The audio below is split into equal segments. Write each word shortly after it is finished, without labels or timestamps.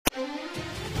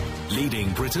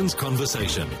Leading Britain's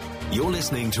conversation. You're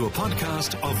listening to a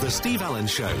podcast of The Steve Allen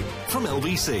Show from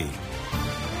LBC.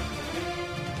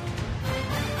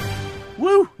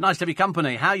 Woo! Nice to have your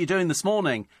company. How are you doing this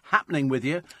morning? Happening with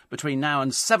you between now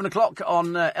and 7 o'clock on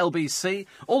LBC.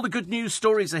 All the good news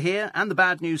stories are here, and the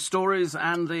bad news stories,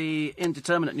 and the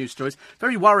indeterminate news stories.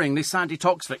 Very worryingly, Sandy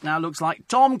Toksvik now looks like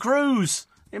Tom Cruise.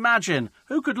 Imagine,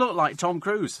 who could look like Tom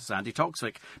Cruise? Sandy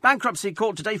Toksvik. Bankruptcy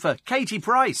court today for Katie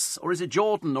Price. Or is it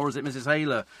Jordan, or is it Mrs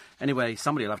Hayler? Anyway,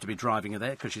 somebody will have to be driving her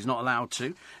there because she's not allowed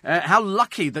to. How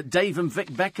lucky that Dave and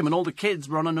Vic Beckham and all the kids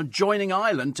were on an adjoining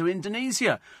island to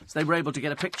Indonesia. So they were able to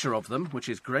get a picture of them, which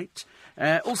is great.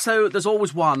 Also, there's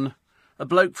always one. A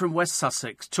bloke from West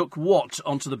Sussex took what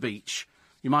onto the beach?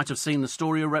 You might have seen the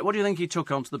story already. What do you think he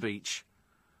took onto the beach?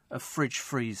 A fridge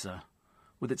freezer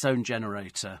with its own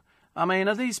generator. I mean,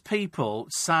 are these people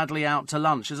sadly out to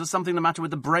lunch? Is there something the matter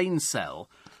with the brain cell?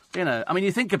 You know, I mean,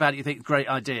 you think about it, you think, great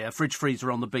idea, fridge freezer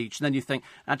on the beach, and then you think,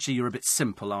 actually, you're a bit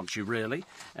simple, aren't you, really?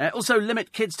 Also,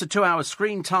 limit kids to 2 hours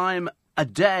screen time a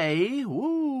day.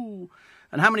 Woo!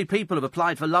 And how many people have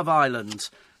applied for Love Island?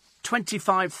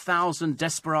 25,000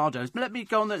 desperados. Let me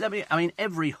go on. I mean,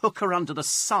 every hooker under the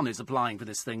sun is applying for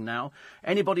this thing now.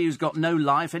 Anybody who's got no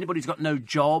life, anybody who's got no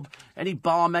job, any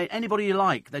barmaid, anybody you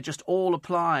like, they're just all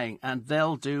applying, and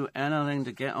they'll do anything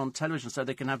to get on television so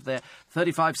they can have their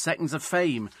 35 seconds of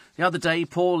fame. The other day,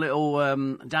 poor little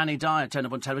Danny Dyer turned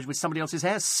up on television with somebody else's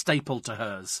hair stapled to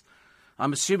hers.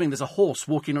 I'm assuming there's a horse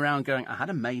walking around going, I had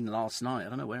a mane last night. I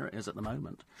don't know where it is at the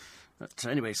moment. But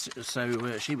anyway,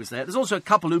 so she was there. There's also a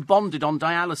couple who bonded on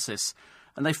dialysis,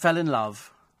 and they fell in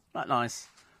love. That nice.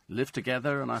 Lived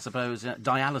together, and I suppose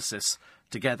dialysis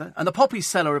together. And the poppy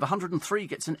seller of 103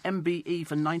 gets an MBE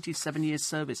for 97 years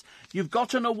service. You've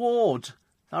got an award.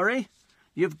 Hurry.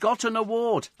 You've got an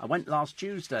award. I went last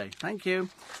Tuesday. Thank you.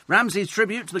 Ramsay's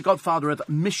tribute to the godfather of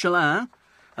Michelin,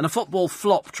 and a football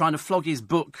flop trying to flog his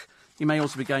book. He may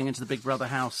also be going into the Big Brother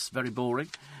house. Very boring.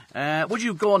 Would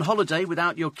you go on holiday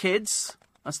without your kids?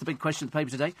 That's the big question of the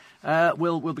paper today.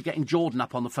 We'll be getting Jordan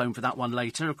up on the phone for that one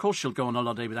later. Of course she'll go on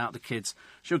holiday without the kids.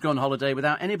 She'll go on holiday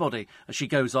without anybody as she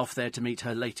goes off there to meet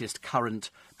her latest current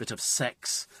bit of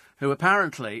sex, who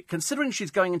apparently, considering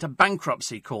she's going into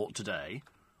bankruptcy court today,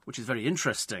 which is very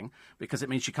interesting because it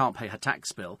means she can't pay her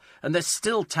tax bill, and they're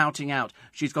still touting out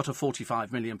she's got a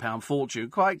 £45 million fortune.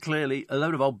 Quite clearly, a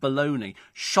load of old baloney.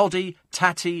 Shoddy,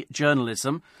 tatty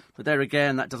journalism. But there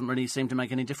again, that doesn't really seem to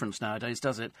make any difference nowadays,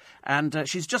 does it? And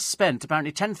she's just spent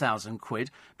apparently 10,000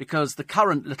 quid because the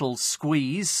current little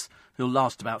squeeze, who'll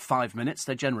last about 5 minutes,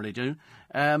 they generally do,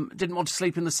 didn't want to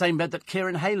sleep in the same bed that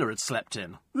Kieran Hayler had slept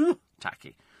in. Ooh,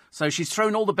 tacky. So she's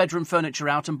thrown all the bedroom furniture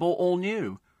out and bought all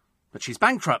new. But she's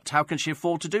bankrupt. How can she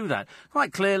afford to do that?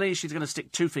 Quite clearly, she's going to stick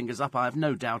two fingers up. I have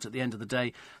no doubt at the end of the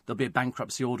day there'll be a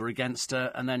bankruptcy order against her,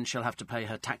 and then she'll have to pay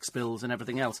her tax bills and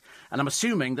everything else. And I'm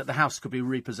assuming that the house could be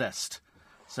repossessed.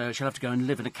 So she'll have to go and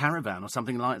live in a caravan or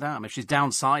something like that. I mean, if she's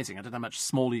downsizing, I don't know how much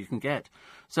smaller you can get.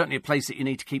 Certainly a place that you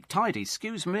need to keep tidy.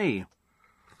 Excuse me.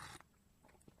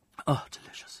 Oh,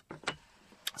 delicious.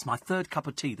 It's my third cup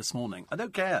of tea this morning. I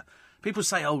don't care. People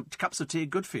say, oh, cups of tea are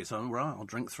good for you, so right, I'll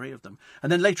drink 3 of them.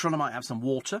 And then later on I might have some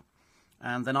water.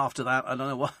 And then after that, I don't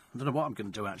know what I'm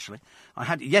going to do, actually.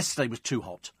 Yesterday was too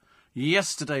hot.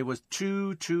 Yesterday was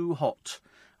too hot.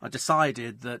 I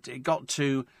decided that it got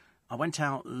to... I went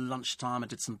out lunchtime, I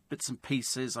did some bits and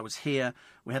pieces, I was here.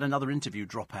 We had another interview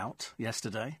drop out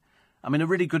yesterday. I mean, a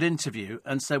really good interview.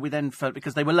 And so we then phoned,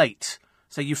 because they were late.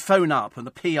 So you phone up and the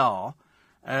PR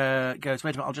goes,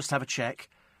 wait a minute, I'll just have a check.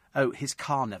 Oh, his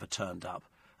car never turned up.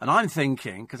 And I'm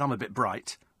thinking, because I'm a bit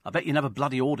bright, I bet you never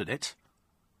bloody ordered it.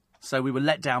 So we were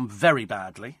let down very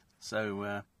badly.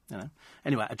 So,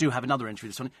 Anyway, I do have another interview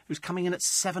this morning who's coming in at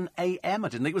 7 a.m. I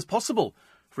didn't think it was possible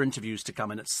for interviews to come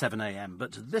in at 7 a.m.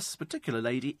 But this particular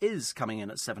lady is coming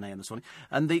in at 7 a.m. this morning.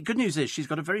 And the good news is she's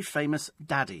got a very famous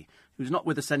daddy who's not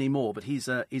with us anymore, but he's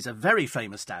a very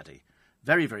famous daddy.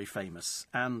 Very, very famous.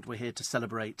 And we're here to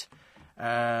celebrate...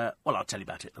 I'll tell you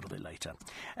about it a little bit later.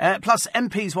 Plus,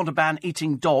 MPs want to ban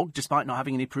eating dog, despite not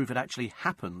having any proof it actually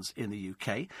happens in the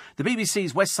UK. The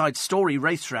BBC's West Side Story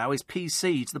race row is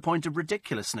PC to the point of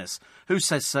ridiculousness. Who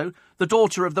says so? The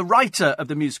daughter of the writer of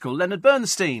the musical, Leonard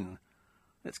Bernstein.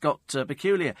 It's got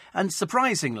peculiar. And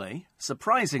surprisingly,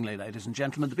 ladies and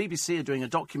gentlemen, the BBC are doing a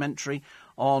documentary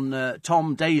on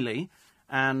Tom Daley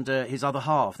and his other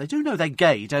half. They do know they're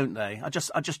gay, don't they? I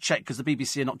just checked because the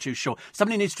BBC are not too sure.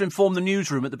 Somebody needs to inform the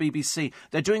newsroom at the BBC.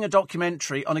 They're doing a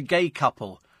documentary on a gay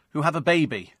couple who have a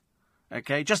baby.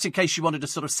 OK, just in case you wanted to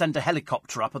sort of send a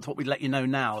helicopter up, I thought we'd let you know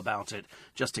now about it,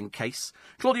 just in case.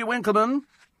 Claudia Winkleman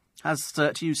has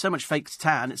to use so much fake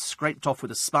tan it's scraped off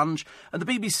with a sponge. And the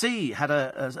BBC had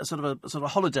a sort of a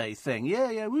holiday thing.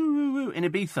 Yeah, woo, woo, woo, in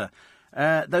Ibiza.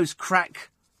 Those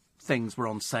crack things were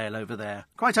on sale over there.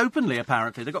 Quite openly,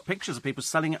 apparently. They got pictures of people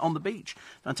selling it on the beach.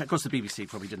 And of course, the BBC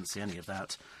probably didn't see any of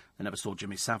that. They never saw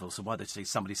Jimmy Savile, so why they see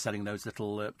somebody selling those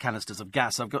little canisters of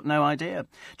gas, I've got no idea.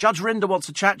 Judge Rinder wants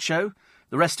a chat show.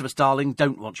 The rest of us, darling,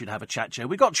 don't want you to have a chat show.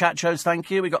 We got chat shows, thank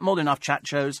you. We got more than enough chat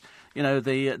shows. You know,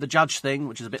 the judge thing,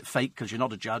 which is a bit fake because you're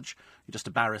not a judge. You're just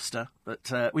a barrister.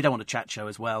 But we don't want a chat show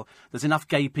as well. There's enough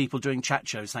gay people doing chat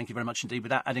shows, thank you very much indeed,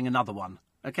 without adding another one.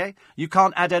 OK? You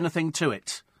can't add anything to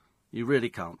it. You really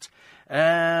can't.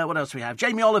 What else we have?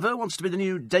 Jamie Oliver wants to be the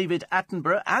new David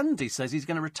Attenborough, and he says he's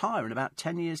going to retire in about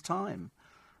 10 years' time.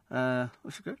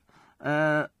 Which is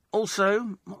good.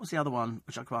 Also, what was the other one,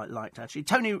 which I quite liked, actually?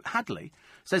 Tony Hadley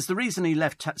says the reason he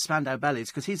left Spandau Ballet is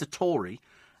because he's a Tory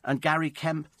and Gary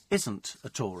Kemp isn't a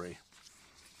Tory.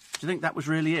 Do you think that was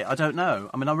really it? I don't know.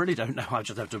 I mean, I really don't know. I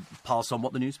just have to pass on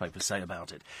what the newspapers say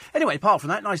about it. Anyway, apart from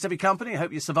that, nice to have your company. I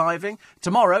hope you're surviving.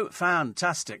 Tomorrow,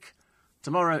 fantastic.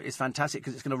 Tomorrow is fantastic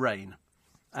because it's going to rain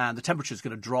and the temperature's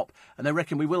going to drop, and they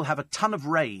reckon we will have a ton of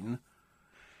rain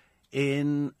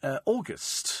in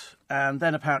August, and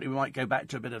then apparently we might go back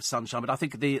to a bit of sunshine. But I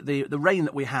think the rain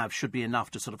that we have should be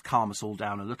enough to sort of calm us all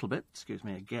down a little bit. Excuse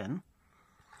me again.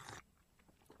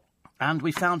 And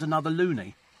we found another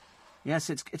loony. Yes,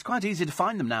 it's quite easy to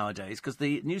find them nowadays because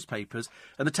the newspapers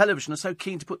and the television are so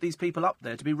keen to put these people up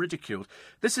there to be ridiculed.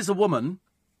 This is a woman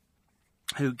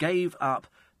who gave up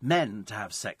men to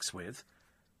have sex with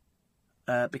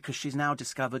because she's now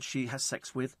discovered she has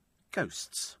sex with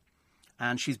ghosts.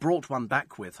 And she's brought one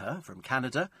back with her from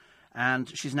Canada,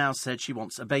 and she's now said she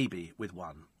wants a baby with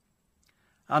one.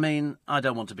 I mean, I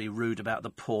don't want to be rude about the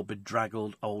poor,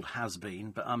 bedraggled old has-been,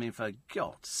 but I mean, for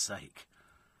God's sake.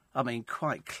 I mean,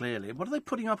 quite clearly, what are they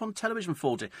putting up on television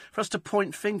for? For us to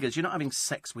point fingers? You're not having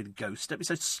sex with ghosts. Don't be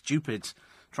so stupid.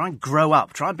 Try and grow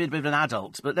up. Try and be a bit of an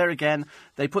adult. But there again,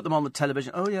 they put them on the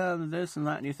television. Oh, yeah, this and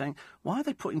that. And you think, why are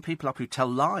they putting people up who tell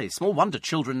lies? Small wonder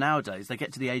children nowadays, they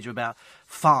get to the age of about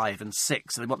 5 and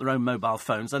 6 and they want their own mobile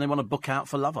phones and they want to book out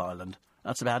for Love Island.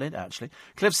 That's about it, actually.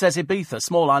 Cliff says Ibiza,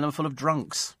 small island full of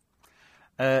drunks.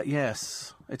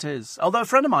 Yes, it is. Although a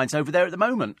friend of mine's over there at the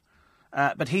moment.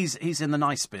 But he's in the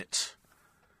nice bit.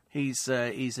 He's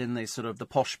in the sort of the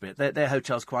posh bit. Their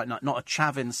hotel's quite nice. Not a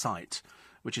chav in sight,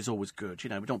 which is always good. You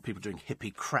know, we don't want people doing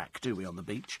hippie crack, do we, on the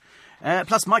beach?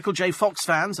 Plus, Michael J. Fox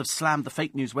fans have slammed the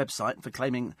fake news website for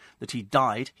claiming that he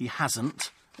died. He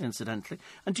hasn't, incidentally.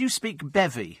 And do you speak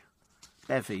bevy?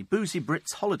 Bevy. Boozy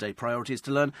Brits' holiday priority is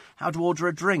to learn how to order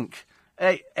a drink.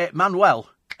 Hey, Manuel,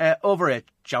 over here,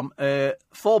 chum.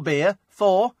 4 beer,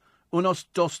 4, unos,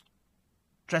 dos,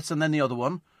 tres, and then the other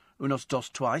one, unos, dos,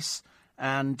 twice.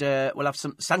 And we'll have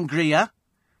some sangria.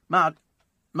 Marge,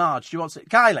 do you want some?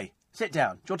 Kylie, sit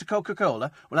down. Do you want a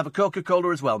Coca-Cola? We'll have a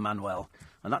Coca-Cola as well, Manuel.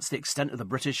 And that's the extent of the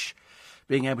British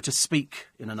being able to speak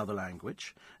in another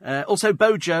language. Also,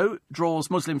 Bojo draws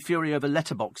Muslim fury over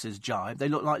letterboxes jibe. They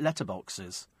look like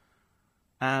letterboxes.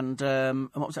 And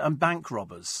what was it? And bank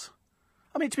robbers.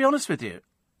 I mean, to be honest with you,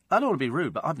 I don't want to be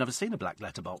rude, but I've never seen a black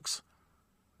letterbox.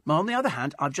 Well, on the other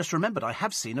hand, I've just remembered I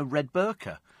have seen a red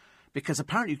burqa, because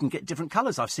apparently you can get different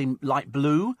colours. I've seen light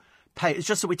blue, pale. It's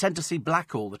just that we tend to see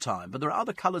black all the time, but there are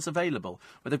other colours available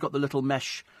where they've got the little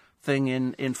mesh thing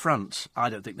in front.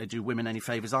 I don't think they do women any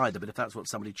favours either, but if that's what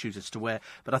somebody chooses to wear.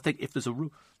 But I think if there's a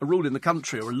rule in the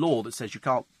country or a law that says you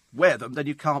can't wear them, then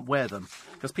you can't wear them,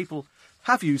 because people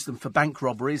have used them for bank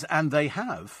robberies and they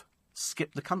have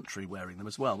skipped the country wearing them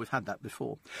as well. We've had that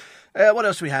before. What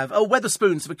else do we have? Oh,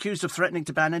 Weatherspoons have accused of threatening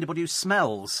to ban anybody who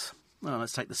smells. Well,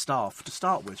 let's take the staff to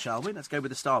start with, shall we? Let's go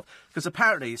with the staff. Because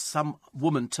apparently some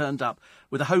woman turned up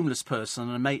with a homeless person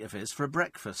and a mate of his for a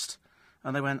breakfast.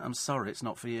 And they went, I'm sorry, it's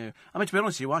not for you. I mean, to be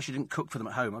honest with you, why she didn't cook for them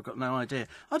at home, I've got no idea.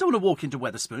 I don't want to walk into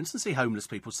Weatherspoons and see homeless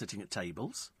people sitting at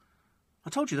tables. I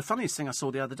told you the funniest thing I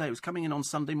saw the other day was coming in on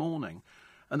Sunday morning.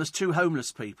 And there's 2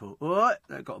 homeless people. Oh,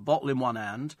 they've got a bottle in one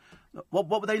hand. What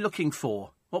were they looking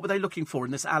for? What were they looking for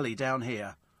in this alley down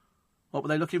here? What were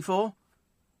they looking for?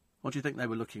 What do you think they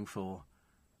were looking for?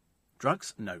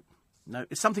 Drugs? No. No,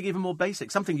 it's something even more basic,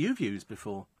 something you've used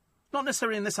before. Not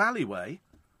necessarily in this alleyway.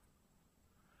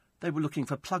 They were looking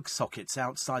for plug sockets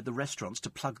outside the restaurants to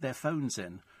plug their phones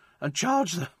in and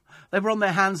charge them. They were on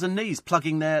their hands and knees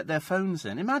plugging their phones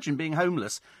in. Imagine being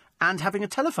homeless and having a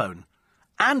telephone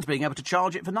and being able to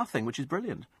charge it for nothing, which is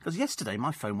brilliant. Because yesterday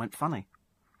my phone went funny.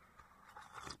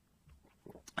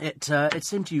 It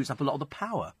seemed to use up a lot of the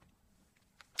power.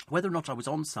 Whether or not I was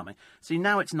on something. See,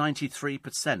 now it's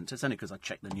 93%. It's only because I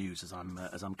check the news as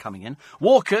I'm coming in.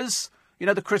 Walkers You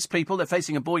know, the crisp people, they're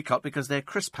facing a boycott because their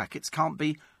crisp packets can't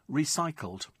be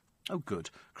recycled. Oh,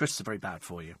 good. Crisps are very bad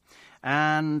for you.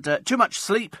 And too much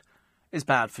sleep is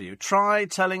bad for you. Try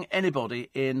telling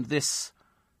anybody in this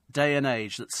day and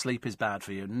age that sleep is bad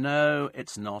for you. No,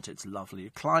 it's not. It's lovely. You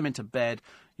climb into bed,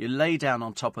 you lay down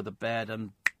on top of the bed,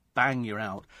 and bang, you're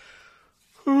out.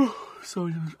 Oh,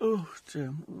 sorry. Oh,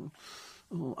 dear.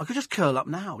 Oh, I could just curl up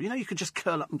now. You know, you could just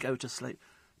curl up and go to sleep.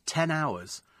 10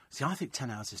 hours. See, I think 10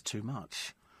 hours is too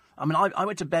much. I mean, I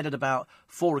went to bed at about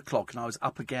 4 o'clock and I was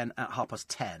up again at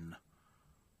 10:30.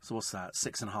 So what's that?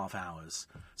 6.5 hours.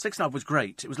 6.5 was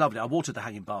great. It was lovely. I watered the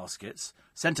hanging baskets,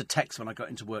 sent a text when I got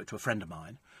into work to a friend of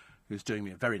mine who's doing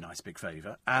me a very nice big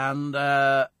favour, and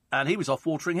he was off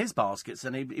watering his baskets,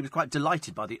 and he was quite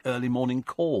delighted by the early morning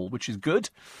call, which is good.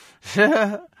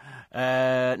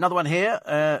 Another one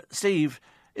here. Steve,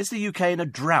 is the UK in a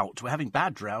drought? We're having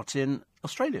bad drought in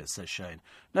Australia, says Shane.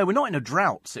 No, we're not in a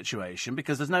drought situation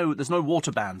because there's no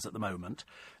water bans at the moment.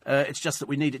 It's just that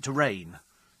we need it to rain.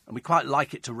 And we quite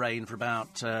like it to rain for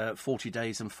about 40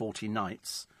 days and 40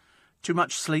 nights. Too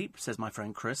much sleep, says my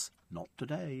friend Chris. Not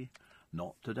today.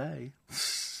 Not today.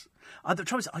 The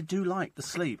trouble is, I do like the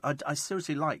sleep. I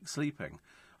seriously like sleeping.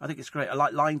 I think it's great. I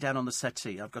like lying down on the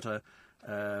settee. I've got a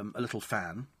little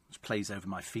fan which plays over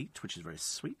my feet, which is very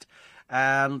sweet.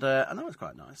 And that was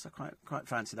quite nice. I quite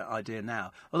fancy that idea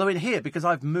now. Although in here, because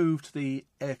I've moved the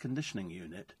air conditioning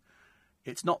unit,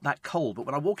 it's not that cold, but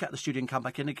when I walk out of the studio and come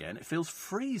back in again, it feels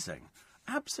freezing.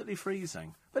 Absolutely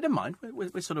freezing. But never mind,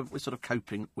 we're sort of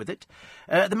coping with it.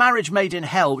 The marriage made in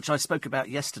hell, which I spoke about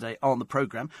yesterday on the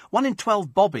programme. 1 in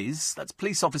 12 bobbies, that's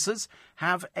police officers,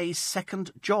 have a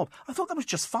second job. I thought that was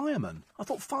just firemen. I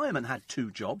thought firemen had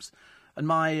 2 jobs. And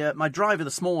my driver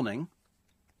this morning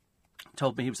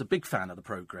told me he was a big fan of the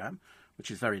programme, which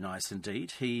is very nice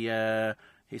indeed. He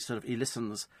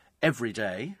listens every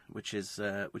day, which is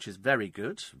very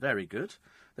good, very good.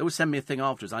 They always send me a thing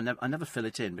afterwards. I never fill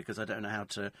it in because I don't know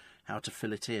how to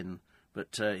fill it in.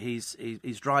 But he's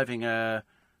driving a...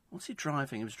 What's he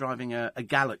driving? He was driving a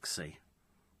Galaxy.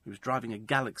 He was driving a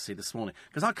Galaxy this morning.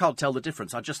 Because I can't tell the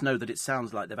difference. I just know that it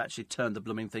sounds like they've actually turned the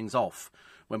blooming things off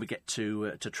when we get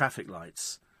to traffic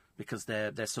lights, because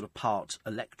they're sort of part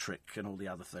electric and all the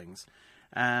other things.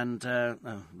 And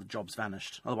the job's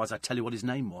vanished. Otherwise, I'd tell you what his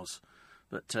name was.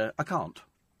 But I can't,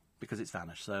 because it's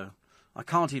vanished. So I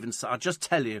can't even say. I'll just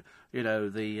tell you,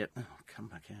 the... come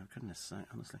back here, goodness sake,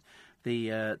 honestly.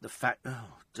 The fact...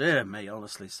 Oh, dear me,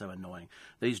 honestly, so annoying.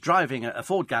 That he's driving a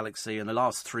Ford Galaxy and the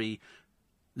last 3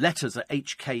 letters are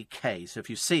HKK. So if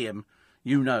you see him,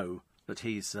 you know that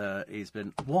he's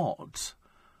been... What?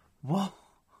 What?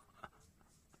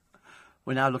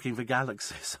 We're now looking for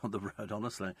Galaxies on the road,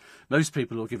 honestly. Most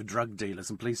people are looking for drug dealers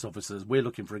and police officers. We're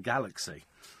looking for a Galaxy.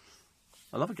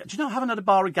 I love a Galaxy. Do you know I haven't had a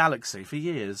bar of Galaxy for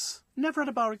years? Never had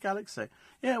a bar of Galaxy.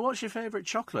 Yeah, what's your favourite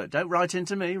chocolate? Don't write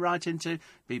into me. Write into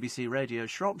BBC Radio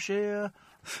Shropshire.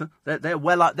 they're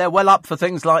well up for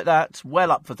things like that.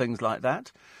 Well up for things like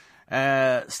that.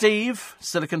 Steve,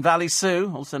 Silicon Valley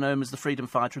Sue, also known as the Freedom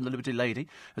Fighter and the Liberty Lady,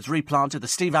 has replanted the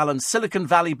Steve Allen Silicon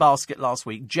Valley basket last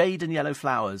week. Jade and yellow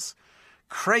flowers.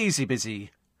 Crazy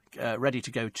busy. Ready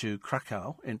to go to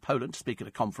Krakow in Poland to speak at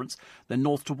a conference, then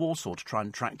north to Warsaw to try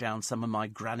and track down some of my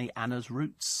Granny Anna's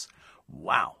roots.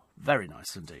 Wow, very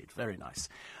nice indeed, very nice.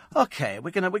 Okay,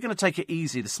 we're gonna take it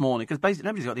easy this morning because basically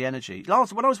nobody's got the energy.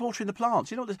 When I was watering the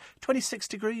plants, 26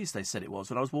 degrees they said it was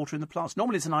when I was watering the plants.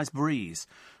 Normally it's a nice breeze,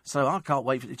 so I can't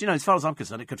wait for it. As far as I'm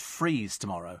concerned, it could freeze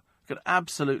tomorrow. It could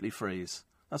absolutely freeze.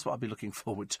 That's what I'd be looking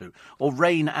forward to. Or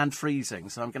rain and freezing.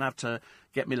 So I'm going to have to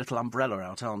get my little umbrella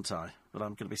out, aren't I? But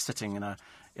I'm going to be sitting in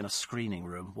a screening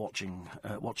room watching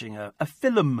a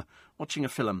film. Watching a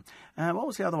film. What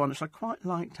was the other one which I quite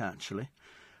liked, actually?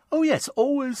 Oh, yes,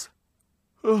 always...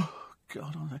 Oh,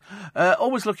 God.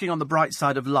 Always looking on the bright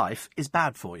side of life is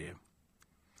bad for you.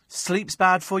 Sleep's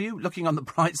bad for you. Looking on the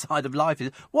bright side of life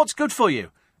is... What's good for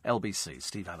you? LBC,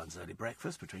 Steve Allen's Early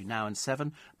Breakfast, between now and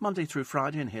 7, Monday through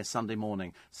Friday, and here Sunday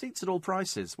morning. Seats at all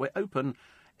prices. We're open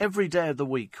every day of the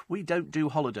week. We don't do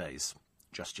holidays.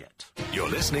 Just yet.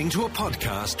 You're listening to a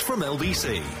podcast from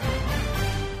LBC.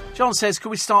 John says,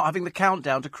 can we start having the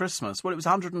countdown to Christmas? Well, it was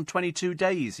 122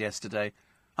 days yesterday.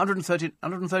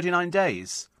 139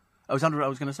 days. I was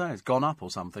going to say, it's gone up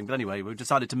or something. But anyway, we've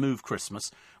decided to move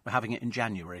Christmas. We're having it in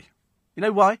January. You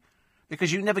know why?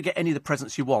 Because you never get any of the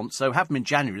presents you want, so have them in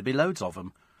January. There'll be loads of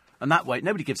them. And that way,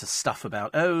 nobody gives a stuff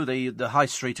about, the high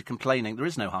street are complaining. There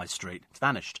is no high street. It's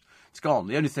vanished. It's gone.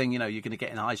 The only thing, you're going to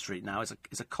get in the high street now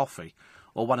is a coffee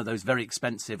or one of those very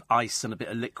expensive ice and a bit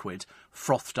of liquid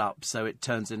frothed up so it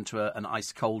turns into an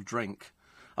ice-cold drink.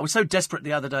 I was so desperate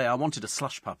the other day, I wanted a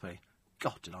slush puppy.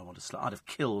 God, did I want a slush? I'd have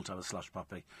killed to have a slush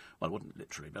puppy. Well, I wouldn't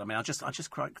literally, but I mean, I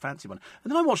just quite fancy one.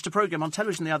 And then I watched a programme on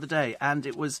television the other day, and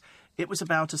it was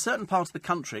about a certain part of the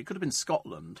country. It could have been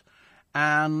Scotland,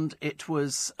 and it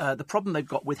was the problem they've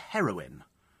got with heroin.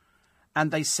 And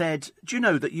they said, do you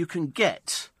know that you can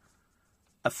get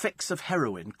a fix of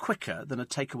heroin quicker than a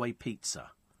takeaway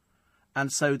pizza?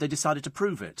 And so they decided to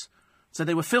prove it. So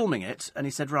they were filming it, and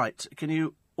he said, right, can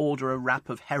you order a wrap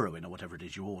of heroin, or whatever it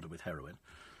is you order with heroin?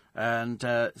 And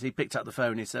so he picked up the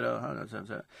phone, he said,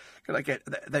 can I get...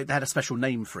 They had a special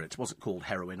name for it. It wasn't called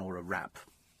heroin or a wrap.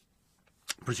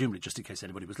 Presumably just in case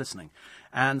anybody was listening.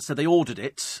 And so they ordered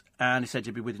it, and he said,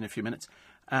 you'll be with you in a few minutes.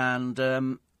 And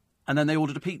then they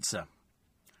ordered a pizza.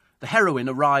 The heroin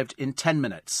arrived in 10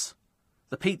 minutes.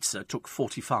 The pizza took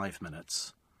 45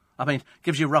 minutes. I mean,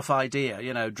 gives you a rough idea.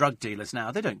 You know, drug dealers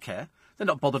now, they don't care. They're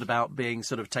not bothered about being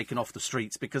sort of taken off the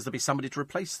streets because there'll be somebody to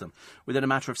replace them within a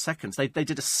matter of seconds. They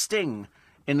did a sting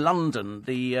in London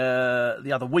the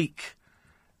other week,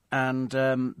 and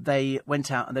they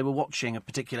went out and they were watching a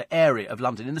particular area of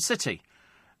London in the city,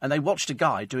 and they watched a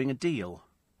guy doing a deal.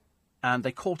 And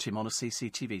they caught him on a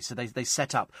CCTV. So they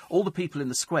set up. All the people in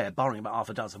the square, barring about half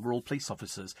a dozen, were all police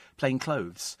officers, plain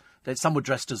clothes. Some were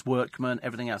dressed as workmen,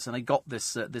 everything else. And they got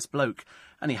this bloke,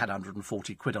 and he had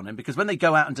 140 quid on him. Because when they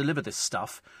go out and deliver this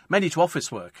stuff, mainly to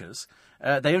office workers,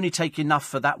 they only take enough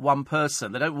for that one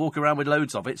person. They don't walk around with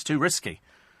loads of it. It's too risky.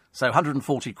 So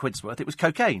 140 quid's worth. It was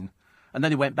cocaine. And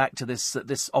then he went back to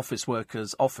this office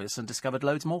worker's office and discovered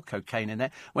loads more cocaine in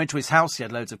there. Went to his house, he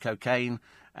had loads of cocaine,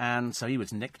 and so he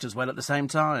was nicked as well at the same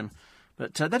time.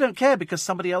 But they don't care because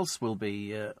somebody else will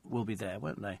be there,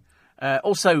 won't they?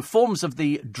 Also, forms of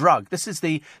the drug. This is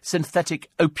the synthetic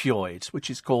opioid, which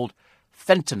is called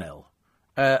fentanyl,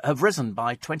 have risen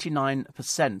by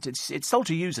 29%. It's sold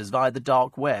to users via the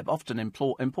dark web, often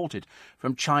imported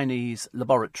from Chinese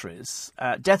laboratories.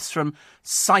 Deaths from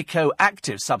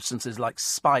psychoactive substances like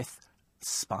spice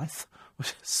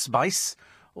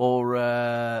or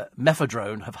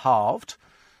mephedrone have halved.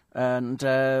 And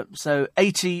so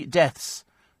 80 deaths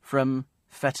from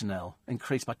fentanyl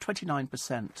increased by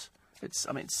 29%. It's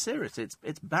serious.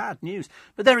 It's bad news.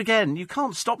 But there again, you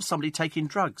can't stop somebody taking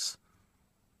drugs.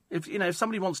 If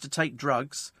somebody wants to take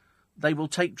drugs, they will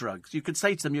take drugs. You could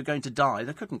say to them, you're going to die.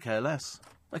 They couldn't care less.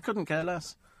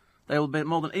 They will be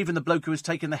more than... Even the bloke who was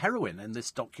taking the heroin in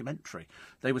this documentary.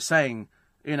 They were saying,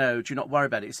 do you not worry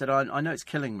about it? He said, I know it's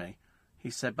killing me. He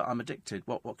said, but I'm addicted.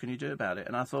 What can you do about it?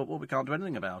 And I thought, well, we can't do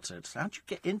anything about it. How'd you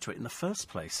get into it in the first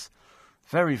place?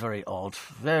 Very, very odd.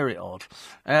 Very odd.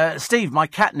 Steve, my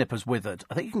catnip has withered.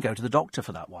 I think you can go to the doctor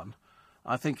for that one.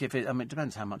 I think it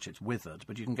depends how much it's withered,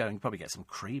 but you can go and probably get some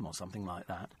cream or something like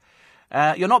that.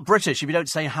 You're not British if you don't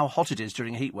say how hot it is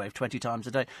during a heat wave 20 times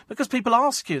a day. Because people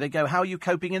ask you, they go, how are you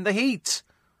coping in the heat?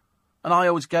 And I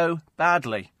always go,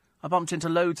 badly. I bumped into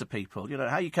loads of people. How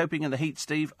are you coping in the heat,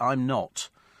 Steve? I'm not.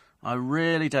 I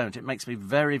really don't. It makes me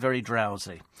very, very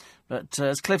drowsy. But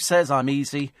as Cliff says, I'm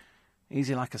easy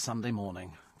like a Sunday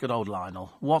morning. Good old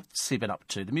Lionel. What's he been up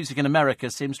to? The music in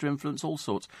America seems to influence all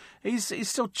sorts. He's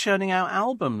still churning out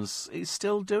albums. He's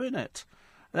still doing it.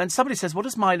 And then somebody says, what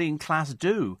does Mylene Klass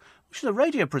do? She's a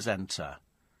radio presenter.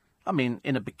 I mean,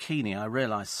 in a bikini, I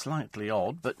realise slightly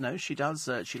odd, but no, she does.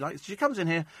 She comes in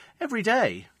here every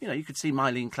day. You could see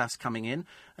Mylene Klass coming in,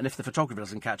 and if the photographer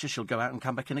doesn't catch her, she'll go out and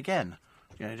come back in again.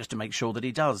 Just to make sure that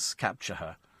he does capture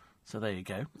her. So there you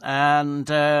go. And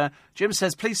Jim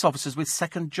says, police officers with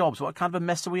second jobs. What kind of a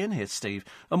mess are we in here, Steve?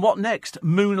 And what next?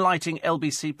 Moonlighting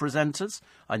LBC presenters?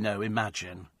 I know,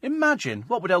 imagine. Imagine.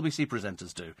 What would LBC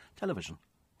presenters do? Television.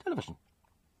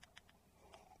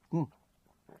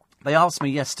 They asked me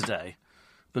yesterday,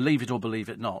 believe it or believe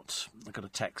it not, I got a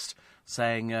text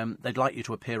saying they'd like you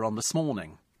to appear on This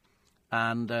Morning.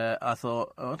 And I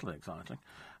thought, oh, that'll be exciting.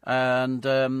 And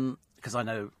because I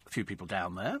know a few people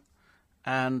down there.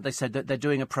 And they said that they're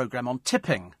doing a programme on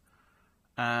tipping.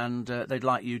 And they'd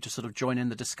like you to sort of join in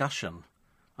the discussion.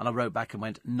 And I wrote back and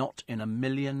went, not in a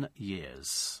million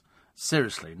years.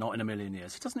 Seriously, not in a million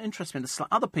years. It doesn't interest me in the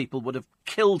slightest. Other people would have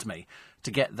killed me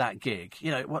to get that gig.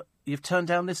 What? You've turned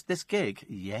down this gig?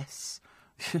 Yes.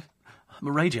 I'm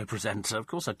a radio presenter. Of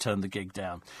course I'd turn the gig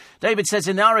down. David says,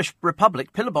 in the Irish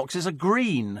Republic, pillar boxes are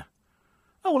green.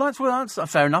 Oh, well,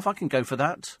 that's fair enough. I can go for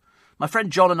that. My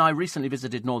friend John and I recently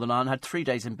visited Northern Ireland, had 3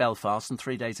 days in Belfast and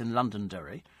 3 days in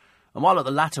Londonderry. And while at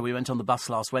the latter, we went on the bus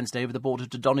last Wednesday over the border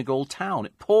to Donegal town.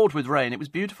 It poured with rain. It was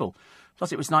beautiful.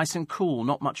 Plus, it was nice and cool,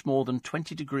 not much more than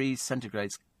 20 degrees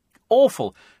centigrade.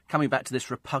 Awful coming back to this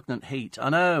repugnant heat. I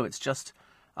know,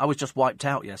 I was just wiped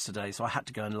out yesterday, so I had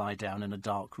to go and lie down in a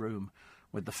dark room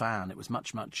with the fan. It was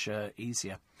much, much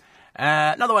easier.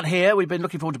 Another one here. We've been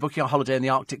looking forward to booking our holiday in the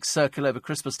Arctic Circle over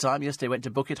Christmas time. Yesterday went to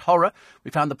book it. Horror.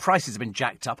 We found the prices have been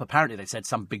jacked up. Apparently, they said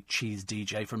some big cheese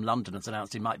DJ from London has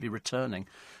announced he might be returning.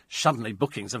 Suddenly,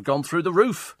 bookings have gone through the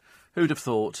roof. Who'd have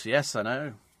thought? Yes, I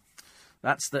know.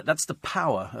 That's the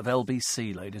power of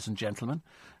LBC, ladies and gentlemen.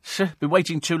 Been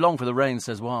waiting too long for the rain,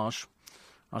 says Wash.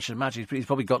 I should imagine he's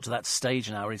probably got to that stage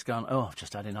now where he's gone, I've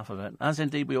just had enough of it. As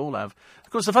indeed we all have.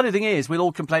 Of course, the funny thing is, we'll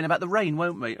all complain about the rain,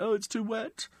 won't we? Oh, it's too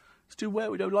wet. It's too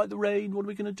wet. We don't like the rain. What are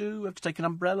we going to do? We have to take an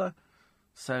umbrella.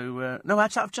 So, no,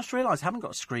 actually, I've just realised I haven't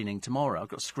got a screening tomorrow. I've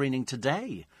got a screening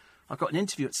today. I've got an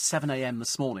interview at 7 a.m.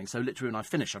 this morning. So, literally, when I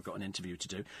finish, I've got an interview to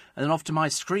do. And then off to my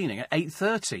screening at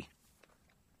 8:30.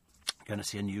 Going to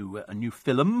see a new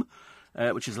film.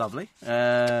 Which is lovely.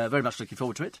 Very much looking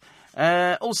forward to it.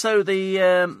 Also,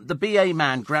 the BA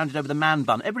man grounded over the man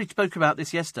bun. Everybody spoke about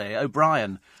this yesterday.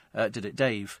 O'Brien did it,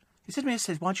 Dave. He said to me,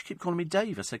 why do you keep calling me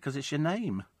Dave? I said, because it's your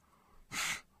name.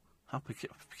 How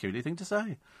peculiar thing to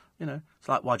say. You know, it's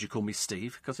like, why do you call me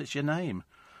Steve? Because it's your name.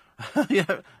 Yeah,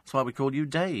 that's why we call you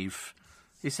Dave.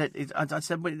 He said, I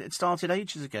said, well, it started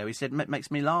ages ago. He said, it makes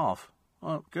me laugh.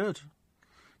 Oh, good.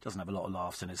 Doesn't have a lot of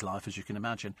laughs in his life, as you can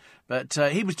imagine. But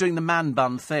he was doing the man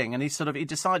bun thing, and he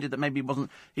decided that maybe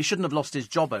he shouldn't have lost his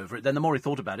job over it. Then the more he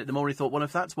thought about it, the more he thought, well,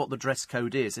 if that's what the dress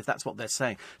code is, if that's what they're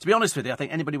saying. To be honest with you, I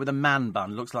think anybody with a man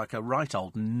bun looks like a right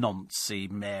old Nancy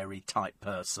Mary type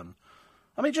person.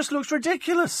 I mean, it just looks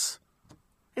ridiculous.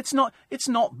 It's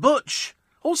not butch.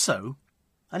 Also,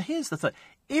 and here's the thing,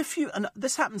 and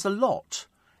this happens a lot,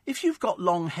 if you've got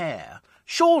long hair,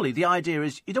 surely the idea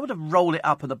is you don't want to roll it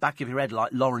up on the back of your head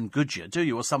like Lauren Goodyear, do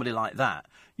you, or somebody like that?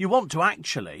 You want to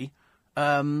actually, you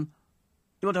want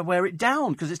to wear it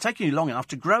down because it's taking you long enough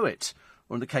to grow it.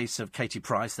 Or in the case of Katie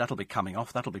Price, that'll be coming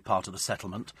off. That'll be part of the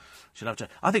settlement.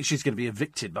 I think she's going to be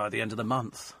evicted by the end of the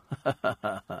month.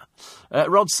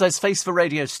 Rod says, face for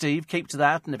radio, Steve. Keep to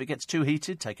that. And if it gets too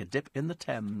heated, take a dip in the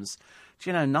Thames. Do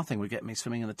you know, nothing would get me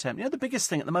swimming in the Thames. You know, the biggest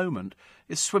thing at the moment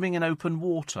is swimming in open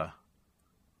water.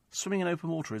 Swimming in open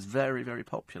water is very, very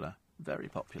popular. Very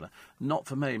popular. Not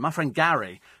for me. My friend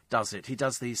Gary does it. He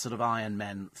does these sort of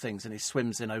Ironman things and he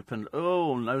swims in open...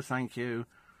 Oh, no, thank you.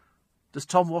 Does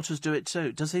Tom Waters do it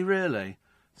too? Does he really?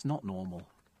 It's not normal.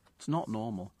 It's not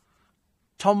normal.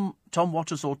 Tom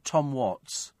Waters or Tom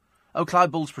Watts? Oh, Clive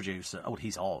Bull's producer. Oh,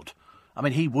 he's odd. I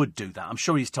mean, he would do that. I'm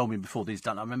sure he's told me before that he's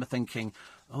done it. I remember thinking,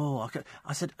 I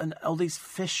said, and all these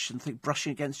fish and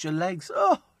brushing against your legs.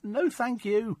 Oh, no, thank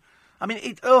you. I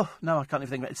mean, no, I can't even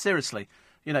think about it. Seriously.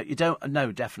 You know, you don't...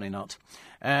 No, definitely not.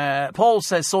 Paul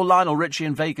says, saw Lionel Richie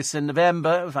in Vegas in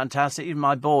November. Fantastic. Even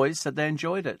my boys said they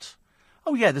enjoyed it.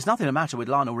 Oh, yeah, there's nothing the matter with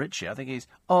Lionel Richie. I think he's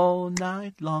all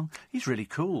night long. He's really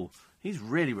cool. He's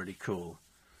really, really cool.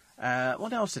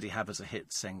 What else did he have as a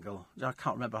hit single? I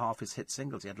can't remember half his hit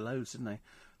singles. He had loads, didn't he?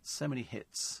 So many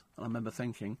hits. I remember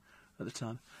thinking at the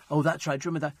time. Oh, that's right. Do you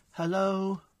remember that?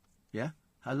 Hello? Yeah?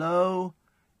 Hello?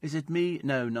 Is it me?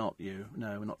 No, not you.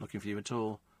 No, we're not looking for you at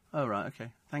all. Oh, right, okay.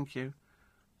 Thank you.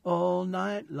 All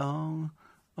night long.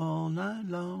 All night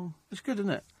long. It's good,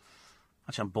 isn't it?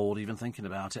 Actually, I'm bored even thinking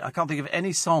about it. I can't think of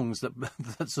any songs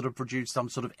that sort of produce some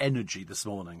sort of energy this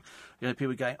morning. You know,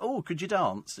 people going, oh, could you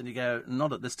dance? And you go,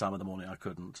 not at this time of the morning, I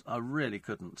couldn't. I really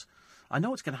couldn't. I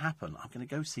know what's going to happen. I'm going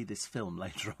to go see this film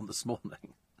later on this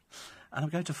morning. And I'm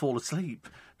going to fall asleep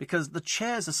because the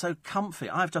chairs are so comfy.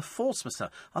 I have to force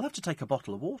myself. I'll have to take a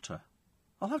bottle of water.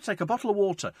 I'll have to take a bottle of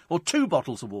water or 2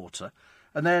 bottles of water.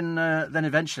 And then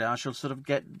eventually I shall sort of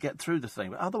get through the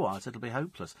thing. But otherwise, it'll be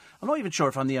hopeless. I'm not even sure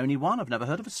if I'm the only one. I've never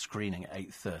heard of a screening at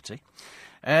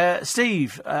 8:30.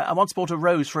 Steve, I once bought a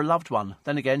rose for a loved one.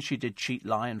 Then again, she did cheat,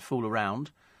 lie and fool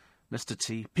around. Mr.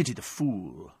 T, pity the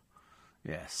fool.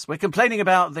 Yes, we're complaining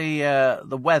about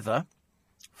the weather.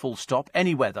 Full stop.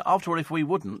 Any weather. After all, if we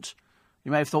wouldn't,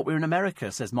 you may have thought we were in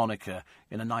America, says Monica,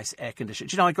 in a nice air condition.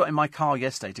 Do you know, I got in my car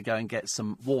yesterday to go and get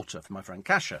some water for my friend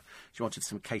Kasha. She wanted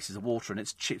some cases of water, and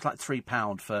it's cheap. It's like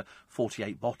 £3 for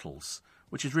 48 bottles,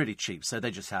 which is really cheap. So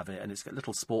they just have it, and it's got a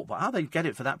little sport bottle. How they get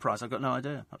it for that price, I've got no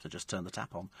idea. I have to just turn the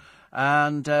tap on.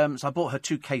 And so I bought her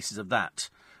 2 cases of that,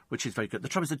 which is very good. The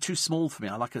trouble is they're too small for me.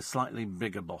 I like a slightly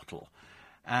bigger bottle.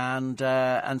 And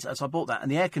so I bought that,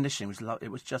 and the air conditioning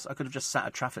was just, I could have just sat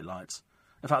at traffic lights.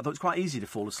 In fact, I thought it's quite easy to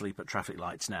fall asleep at traffic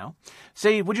lights now.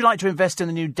 See, would you like to invest in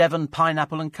the new Devon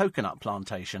pineapple and coconut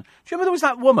plantation? Do you remember there was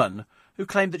that woman who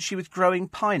claimed that she was growing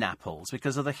pineapples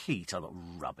because of the heat? I thought,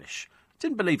 rubbish.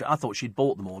 Didn't believe it. I thought she'd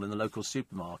bought them all in the local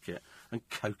supermarket. And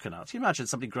coconuts. Can you imagine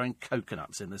somebody growing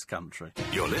coconuts in this country?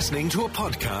 You're listening to a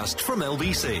podcast from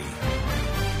LBC.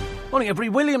 Morning, everybody.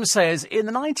 William says, in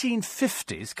the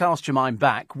 1950s, cast your mind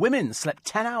back, women slept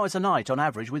 10 hours a night on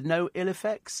average with no ill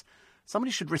effects.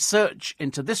 Somebody should research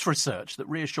into this research that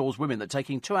reassures women that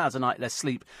taking 2 hours a night less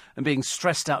sleep and being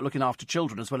stressed out looking after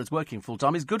children as well as working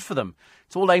full-time is good for them.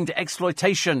 It's all aimed at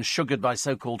exploitation, sugared by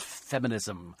so-called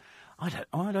feminism. I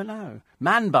don't know.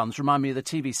 Man buns remind me of the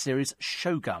TV series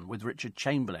Shogun with Richard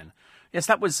Chamberlain. Yes,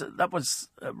 that was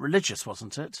religious,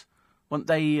 wasn't it? Weren't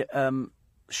they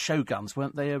shoguns?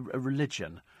 Weren't they a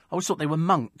religion? I always thought they were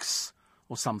monks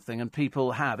or something, and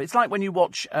people have. It's like when you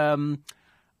watch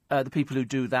the people who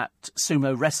do that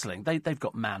sumo wrestling. They've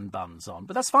got man buns on,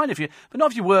 but that's fine but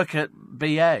not if you work at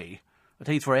BA at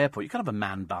Heathrow Airport. You can't have a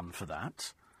man bun for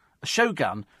that. A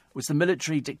shogun was the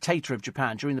military dictator of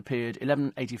Japan during the period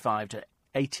 1185 to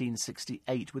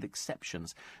 1868, with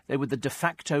exceptions. They were the de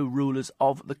facto rulers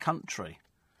of the country,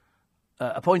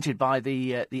 appointed by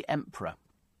the emperor.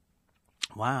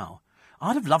 Wow.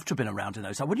 I'd have loved to have been around in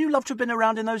those times. Wouldn't you love to have been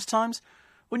around in those times?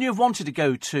 Wouldn't you have wanted to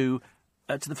go to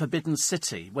the Forbidden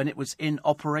City when it was in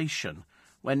operation?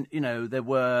 When, there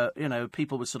were,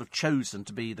 people were sort of chosen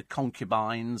to be the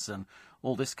concubines and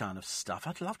all this kind of stuff.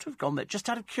 I'd love to have gone there just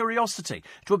out of curiosity,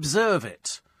 to observe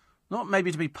it. Not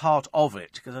maybe to be part of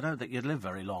it, because I don't think you'd live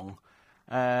very long.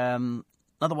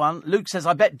 Another one. Luke says,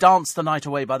 I bet Dance the Night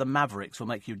Away by the Mavericks will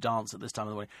make you dance at this time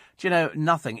of the week. Do you know,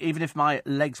 nothing, even if my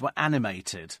legs were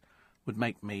animated, would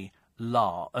make me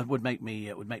laugh. Would make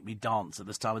me dance at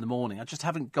this time in the morning. I just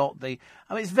haven't got the...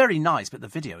 I mean, it's very nice, but the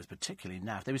video is particularly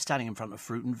naff. They were standing in front of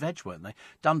fruit and veg, weren't they?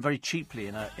 Done very cheaply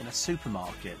in a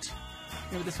supermarket.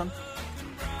 You know this one?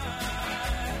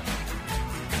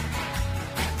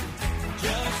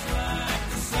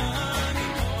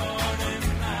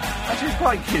 Actually, it's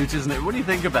quite cute, isn't it? When you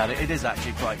think about it, it is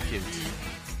actually quite cute.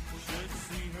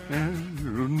 A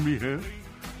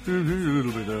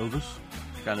little bit Elvis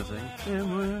kind of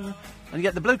thing. And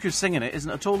yet the bloke who's singing it isn't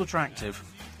at all attractive.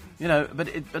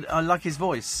 But I like his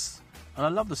voice. And I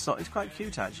love the song. It's quite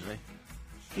cute, actually.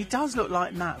 He does look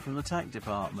like Matt from the tech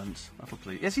department. That'll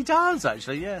please. Yes, he does,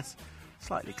 actually, yes.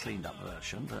 Slightly cleaned up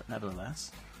version, but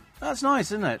nevertheless. That's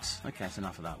nice, isn't it? Okay, it's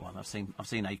enough of that one. I've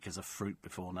seen acres of fruit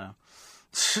before now.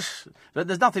 But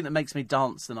there's nothing that makes me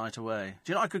dance the night away.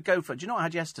 Do you know what I could go for? Do you know what I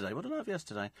had yesterday? What did I have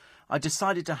yesterday? I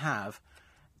decided to have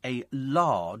a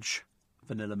large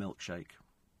vanilla milkshake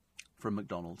from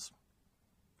McDonald's.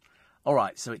 All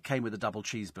right, so it came with a double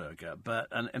cheeseburger,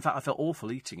 and in fact I felt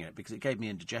awful eating it because it gave me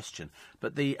indigestion.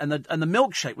 But the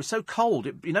milkshake was so cold.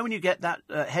 When you get that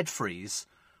head freeze,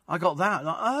 I got that.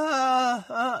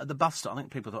 At the bus stop. I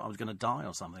think people thought I was going to die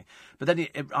or something. But then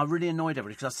I really annoyed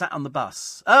everybody because I sat on the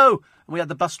bus. Oh, and we had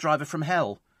the bus driver from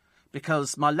hell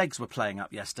because my legs were playing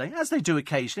up yesterday, as they do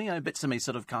occasionally. Bits of me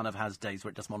sort of kind of has days where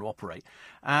it doesn't want to operate.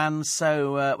 And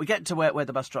so we get to where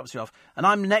the bus drops you off, and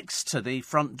I'm next to the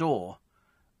front door.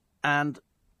 And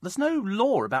there's no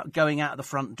law about going out of the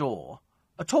front door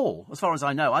at all, as far as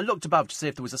I know. I looked above to see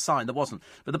if there was a sign. There wasn't.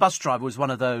 But the bus driver was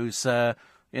one of those,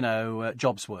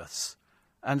 Jobsworths.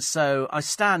 And so I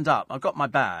stand up. I've got my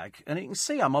bag. And you can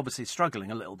see I'm obviously struggling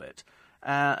a little bit.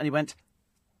 And he went,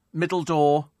 middle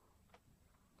door.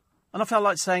 And I felt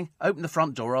like saying, open the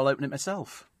front door, I'll open it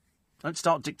myself. Don't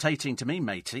start dictating to me,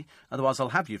 matey. Otherwise I'll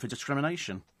have you for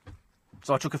discrimination.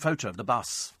 So I took a photo of the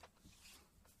bus.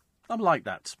 I'm like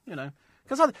that,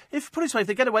 Because if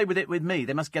they get away with it with me,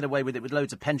 they must get away with it with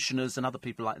loads of pensioners and other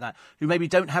people like that who maybe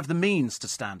don't have the means to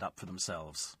stand up for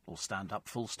themselves. Or stand up,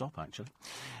 full stop, actually.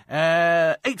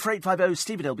 84850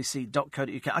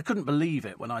 steve@lbc.co.uk. I couldn't believe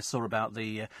it when I saw about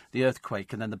the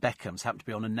earthquake and then the Beckhams happened to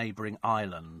be on a neighbouring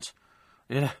island.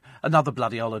 Yeah, another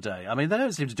bloody holiday. I mean, they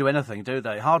don't seem to do anything, do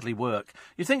they? Hardly work.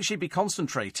 You'd think she'd be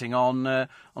concentrating on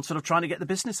sort of trying to get the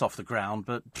business off the ground,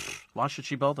 but why should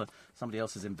she bother? Somebody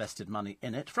else has invested money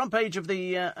in it. Front page of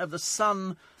the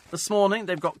Sun this morning,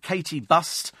 they've got Katie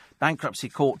bust, bankruptcy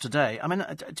court today. I mean,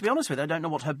 to be honest with you, I don't know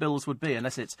what her bills would be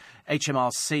unless it's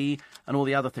HMRC and all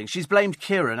the other things. She's blamed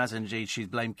Kieran, as indeed she's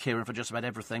blamed Kieran for just about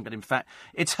everything, but in fact,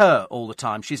 it's her all the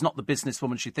time. She's not the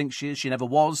businesswoman she thinks she is. She never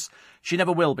was. She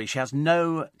never will be. She has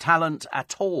no talent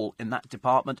at all in that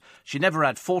department. She never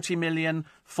had 40 million,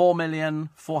 4 million,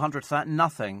 400,000,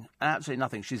 nothing. Absolutely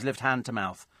nothing. She's lived hand to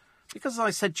mouth. Because as I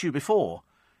said to you before,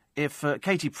 if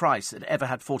Katie Price had ever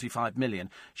had 45 million,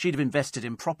 she'd have invested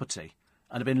in property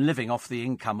and have been living off the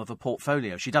income of a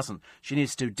portfolio. She doesn't. She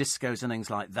needs to do discos and things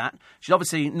like that. She's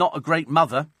obviously not a great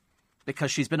mother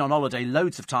because she's been on holiday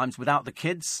loads of times without the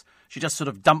kids. She just sort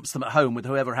of dumps them at home with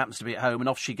whoever happens to be at home, and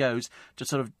off she goes to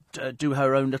sort of do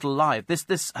her own little life.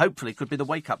 This hopefully could be the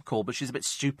wake-up call, but she's a bit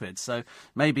stupid, so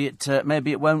maybe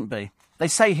it won't be. They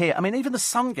say here, I mean, even the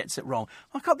Sun gets it wrong.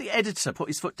 Why can't the editor put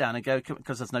his foot down and go,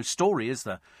 because there's no story, is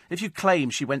there? If you claim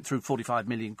she went through 45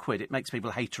 million quid, it makes people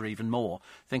hate her even more,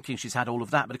 thinking she's had all of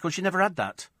that. But of course, she never had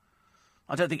that.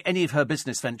 I don't think any of her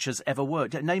business ventures ever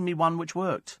worked. Name me one which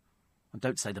worked. And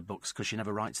don't say the books, because she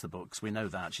never writes the books. We know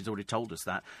that. She's already told us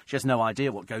that. She has no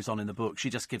idea what goes on in the book. She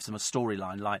just gives them a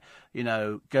storyline, like,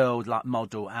 girl like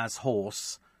model as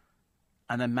horse,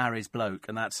 and then marries bloke,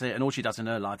 and that's it. And all she does in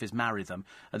her life is marry them,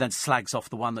 and then slags off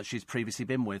the one that she's previously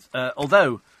been with.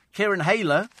 Although Kieran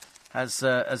Hayler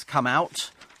has come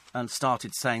out and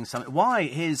started saying something. Why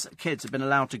his kids have been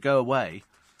allowed to go away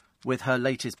with her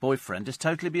latest boyfriend is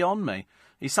totally beyond me.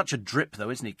 He's such a drip, though,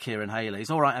 isn't he, Kieran Hayler?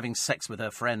 He's all right having sex with her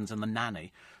friends and the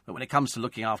nanny, but when it comes to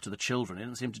looking after the children, he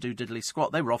doesn't seem to do diddly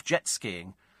squat. They were off jet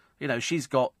skiing. She's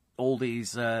got all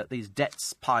these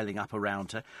debts piling up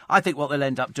around her. I think what they'll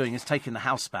end up doing is taking the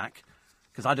house back,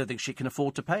 because I don't think she can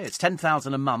afford to pay it. It's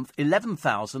 $10,000 a month,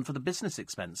 $11,000 for the business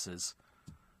expenses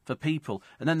for people.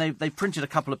 And then they printed a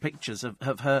couple of pictures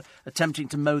of her attempting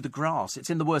to mow the grass. It's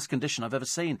in the worst condition I've ever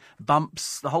seen.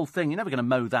 Bumps, the whole thing. You're never going to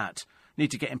mow that. You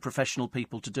need to get in professional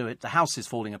people to do it. The house is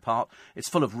falling apart. It's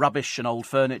full of rubbish and old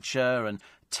furniture and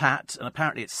tat, and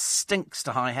apparently it stinks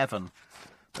to high heaven.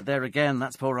 But there again,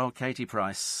 that's poor old Katie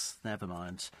Price. Never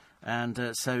mind.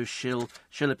 And so she'll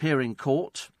appear in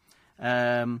court.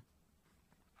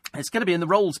 It's going to be in the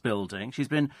Rolls building. She's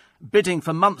been bidding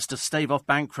for months to stave off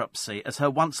bankruptcy as her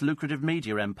once lucrative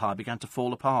media empire began to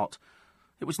fall apart.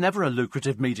 It was never a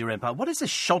lucrative media empire. What is this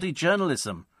shoddy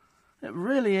journalism? It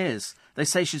really is. They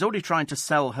say she's already trying to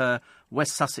sell her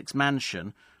West Sussex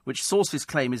mansion, which sources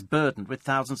claim is burdened with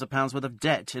thousands of pounds worth of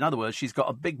debt. In other words, she's got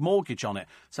a big mortgage on it.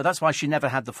 So that's why she never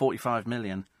had the 45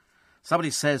 million.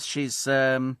 Somebody says she's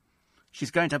going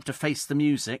to have to face the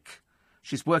music.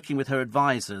 She's working with her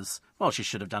advisors. Well, she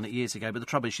should have done it years ago, but the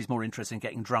trouble is she's more interested in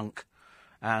getting drunk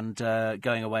and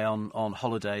going away on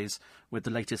holidays with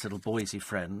the latest little boysy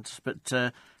friend.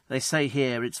 But they say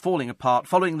here it's falling apart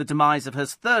following the demise of her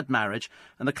third marriage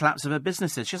and the collapse of her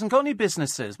businesses. She hasn't got any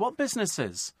businesses. What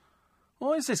businesses?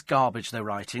 What is this garbage they're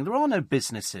writing? There are no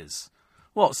businesses.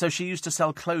 What, so she used to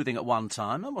sell clothing at one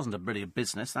time? That wasn't a brilliant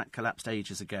business. That collapsed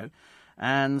ages ago.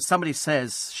 And somebody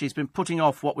says she's been putting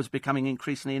off what was becoming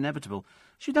increasingly inevitable.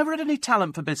 She never had any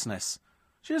talent for business.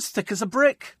 She's as thick as a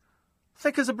brick.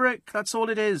 Thick as a brick, that's all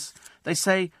it is. They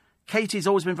say Katie's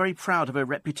always been very proud of her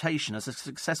reputation as a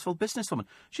successful businesswoman.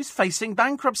 She's facing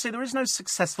bankruptcy. There is no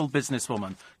successful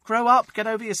businesswoman. Grow up, get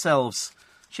over yourselves.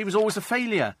 She was always a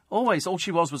failure. Always. All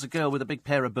she was a girl with a big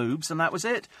pair of boobs, and that was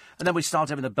it. And then we started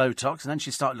having the Botox, and then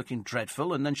she started looking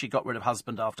dreadful, and then she got rid of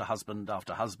husband after husband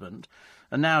after husband.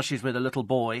 And now she's with a little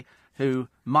boy who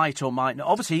might or might not.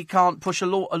 Obviously, he can't push a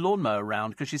lawnmower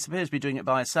around because she appears to be doing it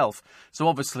by herself. So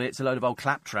obviously, it's a load of old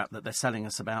claptrap that they're selling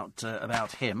us about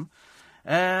him.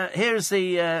 Here's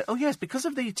the... oh, yes, because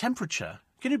of the temperature.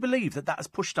 Can you believe that has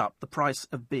pushed up the price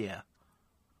of beer?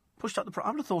 Pushed up the price. I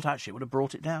would have thought, actually, it would have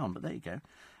brought it down, but there you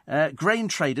go. Grain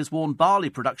traders warn barley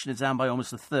production is down by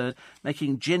almost a third,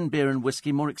 making gin, beer and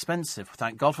whiskey more expensive.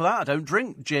 Thank God for that. I don't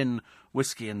drink gin,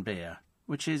 whiskey and beer,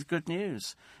 which is good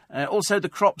news. Also, the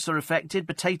crops are affected.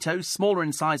 Potatoes, smaller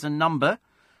in size and number.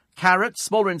 Carrots,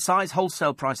 smaller in size,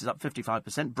 wholesale prices up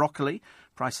 55%. Broccoli,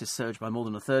 prices surge by more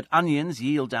than a third. Onions,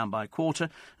 yield down by a quarter.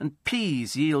 And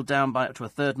peas, yield down by up to a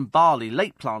third. And barley,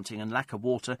 late planting and lack of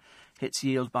water, hits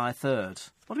yield by a third.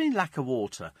 What do you mean lack of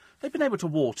water? They've been able to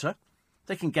water.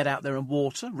 They can get out there and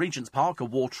water. Regent's Park are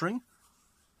watering.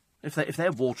 If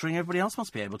they're watering, everybody else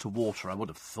must be able to water, I would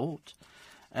have thought.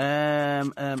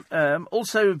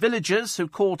 Also, villagers who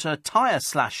caught a tyre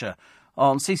slasher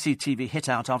on CCTV hit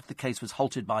out after the case was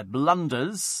halted by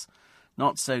blunders.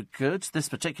 Not so good. This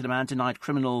particular man denied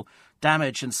criminal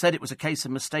damage and said it was a case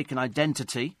of mistaken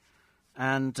identity.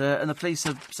 And the police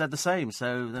have said the same,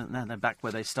 so now they're back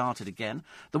where they started again.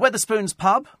 The Wetherspoons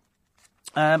pub.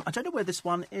 I don't know where this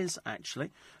one is, actually.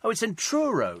 Oh, it's in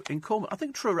Truro, in Cornwall. I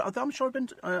think Truro, I'm sure I've been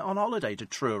on holiday to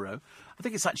Truro. I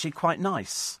think it's actually quite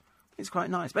nice. It's quite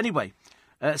nice. But anyway,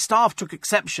 staff took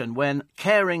exception when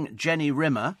caring Jenny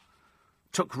Rimmer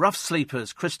took rough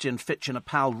sleepers Christian Fitch and a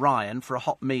pal Ryan for a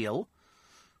hot meal.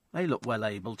 They look well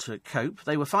able to cope.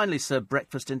 They were finally served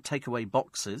breakfast in takeaway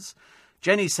boxes.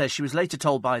 Jenny says she was later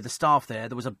told by the staff there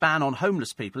was a ban on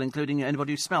homeless people, including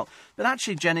anybody who smelt. But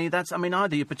actually, Jenny,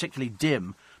 either you're particularly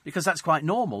dim, because that's quite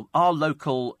normal. Our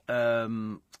local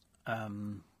Kentucky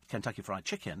Fried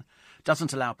Chicken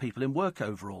doesn't allow people in work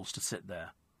overalls to sit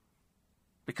there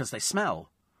because they smell.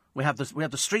 We have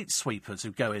the street sweepers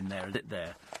who go in there and sit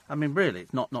there. I mean, really,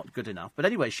 it's not good enough. But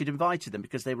anyway, she'd invited them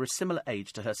because they were a similar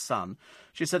age to her son.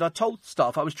 She said, I told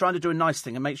staff I was trying to do a nice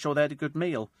thing and make sure they had a good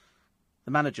meal.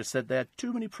 The manager said they had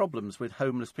too many problems with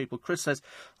homeless people. Chris says,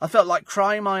 I felt like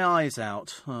crying my eyes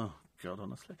out. Oh, God,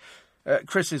 honestly.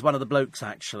 Chris is one of the blokes,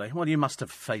 actually. Well, you must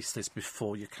have faced this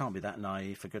before. You can't be that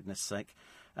naive, for goodness sake.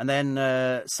 And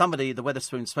then somebody, the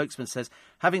Wetherspoon spokesman, says,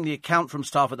 having the account from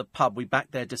staff at the pub, we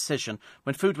backed their decision.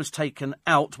 When food was taken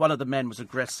out, one of the men was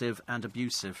aggressive and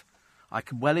abusive. I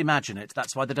can well imagine it.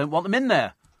 That's why they don't want them in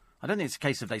there. I don't think it's a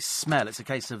case of they smell. It's a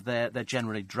case of they're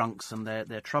generally drunks and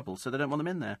they're trouble, so they don't want them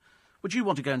in there. Would you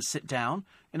want to go and sit down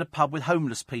in a pub with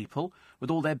homeless people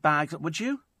with all their bags? Would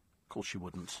you? Of course you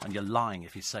wouldn't. And you're lying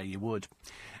if you say you would.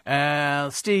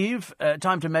 Steve,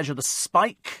 time to measure the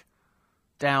spike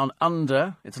down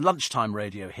under. It's lunchtime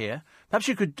radio here. Perhaps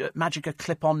you could magic a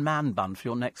clip-on man bun for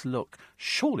your next look.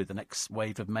 Surely the next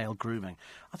wave of male grooming.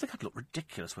 I think I'd look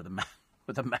ridiculous with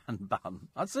a man bun.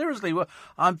 Seriously,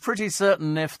 I'm pretty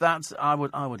certain if that's, I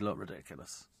would look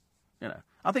ridiculous. You know,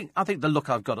 I think the look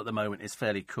I've got at the moment is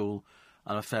fairly cool,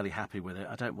 and I'm fairly happy with it.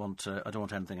 I don't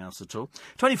want anything else at all.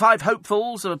 25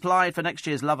 hopefuls have applied for next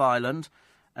year's Love Island.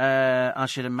 I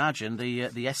should imagine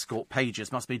the escort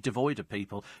pages must be devoid of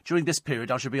people. During this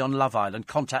period, I should be on Love Island.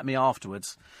 Contact me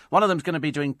afterwards. One of them's going to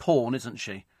be doing porn, isn't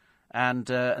she? And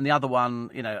the other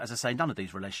one, you know, as I say, none of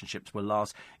these relationships will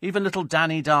last. Even little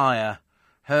Danny Dyer,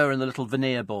 her and the little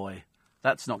veneer boy.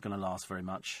 That's not going to last very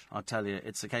much. I tell you,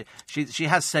 it's okay. She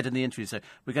has said in the interview, so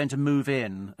we're going to move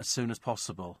in as soon as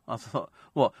possible. I thought,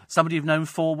 what, somebody you've known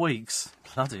 4 weeks?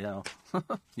 Bloody hell.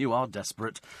 You are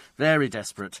desperate. Very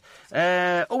desperate.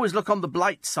 Always look on the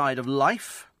bright side of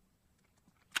life.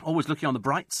 Always looking on the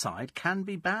bright side can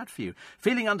be bad for you.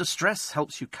 Feeling under stress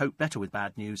helps you cope better with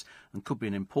bad news and could be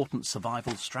an important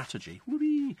survival strategy.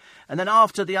 Whee! And then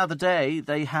after the other day,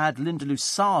 they had Linda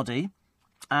Lusardi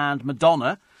and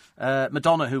Madonna.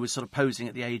 Madonna, who was sort of posing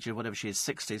at the age of whatever she is,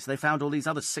 60. So they found all these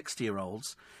other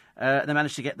 60-year-olds. They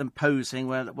managed to get them posing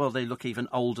where, well, they look even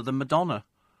older than Madonna.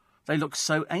 They look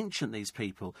so ancient, these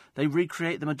people. They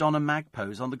recreate the Madonna mag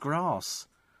pose on the grass.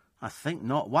 I think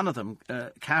not. One of them,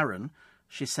 Karen,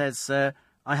 she says,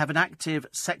 I have an active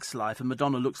sex life and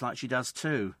Madonna looks like she does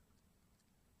too.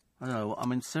 I don't know. I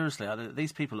mean, seriously,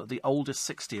 these people are the oldest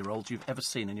 60-year-olds you've ever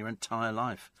seen in your entire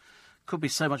life. Could be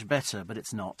so much better, but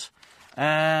it's not.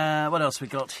 What else we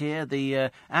got here?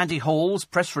 The Andy Hall's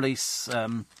press release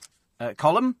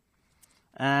column.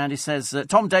 And he says,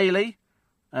 Tom Daly,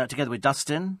 together with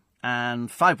Dustin, and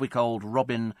 5-week-old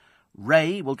Robin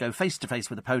Ray will go face-to-face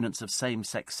with opponents of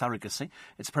same-sex surrogacy.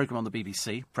 It's a programme on the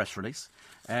BBC, press release.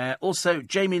 Also,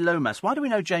 Jamie Lomas. Why do we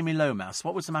know Jamie Lomas?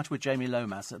 What was the matter with Jamie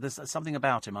Lomas? There's something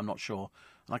about him, I'm not sure.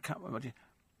 I can't remember.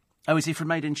 Oh, is he from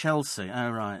Made in Chelsea?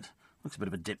 Oh, right. Looks a bit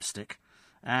of a dipstick.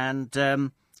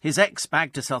 And his ex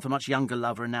bagged herself a much younger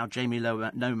lover, and now Jamie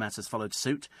Lomas has followed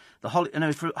suit. For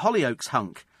Hollyoaks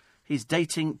hunk, he's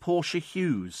dating Portia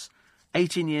Hughes,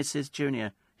 18 years his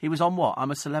junior. He was on what?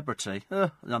 I'm a Celebrity.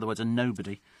 In other words, a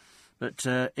nobody. But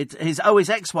his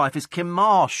ex-wife is Kim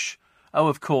Marsh. Oh,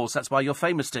 of course, that's why you're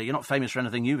famous, dear. You're not famous for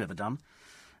anything you've ever done.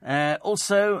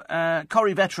 Also,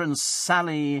 Corrie veteran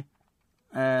Sally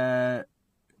Denavor.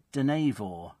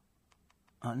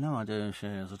 No idea who she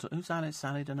is. Who's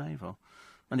Sally Denavor?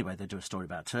 Anyway, they do a story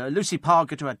about her. Lucy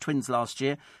Parker, who had twins last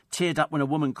year, teared up when a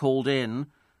woman called in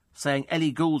saying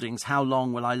Ellie Goulding's How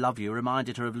Long Will I Love You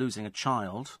reminded her of losing a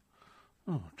child.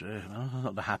 Oh, dear. That's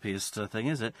not the happiest thing,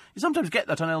 is it? You sometimes get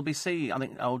that on LBC. I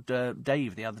think old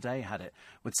Dave the other day had it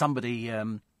with somebody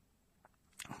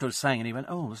was saying, and he went,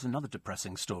 oh, there's another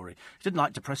depressing story. He didn't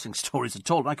like depressing stories at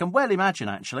all. I can well imagine,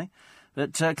 actually.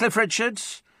 But Cliff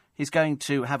Richards, he's going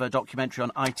to have a documentary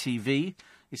on ITV.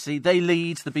 You see, they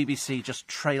lead, the BBC just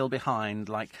trail behind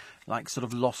like sort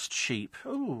of lost sheep.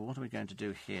 Oh, what are we going to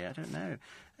do here? I don't know.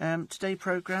 Today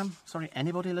programme? Sorry,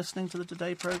 anybody listening to the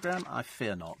Today programme? I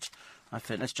fear not.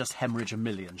 Let's just hemorrhage 1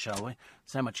 million, shall we?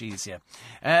 So much easier.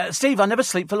 Steve, I never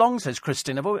sleep for long, says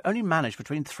Christine. I've only managed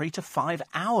between 3 to 5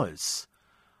 hours.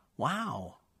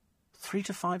 Wow. 3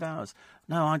 to 5 hours.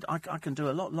 No, I can do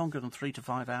a lot longer than 3 to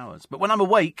 5 hours. But when I'm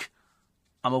awake,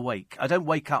 I'm awake. I don't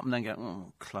wake up and then go,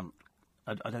 oh, clump.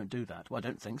 I don't do that. Well, I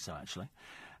don't think so, actually.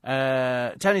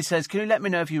 Tony says, can you let me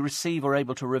know if you receive or are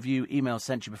able to review emails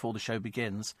sent you before the show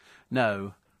begins?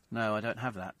 No, I don't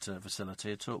have that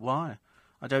facility at all. Why?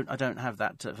 I don't have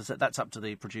that. That's up to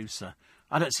the producer.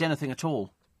 I don't see anything at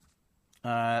all.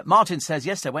 Martin says,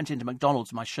 yesterday I went into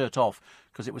McDonald's with my shirt off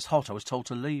because it was hot. I was told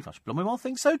to leave. I should blooming well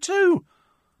think so too.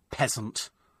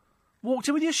 Peasant. Walked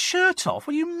in with your shirt off.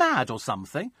 Were you mad or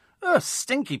something?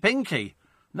 Stinky pinky.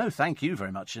 No, thank you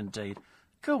very much indeed.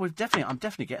 God, I'm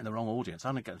definitely getting the wrong audience.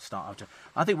 I'm going to start.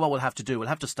 I think what we'll have to do, we'll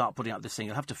have to start putting up this thing.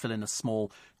 You'll have to fill in a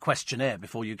small questionnaire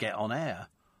before you get on air.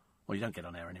 Well, you don't get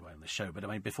on air anyway on the show, but I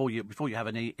mean, before you have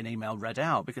an email read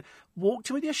out, because walked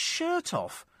in with your shirt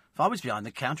off. If I was behind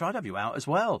the counter, I'd have you out as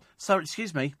well. So,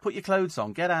 excuse me, put your clothes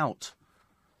on, get out.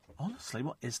 Honestly,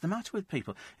 what is the matter with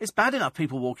people? It's bad enough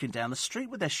people walking down the street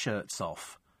with their shirts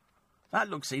off. That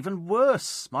looks even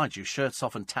worse. Mind you, shirts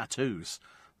off and tattoos.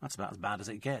 That's about as bad as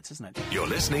it gets, isn't it? You're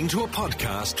listening to a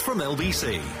podcast from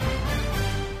LBC.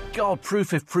 God,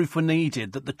 proof if proof were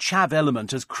needed that the chav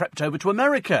element has crept over to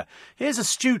America. Here's a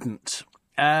student.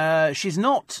 She's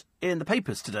not in the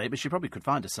papers today, but she probably could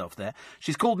find herself there.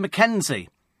 She's called Mackenzie,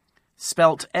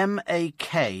 spelt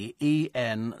Makenzie.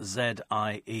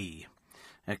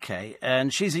 Okay,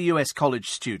 and she's a US college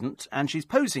student, and she's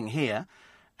posing here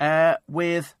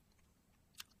with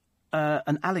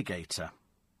an alligator.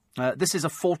 This is a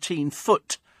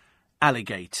 14-foot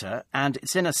alligator, and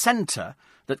it's in a centre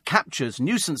that captures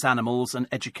nuisance animals and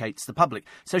educates the public.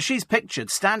 So she's pictured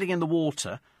standing in the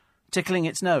water, tickling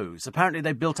its nose. Apparently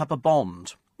they built up a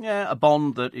bond. Yeah, a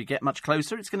bond that you get much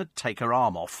closer, it's going to take her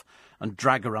arm off and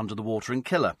drag her under the water and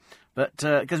kill her. But,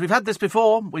 because we've had this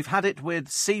before, we've had it with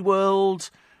SeaWorld,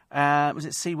 was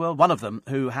it SeaWorld? One of them,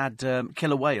 who had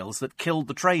killer whales that killed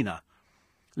the trainer.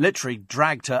 Literally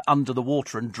dragged her under the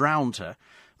water and drowned her.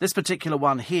 This particular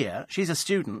one here, she's a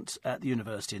student at the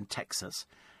university in Texas,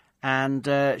 and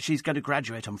she's going to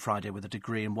graduate on Friday with a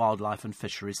degree in wildlife and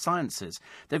fisheries sciences.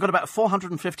 They've got about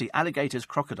 450 alligators,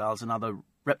 crocodiles and other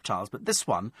reptiles, but this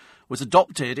one was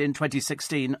adopted in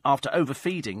 2016 after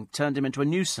overfeeding turned him into a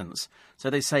nuisance.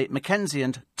 So they say Mackenzie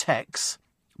and Tex,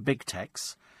 Big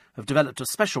Tex, have developed a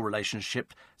special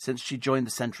relationship since she joined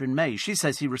the centre in May. She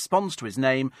says he responds to his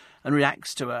name and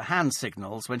reacts to her hand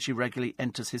signals when she regularly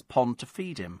enters his pond to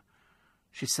feed him.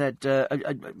 She said,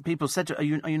 people said to her,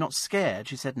 are you not scared?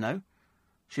 She said, no.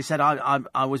 She said,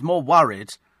 I was more worried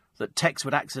that Tex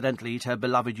would accidentally eat her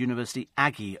beloved university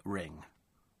Aggie ring.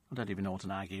 I don't even know what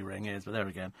an Aggie ring is, but there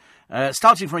again.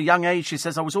 Starting from a young age, she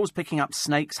says, I was always picking up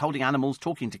snakes, holding animals,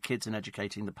 talking to kids and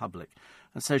educating the public.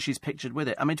 And so she's pictured with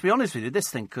it. I mean, to be honest with you, this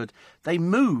thing they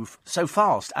move so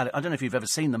fast. I don't know if you've ever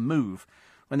seen them move.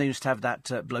 When they used to have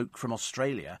that bloke from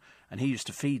Australia, and he used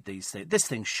to feed these things. This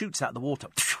thing shoots out the water.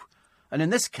 And in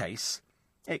this case,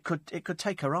 it could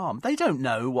take her arm. They don't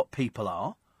know what people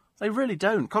are. They really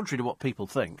don't, contrary to what people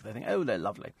think. They think, oh, they're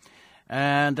lovely.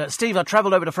 And, Steve, I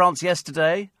travelled over to France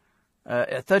yesterday.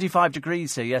 35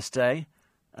 degrees here yesterday.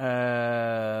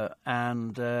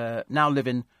 And now live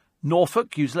in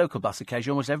Norfolk. Use local bus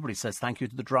occasionally. Almost everybody says thank you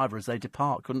to the driver as they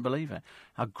depart. Couldn't believe it.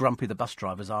 How grumpy the bus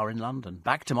drivers are in London.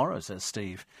 Back tomorrow, says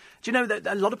Steve. Do you know that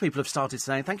a lot of people have started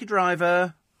saying, thank you,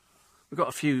 driver. We've got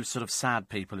a few sort of sad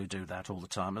people who do that all the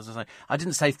time. As I say, I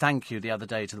didn't say thank you the other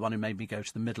day to the one who made me go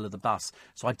to the middle of the bus.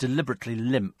 So I deliberately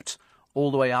limped all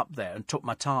the way up there and took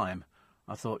my time.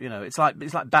 I thought, it's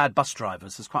like bad bus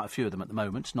drivers. There's quite a few of them at the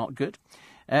moment. Not good.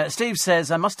 Steve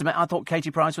says, I must admit, I thought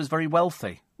Katie Price was very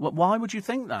wealthy. Why would you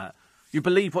think that? You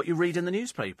believe what you read in the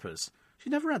newspapers. She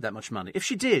never had that much money. If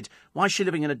she did, why is she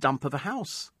living in a dump of a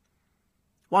house?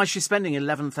 Why is she spending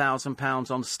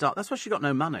 £11,000 on stuff? That's why she got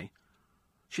no money.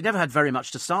 She never had very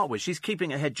much to start with. She's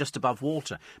keeping her head just above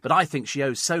water. But I think she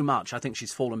owes so much, I think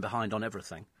she's fallen behind on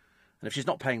everything. And if she's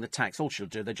not paying the tax, all she'll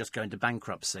do, they're just going to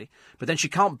bankruptcy. But then she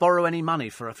can't borrow any money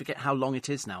for, I forget how long it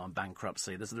is now on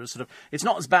bankruptcy. There's sort of, it's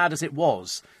not as bad as it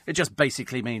was. It just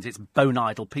basically means it's bone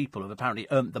idle people who've apparently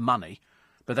earned the money,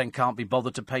 but then can't be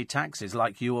bothered to pay taxes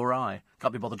like you or I.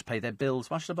 Can't be bothered to pay their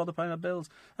bills. Why should I bother paying my bills?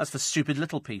 That's for stupid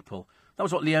little people. That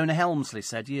was what Leona Helmsley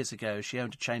said years ago. She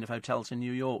owned a chain of hotels in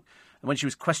New York. And when she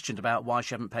was questioned about why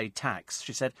she hadn't paid tax,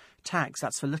 she said, tax,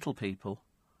 that's for little people.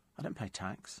 I don't pay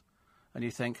tax. And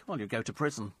you think, well, you go to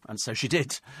prison. And so she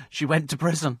did. She went to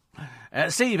prison.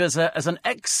 Steve, as an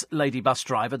ex-lady bus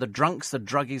driver, the drunks, the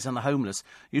druggies and the homeless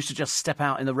used to just step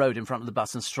out in the road in front of the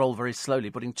bus and stroll very slowly,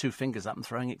 putting two fingers up and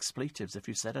throwing expletives if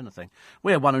you said anything.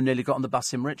 We had one who nearly got on the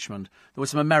bus in Richmond. There were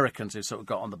some Americans who sort of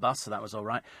got on the bus, so that was all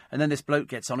right. And then this bloke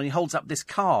gets on and he holds up this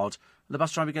card. And the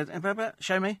bus driver goes,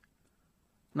 show me.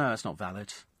 No, it's not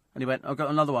valid. And he went, I've got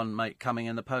another one, mate, coming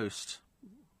in the post.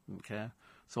 Didn't care.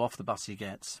 So off the bus he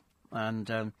gets. And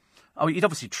he'd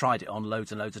obviously tried it on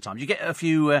loads and loads of times. You get a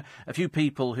few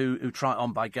people who try it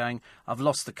on by going, I've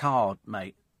lost the card,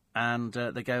 mate. And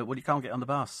they go, well, you can't get on the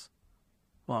bus.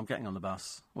 Well, I'm getting on the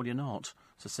bus. Well, you're not.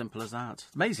 It's as simple as that.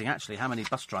 It's amazing, actually, how many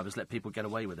bus drivers let people get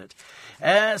away with it.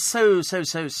 So,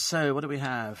 what do we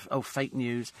have? Oh, fake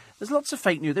news. There's lots of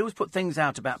fake news. They always put things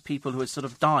out about people who are sort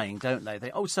of dying, don't they?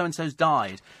 So-and-so's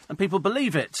died. And people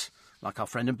believe it. Like our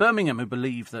friend in Birmingham who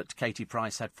believed that Katie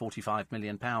Price had £45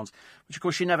 million, which, of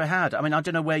course, she never had. I mean, I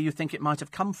don't know where you think it might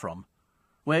have come from.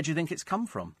 Where do you think it's come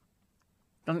from?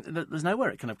 There's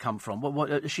nowhere it can have come from.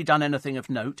 Has she done anything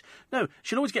of note? No,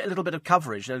 she'll always get a little bit of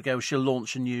coverage. They'll go, she'll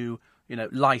launch a new,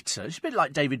 lighter. She's a bit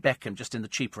like David Beckham, just in the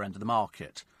cheaper end of the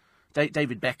market.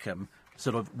 David Beckham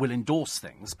sort of will endorse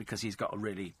things because he's got a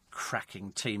really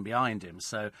cracking team behind him,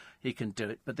 so he can do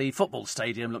it. But the football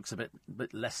stadium looks a bit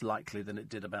less likely than it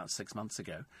did about 6 months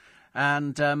ago.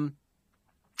 And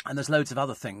there's loads of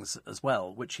other things as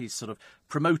well, which he's sort of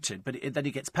promoted, but then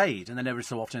he gets paid, and then every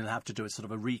so often he'll have to do a sort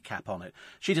of a recap on it.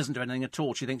 She doesn't do anything at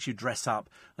all. She thinks you dress up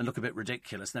and look a bit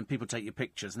ridiculous, and then people take your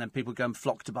pictures, and then people go and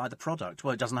flock to buy the product.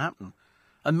 Well, it doesn't happen.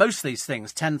 And most of these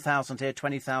things, 10,000 here,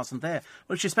 20,000 there.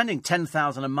 Well, if she's spending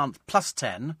 10,000 a month plus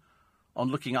 10 on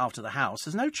looking after the house,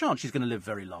 there's no chance she's going to live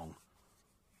very long.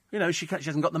 She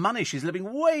hasn't got the money. She's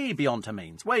living way beyond her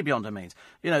means, way beyond her means.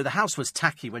 The house was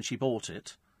tacky when she bought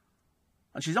it,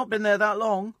 and she's not been there that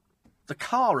long. The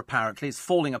car, apparently, is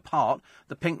falling apart,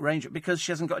 the pink Ranger, because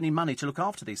she hasn't got any money to look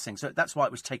after these things. So that's why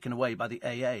it was taken away by the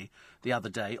AA the other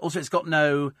day. Also, it's got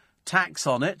no tax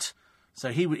on it. So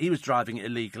he was driving it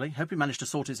illegally. Hope he managed to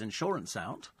sort his insurance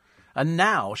out. And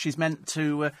now she's meant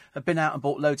to have been out and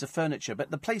bought loads of furniture.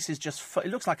 But the place is just... it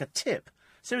looks like a tip.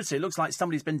 Seriously, it looks like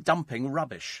somebody's been dumping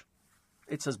rubbish.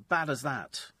 It's as bad as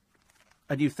that.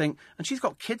 And you think... And she's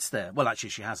got kids there. Well,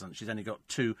 actually, she hasn't. She's only got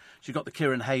 2. She's got the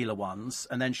Kieran Hayler ones.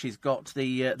 And then she's got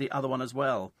the other one as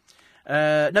well.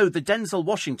 No, the Denzel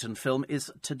Washington film is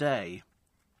today.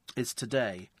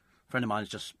 A friend of mine has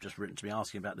just written to me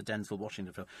asking about the Denzel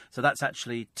Washington film. So that's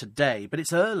actually today, but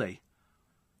it's early.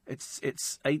 It's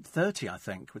 8:30, I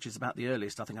think, which is about the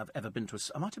earliest I think I've ever been to.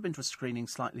 I might have been to a screening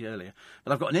slightly earlier,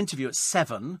 but I've got an interview at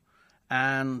 7,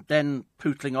 and then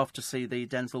pootling off to see the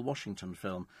Denzel Washington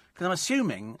film, because I'm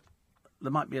assuming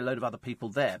there might be a load of other people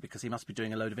there because he must be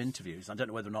doing a load of interviews. I don't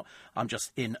know whether or not I'm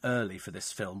just in early for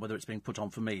this film, whether it's being put on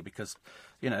for me, because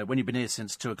when you've been here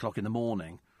since 2 o'clock in the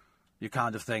morning. You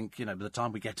kind of think, by the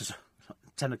time we get to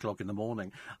 10 o'clock in the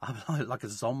morning, I'm like a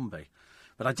zombie.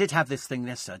 But I did have this thing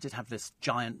yesterday. I did have this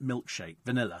giant milkshake,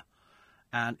 vanilla,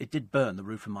 and it did burn the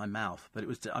roof of my mouth. But it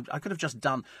was I could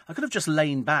have just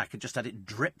lain back and just had it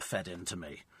drip fed into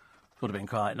me. Would have been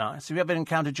quite nice. Have you ever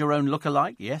encountered your own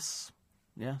look-alike? Yes.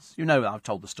 I've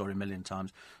told the story a million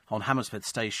times. On Hammersmith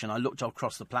Station, I looked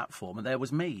across the platform, and there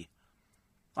was me.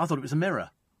 I thought it was a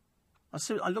mirror.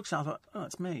 I looked out, I thought, oh,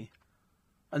 it's me.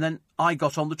 And then I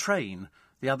got on the train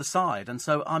the other side. And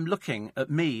so I'm looking at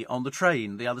me on the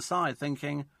train the other side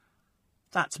thinking,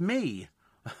 that's me.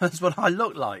 That's what I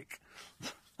look like.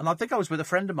 And I think I was with a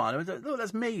friend of mine. I was like, look,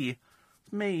 that's me.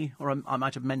 It's me. Or I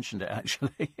might have mentioned it,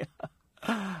 actually.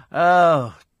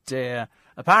 Oh, dear.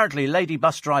 Apparently, lady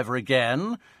bus driver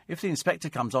again. If the inspector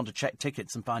comes on to check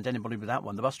tickets and find anybody with that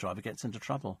one, the bus driver gets into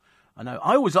trouble. I know.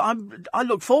 I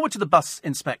look forward to the bus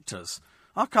inspectors.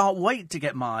 I can't wait to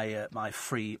get my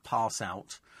free pass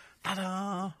out.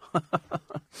 Ta-da!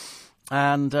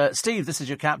 And, Steve, this is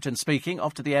your captain speaking.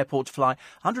 Off to the airport to fly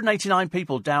 189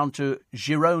 people down to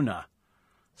Girona.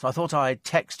 So I thought I'd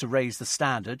text to raise the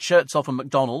standard. Shirts off at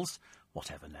McDonald's.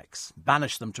 Whatever next.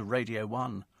 Banish them to Radio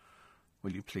 1.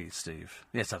 Will you please, Steve?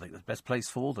 Yes, I think that's the best place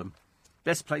for them.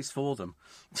 Best place for them.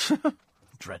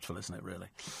 Dreadful, isn't it, really?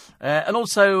 And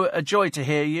also, a joy to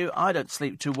hear you. I don't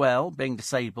sleep too well, being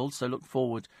disabled, so look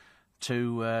forward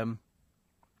to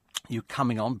you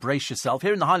coming on. Brace yourself.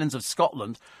 Here in the Highlands of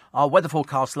Scotland, our weather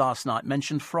forecast last night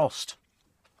mentioned frost.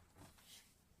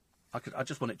 I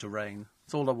just want it to rain.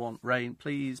 That's all I want. Rain.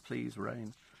 Please, please,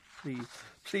 rain.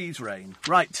 Please, rain.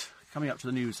 Right, coming up to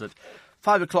the news at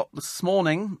 5 o'clock this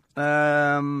morning.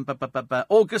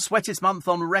 August, wettest month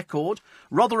on record.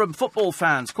 Rotherham football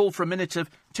fans call for a minute of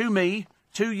 "To Me,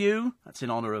 To You." That's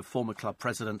in honour of former club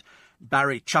president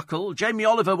Barry Chuckle. Jamie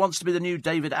Oliver wants to be the new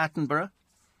David Attenborough.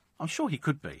 I'm sure he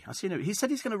could be. He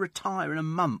said he's going to retire in a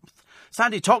month.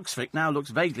 Sandy Toksvig now looks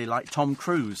vaguely like Tom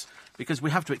Cruise, because we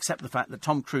have to accept the fact that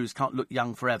Tom Cruise can't look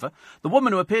young forever. The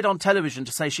woman who appeared on television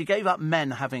to say she gave up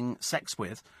men having sex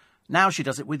with, now she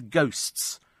does it with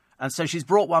ghosts. And so she's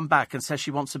brought one back and says she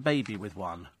wants a baby with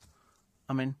one.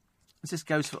 I mean, has it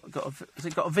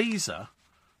got a visa?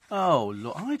 Oh,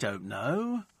 look, I don't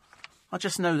know. I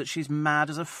just know that she's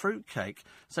mad as a fruitcake.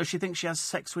 So she thinks she has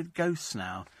sex with ghosts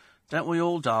now. Don't we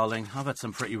all, darling? I've had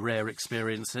some pretty rare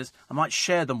experiences. I might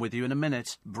share them with you in a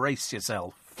minute. Brace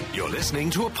yourself. You're listening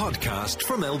to a podcast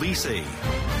from LBC.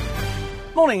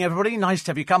 Morning, everybody. Nice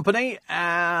to have your company.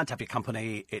 And to have your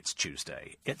company, it's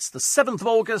Tuesday. It's the 7th of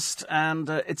August, and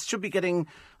it should be getting...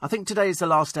 I think today is the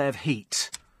last day of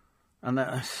heat. And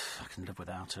I can live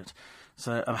without it.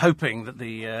 So I'm hoping that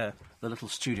the little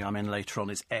studio I'm in later on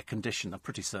is air-conditioned. I'm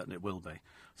pretty certain it will be.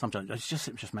 Sometimes it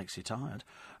just makes you tired.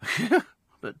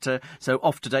 But so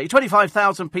off today.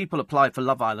 25,000 people applied for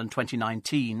Love Island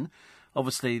 2019.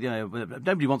 Obviously,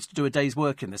 nobody wants to do a day's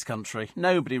work in this country.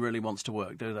 Nobody really wants to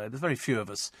work, do they? There's very few of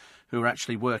us who are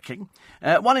actually working.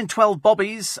 1 in 12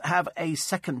 bobbies have a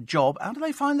second job. How do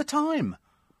they find the time?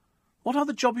 What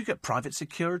other job you get? Private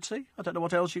security? I don't know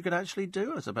what else you could actually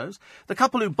do, I suppose. The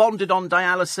couple who bonded on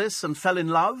dialysis and fell in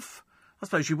love. I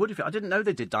suppose you would if I didn't know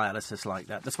they did dialysis like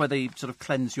that. That's where they sort of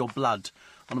cleanse your blood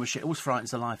on a machine. It always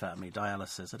frightens the life out of me,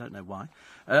 dialysis. I don't know why.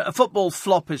 A football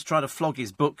flop is trying to flog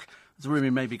his book. There's a rumour he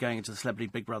may be going into the Celebrity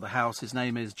Big Brother house. His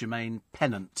name is Jermaine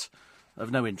Pennant. Of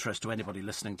no interest to anybody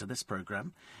listening to this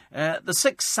programme. The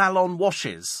 6 salon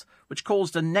washes, which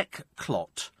caused a neck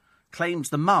clot, claims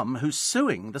the mum who's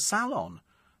suing the salon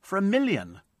for $1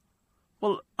 million.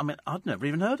 Well, I mean, I'd never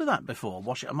even heard of that before.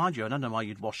 Mind you, I don't know why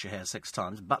you'd wash your hair 6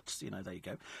 times, but, there you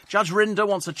go. Judge Rinder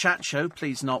wants a chat show.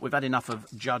 Please not. We've had enough of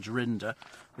Judge Rinder,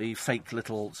 the fake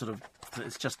little sort of...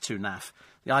 It's just too naff.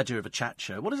 The idea of a chat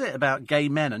show. What is it about gay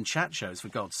men and chat shows, for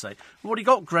God's sake? We've already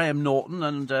got Graham Norton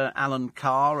and Alan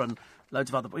Carr and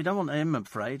loads of other... We don't want him, I'm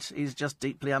afraid. He's just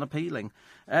deeply unappealing.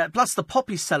 Plus the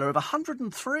poppy seller of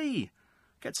 103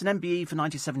 gets an MBE for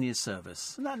 97 years'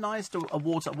 service. Isn't that nice to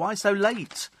award? Why so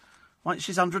late? Why,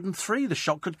 she's 103. The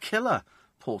shock could kill her.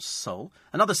 Poor soul.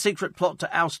 Another secret plot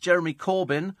to oust Jeremy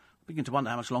Corbyn. Begin to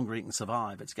wonder how much longer he can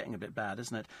survive. It's getting a bit bad,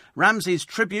 isn't it? Ramsay's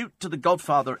tribute to the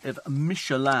godfather of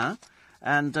Michelin.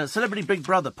 And Celebrity Big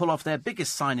Brother pull off their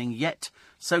biggest signing yet.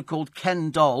 So-called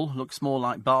Ken Doll. Looks more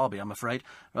like Barbie, I'm afraid.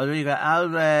 Rodrigo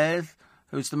Alves,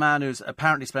 who's the man who's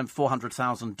apparently spent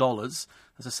 $400,000.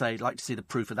 As I say, I'd like to see the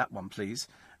proof of that one, please.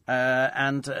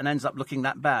 And ends up looking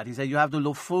that bad. He said, "You have to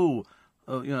look fool."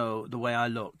 The way I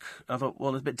look. I thought,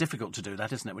 well, it's a bit difficult to do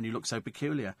that, isn't it, when you look so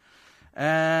peculiar.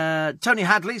 Tony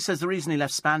Hadley says the reason he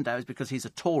left Spandau is because he's a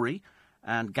Tory,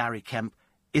 and Gary Kemp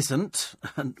isn't,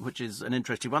 which is an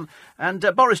interesting one. And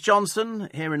Boris Johnson,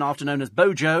 hereinafter known as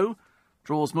Bojo,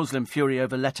 draws Muslim fury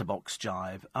over letterbox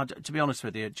jibe. To be honest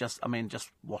with you, just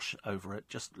wash over it.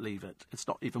 Just leave it. It's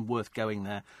not even worth going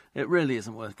there. It really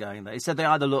isn't worth going there. He said they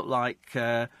either look like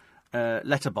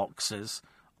letterboxes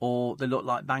or they look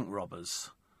like bank robbers.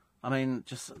 I mean,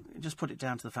 just put it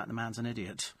down to the fact the man's an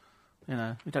idiot. We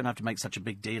don't have to make such a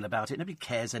big deal about it. Nobody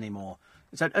cares anymore.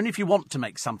 So only if you want to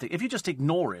make something. If you just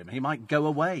ignore him, he might go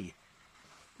away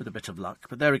with a bit of luck.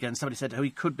 But there again, somebody said,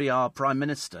 he could be our Prime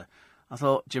Minister. I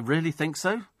thought, do you really think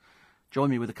so? Join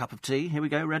me with a cup of tea. Here we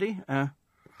go, ready?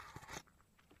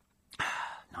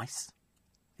 Nice.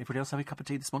 Everybody else have a cup of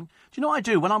tea this morning? Do you know what I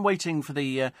do when I'm waiting for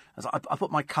the... I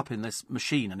put my cup in this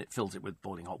machine and it fills it with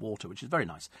boiling hot water, which is very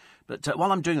nice. But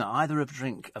while I'm doing that, I either have a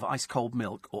drink of ice-cold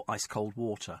milk or ice-cold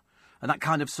water. And that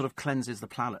kind of sort of cleanses the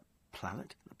palate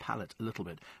a little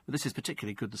bit. But this is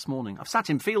particularly good this morning. I've sat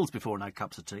in fields before and had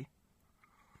cups of tea.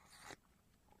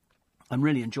 And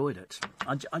really enjoyed it.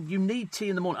 You need tea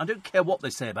in the morning. I don't care what they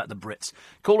say about the Brits.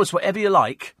 Call us whatever you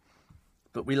like,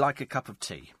 but we like a cup of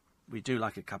tea. We do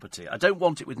like a cup of tea. I don't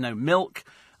want it with no milk.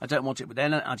 I don't want it with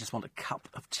any. I just want a cup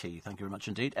of tea. Thank you very much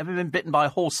indeed. Ever been bitten by a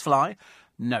horsefly?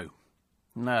 No.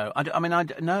 No.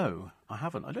 No, I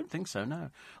haven't. I don't think so. No.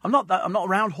 I'm not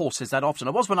around horses that often.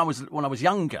 I was when I was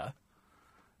younger,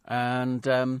 and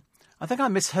I think I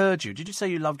misheard you. Did you say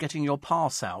you love getting your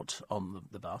pass out on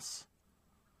the bus?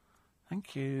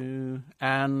 Thank you.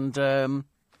 And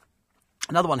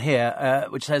another one here,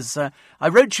 which says, I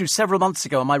wrote you several months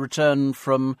ago on my return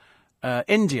from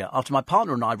India, after my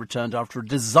partner and I returned after a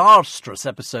disastrous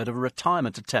episode of a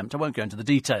retirement attempt. I won't go into the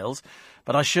details,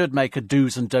 but I should make a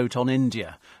do's and don't on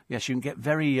India. Yes, you can get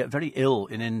very, very ill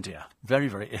in India. Very,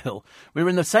 very ill. We were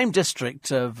in the same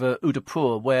district of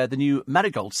Udaipur where the new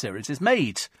Marigold series is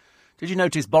made. Did you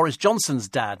notice Boris Johnson's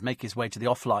dad make his way to the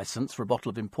off-licence for a bottle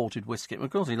of imported whiskey? Of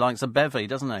course, he likes a bevy,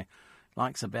 doesn't he?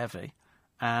 Likes a bevy.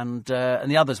 And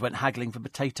the others went haggling for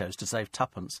potatoes to save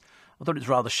twopence. I thought it was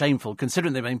rather shameful,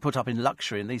 considering they've been put up in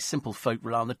luxury and these simple folk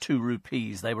rely on the 2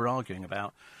 rupees they were arguing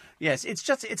about. Yes, it's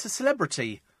a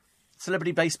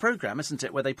celebrity-based programme, isn't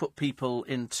it, where they put people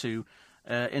into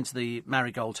the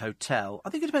Marigold Hotel. I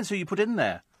think it depends who you put in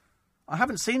there. I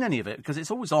haven't seen any of it because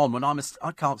it's always on when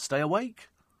I can't stay awake.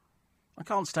 I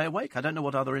can't stay awake. I don't know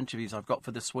what other interviews I've got for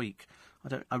this week.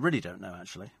 I really don't know,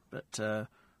 actually. But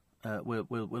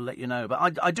we'll let you know.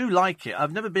 But I do like it.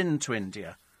 I've never been to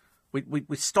India.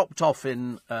 We stopped off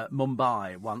in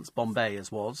Mumbai once, Bombay as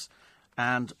was,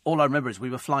 and all I remember is we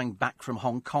were flying back from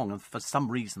Hong Kong, and for some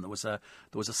reason there was a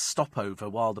stopover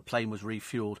while the plane was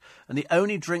refuelled, and the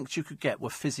only drinks you could get were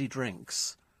fizzy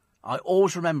drinks. I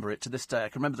always remember it to this day. I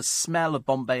can remember the smell of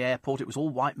Bombay Airport. It was all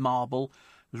white marble.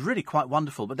 It was really quite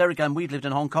wonderful. But there again, we'd lived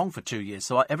in Hong Kong for 2 years,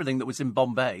 so everything that was in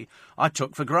Bombay I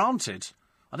took for granted.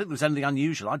 I didn't think there was anything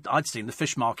unusual. I'd seen the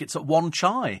fish markets at Wan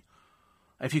Chai.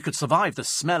 If you could survive the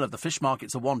smell of the fish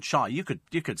markets of Wan Chai, you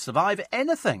could survive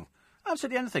anything.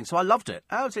 Absolutely anything. So I loved it.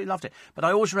 Absolutely loved it. But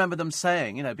I always remember them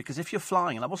saying, you know, because if you're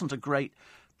flying, and I wasn't a great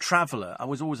traveller, I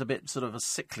was always a bit sort of a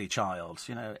sickly child.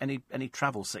 You know, any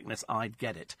travel sickness, I'd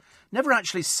get it. Never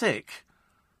actually sick,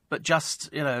 but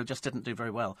just didn't do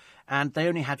very well. And they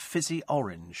only had fizzy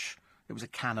orange. It was a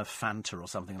can of Fanta or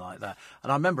something like that.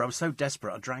 And I remember I was so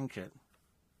desperate, I drank it.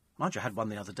 Mind you, I had one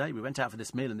the other day. We went out for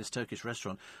this meal in this Turkish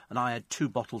restaurant, and I had 2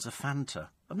 bottles of Fanta.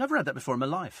 I've never had that before in my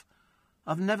life.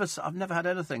 I've never had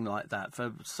anything like that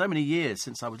for so many years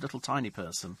since I was a little tiny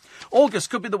person.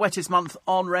 August could be the wettest month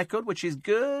on record, which is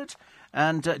good.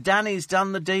 And Danny's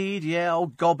done the deed. Yeah,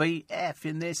 old Gobby. F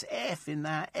in this, F in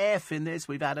that, F in this.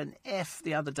 We've had an F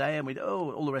the other day, and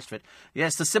all the rest of it.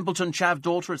 Yes, the simpleton chav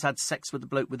daughter has had sex with the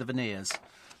bloke with the veneers.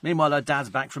 Meanwhile, her dad's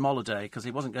back from holiday because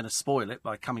he wasn't going to spoil it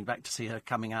by coming back to see her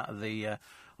coming out of the... I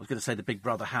was going to say the Big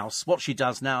Brother house. What she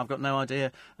does now, I've got no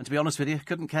idea. And to be honest with you,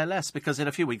 couldn't care less, because in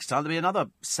a few weeks' time there'll be another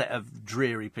set of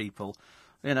dreary people.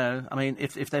 You know, I mean,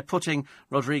 if they're putting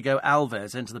Rodrigo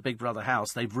Alves into the Big Brother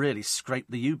house, they've really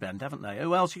scraped the U-bend, haven't they?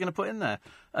 Who else are you going to put in there?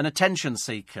 An attention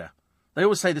seeker. They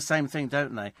always say the same thing,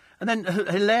 don't they? And then,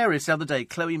 hilarious the other day,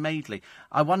 Chloe Madeley.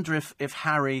 I wonder if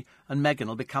Harry and Meghan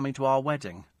will be coming to our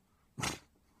wedding.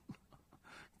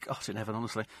 God in heaven,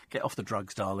 honestly. Get off the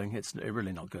drugs, darling. It's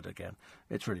really not good again.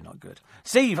 It's really not good.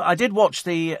 Steve, I did watch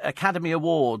the Academy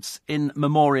Awards in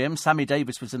memoriam. Sammy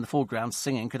Davis was in the foreground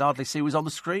singing. Could hardly see who was on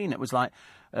the screen. It was like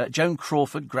Joan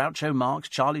Crawford, Groucho Marx,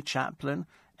 Charlie Chaplin,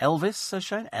 Elvis,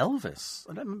 Shane? Elvis?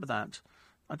 I don't remember that.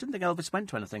 I didn't think Elvis went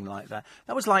to anything like that.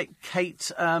 That was like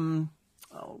Kate,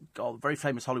 very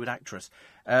famous Hollywood actress,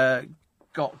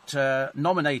 got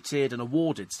nominated and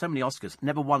awarded so many Oscars,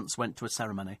 never once went to a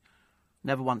ceremony.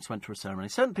 Never once went to a ceremony.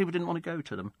 Certain people didn't want to go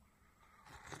to them.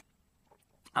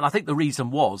 And I think the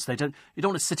reason was you don't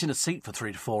want to sit in a seat for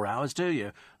 3 to 4 hours, do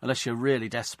you? Unless you're really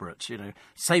desperate, you know,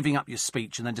 saving up your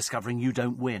speech and then discovering you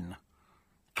don't win.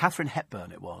 Catherine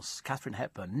Hepburn it was. Catherine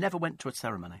Hepburn never went to a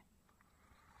ceremony.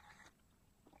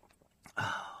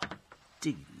 Oh,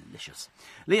 delicious.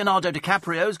 Leonardo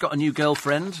DiCaprio's got a new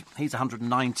girlfriend. He's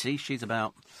 190. She's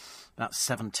about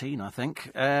 17, I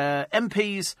think.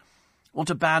 MPs... want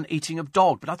to ban eating of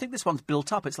dog, but I think this one's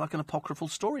built up. It's like an apocryphal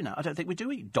story now. I don't think we do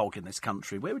eat dog in this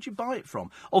country. Where would you buy it from?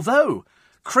 Although,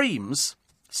 creams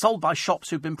sold by shops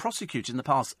who've been prosecuted in the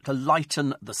past to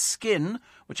lighten the skin,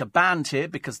 which are banned here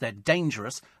because they're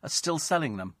dangerous, are still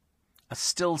selling them. Are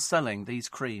still selling these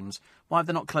creams. Why have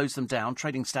they not closed them down?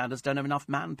 Trading standards don't have enough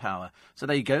manpower. So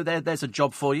there you go. There's a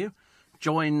job for you.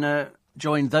 Join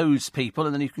those people,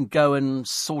 and then you can go and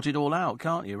sort it all out,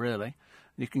 can't you, really?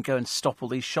 You can go and stop all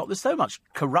these shops. There's so much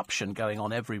corruption going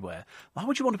on everywhere. Why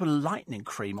would you want to put a lightening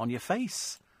cream on your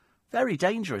face? Very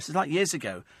dangerous. It's like years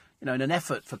ago, you know, in an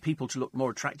effort for people to look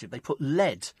more attractive, they put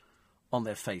lead on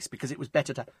their face because it was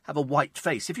better to have a white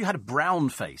face. If you had a brown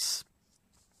face,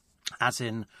 as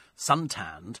in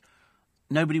suntanned,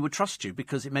 nobody would trust you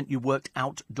because it meant you worked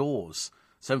outdoors.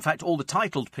 So, in fact, all the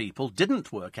titled people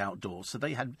didn't work outdoors. So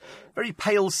they had very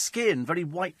pale skin, very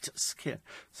white skin.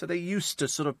 So they used to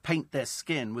sort of paint their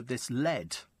skin with this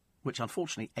lead, which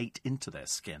unfortunately ate into their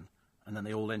skin. And then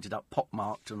they all ended up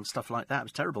pockmarked and stuff like that. It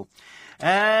was terrible.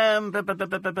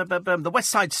 The West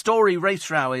Side Story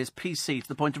race row is PC to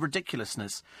the point of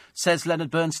ridiculousness, says Leonard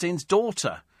Bernstein's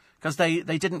daughter, because they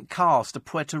didn't cast a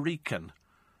Puerto Rican.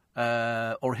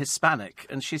 Or Hispanic,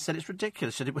 and she said it's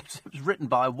ridiculous. She said it was written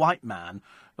by a white man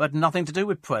who had nothing to do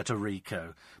with Puerto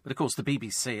Rico. But of course, the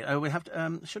BBC. Oh, we have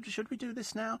to. Should we do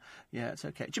this now? Yeah, it's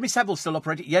okay. Jimmy Savile's still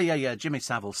operating. Yeah. Jimmy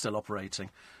Savile's still operating.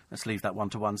 Let's leave that one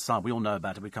to one side. We all know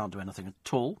about it. We can't do anything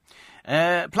at all.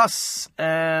 Plus,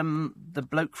 the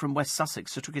bloke from West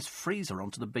Sussex who took his freezer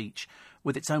onto the beach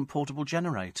with its own portable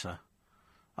generator.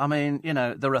 I mean, you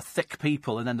know, there are thick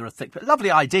people and then there are thick...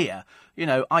 Lovely idea. You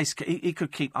know, he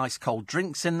could keep ice-cold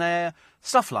drinks in there,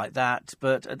 stuff like that.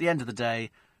 But at the end of the day,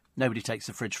 nobody takes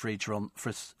a fridge freezer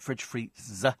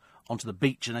onto the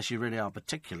beach unless you really are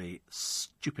particularly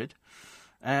stupid.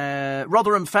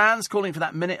 Rotherham fans calling for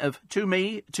that minute of To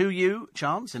Me, To You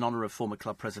chants in honour of former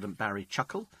club president Barry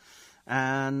Chuckle.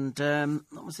 And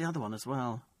what was the other one as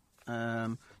well?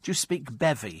 Do you speak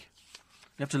bevy?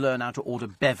 You have to learn how to order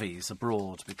bevies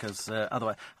abroad because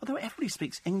otherwise... Although everybody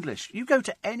speaks English. You go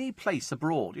to any place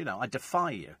abroad, you know, I defy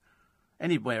you.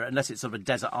 Anywhere, unless it's sort of a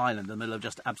desert island in the middle of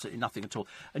just absolutely nothing at all.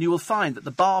 And you will find that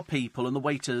the bar people and the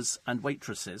waiters and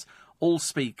waitresses all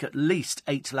speak at least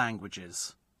 8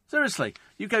 languages. Seriously.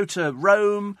 You go to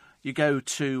Rome, you go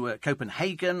to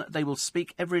Copenhagen, they will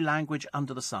speak every language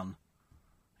under the sun.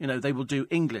 You know, they will do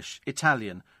English,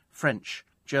 Italian, French,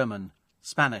 German,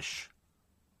 Spanish...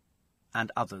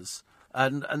 and others.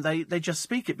 And they just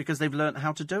speak it because they've learnt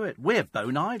how to do it. We're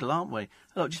bone idle, aren't we?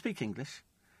 Hello, do you speak English?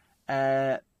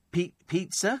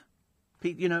 Pizza?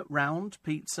 Round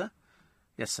pizza?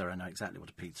 Yes, sir, I know exactly what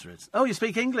a pizza is. Oh, you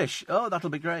speak English? Oh, that'll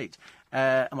be great.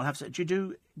 And we'll have to... Do you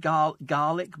do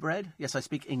garlic bread? Yes, I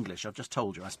speak English. I've just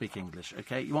told you I speak English.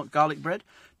 Okay, you want garlic bread?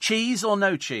 Cheese or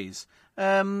no cheese?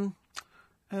 What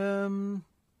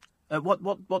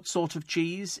sort of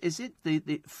cheese is it?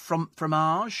 The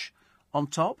fromage on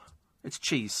top? It's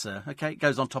cheese, sir. Okay, it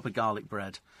goes on top of garlic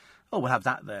bread. Oh, we'll have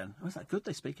that then. Oh, is that good?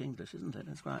 They speak English, isn't it?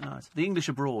 It's quite nice. The English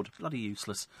abroad, bloody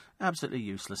useless. Absolutely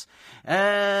useless.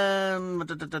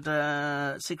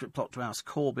 Secret plot to oust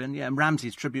Corbyn. Yeah, and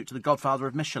Ramsay's tribute to the godfather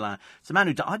of Michelin. It's a man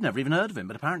who I'd never even heard of him,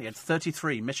 but apparently he had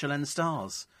 33 Michelin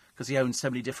stars because he owned so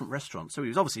many different restaurants. So he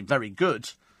was obviously very good.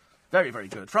 Very, very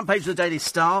good. Front page of the Daily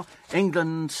Star.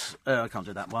 England... I can't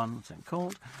do that one. What's it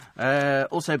called?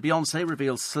 Also, Beyonce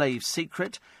reveals slave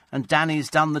secret. And Danny's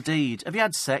done the deed. Have you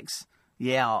had sex?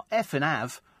 Yeah, effing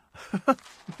have.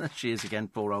 There she is again,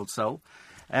 poor old soul.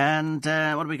 And what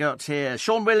have we got here?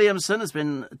 Sean Williamson has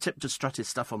been tipped to strut his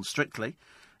stuff on Strictly.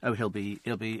 Oh, he'll be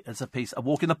as a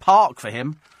walk in the park for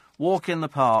him. Walk in the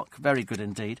park. Very good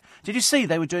indeed. Did you see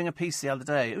they were doing a piece the other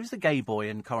day? Who's the gay boy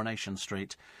in Coronation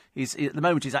Street? At the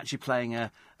moment he's actually playing a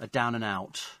down and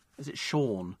out. Is it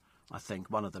Sean? I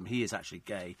think one of them. He is actually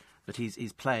gay, but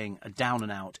he's playing a down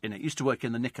and out in it. Used to work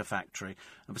in the knicker factory,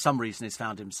 and for some reason he's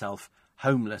found himself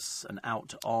homeless and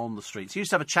out on the streets. He used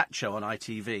to have a chat show on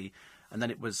ITV, and then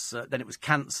it was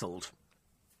cancelled,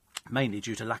 mainly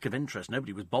due to lack of interest.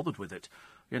 Nobody was bothered with it.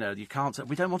 You know, you can't say,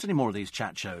 we don't want any more of these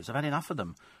chat shows. I've had enough of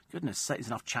them. Goodness sake, there's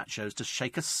enough chat shows to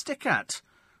shake a stick at.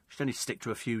 You should only stick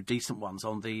to a few decent ones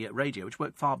on the radio, which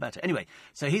work far better. Anyway,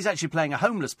 so he's actually playing a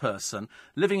homeless person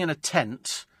living in a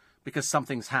tent because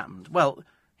something's happened. Well,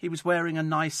 he was wearing a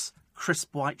nice,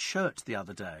 crisp white shirt the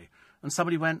other day. And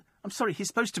somebody went, I'm sorry, he's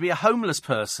supposed to be a homeless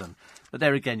person. But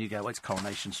there again you go, well, it's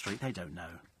Coronation Street. They don't know.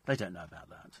 They don't know about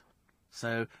that.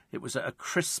 So it was a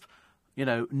crisp,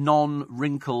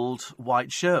 non-wrinkled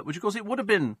white shirt, which, of course, it would have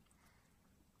been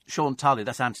Sean Tully.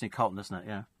 That's Anthony Colton, isn't it?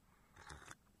 Yeah.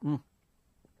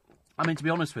 I mean, to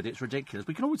be honest with you, it's ridiculous.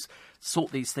 We can always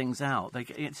sort these things out.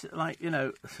 It's like,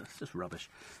 it's just rubbish.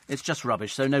 It's just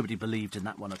rubbish. So nobody believed in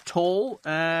that one at all.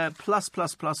 Plus.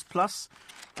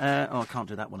 I can't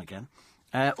do that one again.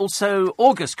 Also,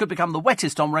 August could become the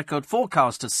wettest on record.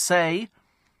 Forecasters say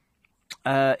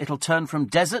it'll turn from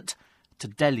desert to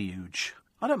deluge.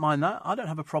 I don't mind that. I don't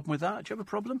have a problem with that. Do you have a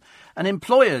problem? And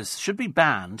employers should be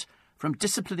banned from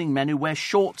disciplining men who wear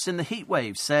shorts in the heat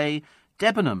wave, say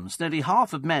Debenhams. Nearly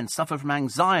half of men suffer from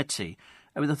anxiety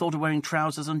with the thought of wearing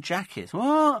trousers and jackets.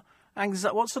 What?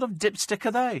 What sort of dipstick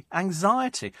are they?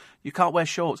 Anxiety. You can't wear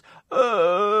shorts.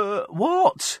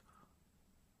 What?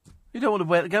 You don't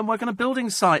want to go and work on a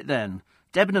building site then.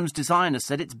 Debenhams designer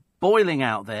said it's boiling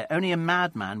out there. Only a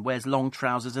madman wears long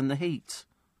trousers in the heat.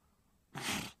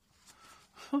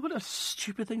 What a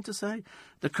stupid thing to say.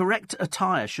 The correct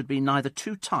attire should be neither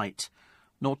too tight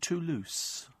nor too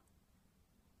loose.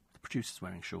 The producer's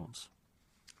wearing shorts.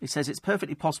 He says it's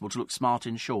perfectly possible to look smart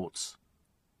in shorts.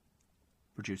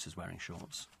 Producer's wearing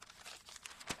shorts.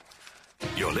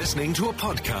 You're listening to a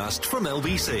podcast from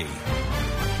LBC.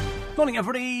 Morning,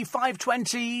 everybody.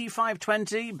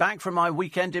 5:20. Back from my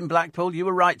weekend in Blackpool. You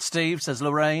were right, Steve, says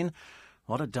Lorraine.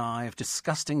 What a dive.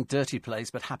 Disgusting, dirty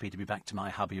place, but happy to be back to my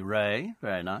hubby, Ray.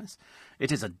 Very nice. It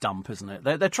is a dump, isn't it?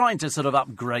 They're trying to sort of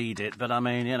upgrade it, but I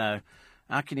mean,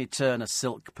 how can you turn a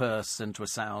silk purse into a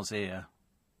sow's ear?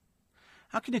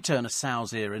 How can you turn a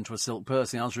sow's ear into a silk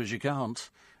purse? The answer is you can't.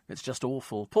 It's just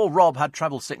awful. Poor Rob had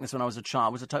travel sickness when I was a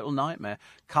child. It was a total nightmare.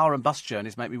 Car and bus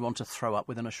journeys make me want to throw up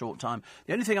within a short time.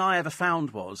 The only thing I ever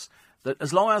found was that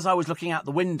as long as I was looking out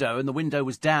the window and the window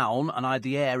was down and I had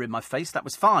the air in my face, that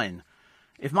was fine.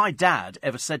 If my dad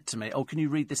ever said to me, can you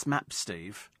read this map,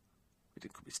 Steve? It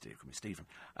didn't call me Steve, it called me Stephen.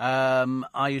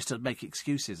 I used to make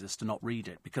excuses as to not read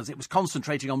it because it was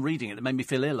concentrating on reading it that made me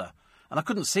feel iller. And I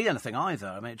couldn't see anything either.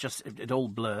 I mean, it all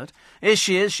blurred. Here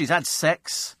she is. She's had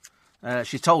sex.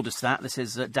 She told us that. This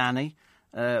is Danny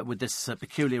with this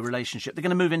peculiar relationship. They're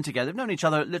going to move in together. They've known each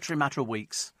other literally a matter of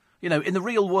weeks. In the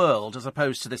real world, as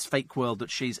opposed to this fake world that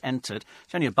she's entered.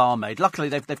 She's only a barmaid. Luckily,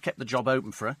 they've kept the job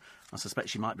open for her. I suspect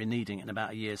she might be needing it in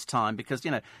about a year's time because,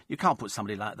 you can't put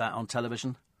somebody like that on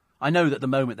television. I know that at the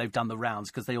moment they've done the rounds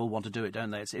because they all want to do it,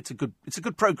 don't they? It's a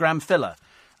good programme filler.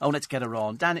 Oh, let's get her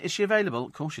on. Dan, is she available?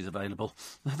 Of course she's available.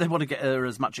 They want to get her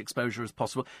as much exposure as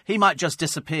possible. He might just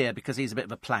disappear because he's a bit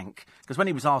of a plank. Because when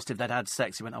he was asked if they'd had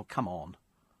sex, he went, oh, come on.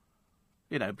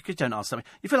 Because you don't ask something.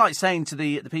 You feel like saying to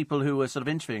the people who were sort of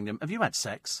interviewing them, have you had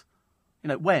sex? You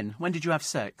know, when? When did you have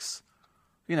sex?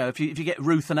 You know, if you get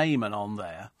Ruth and Eamon on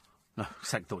there... No,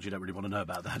 second thought, you don't really want to know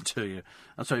about that, do you?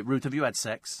 I'm sorry, Ruth, have you had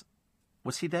sex?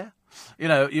 Was he there? You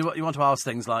know, you want to ask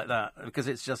things like that, because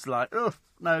it's just like, oh,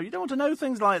 no, you don't want to know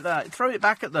things like that. Throw it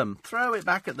back at them. Throw it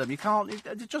back at them. You can't...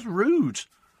 It's just rude.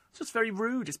 It's just very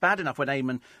rude. It's bad enough when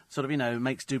Eamon sort of, you know,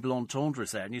 makes double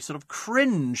entendres there, and you sort of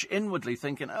cringe inwardly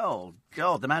thinking, oh,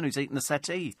 God, the man who's eaten the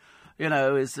settee, you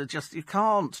know, is just... You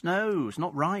can't. No, it's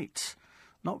not right.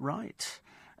 Not right.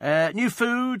 New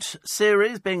food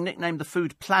series being nicknamed The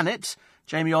Food Planet.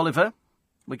 Jamie Oliver.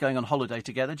 We're going on holiday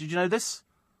together. Did you know this?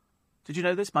 Did you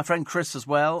know this? My friend Chris as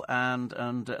well, and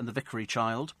the Vicary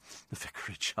Child. The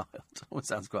Vicary Child. Oh, it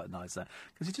sounds quite nice there,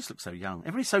 because he just looks so young.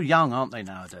 Everybody's so young, aren't they,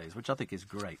 nowadays, which I think is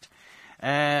great.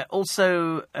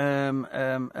 Also,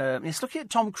 yes, looking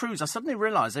at Tom Cruise, I suddenly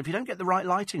realised if you don't get the right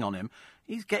lighting on him,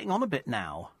 he's getting on a bit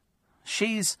now.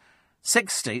 She's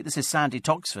 60, this is Sandy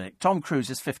Toksvig, Tom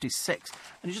Cruise is 56,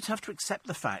 and you just have to accept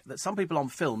the fact that some people on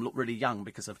film look really young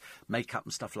because of makeup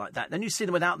and stuff like that. Then you see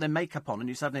them without their makeup on and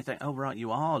you suddenly think, oh right,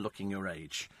 you are looking your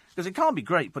age. Because it can't be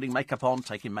great putting makeup on,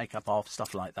 taking makeup off,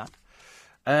 stuff like that.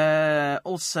 I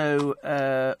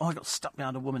got stuck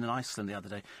behind a woman in Iceland the other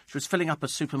day. She was filling up a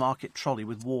supermarket trolley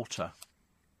with water.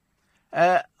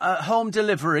 Home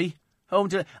delivery.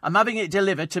 I'm having it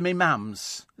delivered to me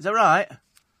mum's. Is that right?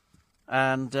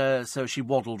 And so she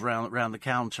waddled round the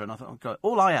counter, and I thought, oh, God.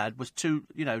 All I had was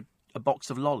a box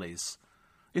of lollies.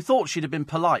 You thought she'd have been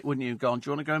polite, wouldn't you? Gone, do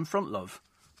you want to go in front, love?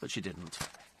 But she didn't.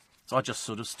 So I just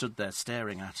sort of stood there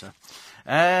staring at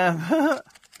her.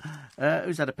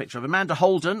 Who's had a picture of Amanda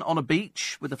Holden on a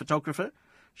beach with a photographer?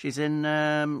 She's in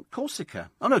Corsica.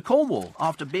 Oh, no, Cornwall,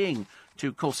 after being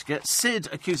to Corsica. Sid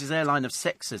accuses airline of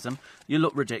sexism. You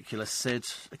look ridiculous, Sid.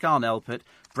 I can't help it.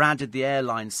 Branded the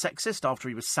airline sexist after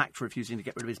he was sacked for refusing to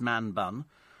get rid of his man bun.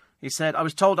 He said, I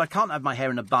was told I can't have my hair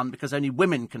in a bun because only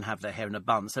women can have their hair in a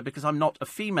bun. So because I'm not a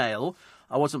female,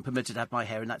 I wasn't permitted to have my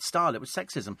hair in that style. It was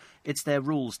sexism. It's their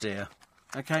rules, dear.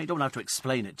 OK? You don't have to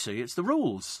explain it to you. It's the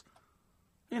rules.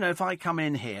 You know, if I come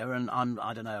in here and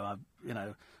I've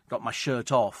got my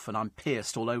shirt off and I'm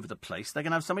pierced all over the place, they're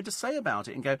going to have something to say about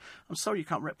it and go, I'm sorry, you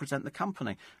can't represent the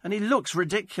company. And he looks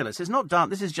ridiculous. It's not done.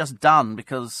 This is just done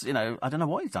because, I don't know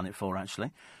what he's done it for,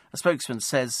 actually. A spokesman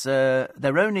says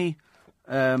they're only...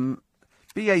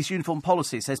 BA's uniform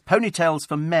policy says ponytails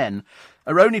for men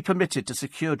are only permitted to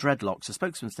secure dreadlocks. A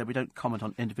spokesman said we don't comment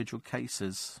on individual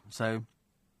cases. So,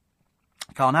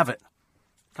 can't have it.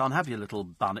 Can't have your little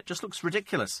bun. It just looks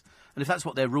ridiculous. And if that's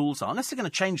what their rules are, unless they're going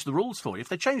to change the rules for you. If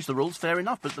they change the rules, fair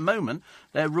enough. But at the moment,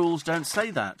 their rules don't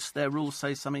say that. Their rules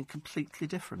say something completely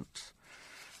different.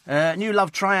 New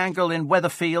love triangle in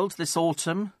Weatherfield this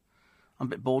autumn. I'm a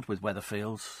bit bored with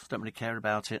Weatherfield. Don't really care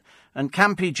about it. And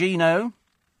Campi Gino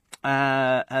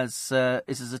is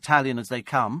as Italian as they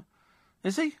come.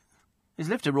 Is he? He's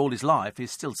lived here all his life.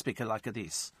 He's still speaking like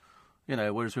this.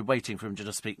 Whereas we're waiting for him to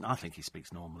just speak. I think he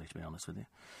speaks normally, to be honest with you.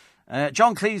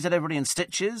 John Cleese had everybody in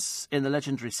stitches in the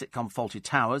legendary sitcom Fawlty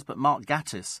Towers, but Mark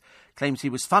Gatiss claims he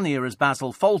was funnier as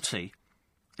Basil Fawlty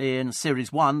in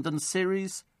Series 1 than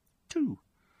Series 2.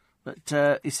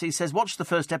 But he says, watch the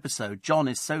first episode. John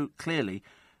is so clearly,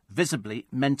 visibly,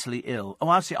 mentally ill.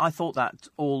 Oh, actually, I thought that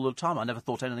all the time. I never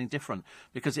thought anything different.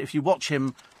 Because if you watch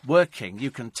him working,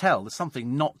 you can tell there's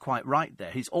something not quite right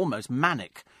there. He's almost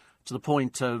manic. To the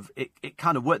point of, it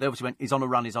kind of worked. They obviously went, he's on a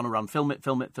run, film it.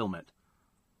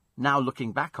 Now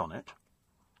looking back on it,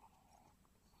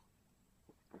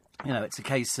 it's a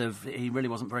case of he really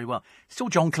wasn't very well. Still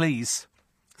John Cleese,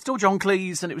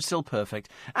 and it was still perfect.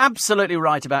 Absolutely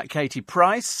right about Katie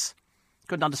Price.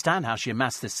 Couldn't understand how she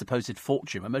amassed this supposed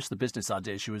fortune, when most of the business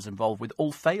ideas she was involved with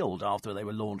all failed after they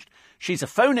were launched. She's a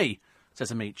phony, says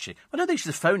Amici. I don't think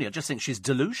she's a phony, I just think she's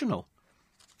delusional.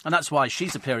 And that's why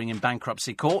she's appearing in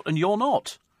bankruptcy court and you're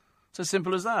not. It's as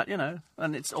simple as that,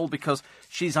 And it's all because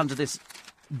she's under this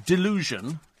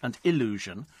delusion and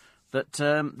illusion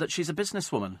that she's a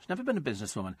businesswoman. She's never been a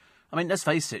businesswoman. I mean, let's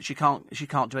face it, she can't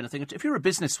do anything. If you're a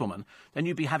businesswoman, then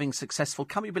you'd be having successful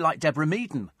company. You'd be like Deborah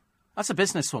Meaden. That's a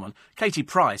businesswoman. Katie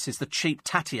Price is the cheap,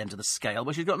 tatty end of the scale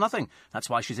where she's got nothing.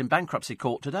 That's why she's in bankruptcy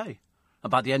court today.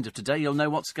 And by the end of today, you'll know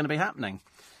what's going to be happening.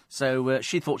 So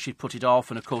she thought she'd put it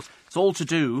off, and of course, it's all to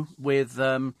do with,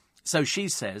 so she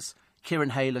says, Kieran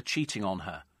Hayler cheating on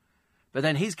her. But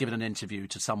then he's given an interview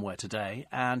to somewhere today,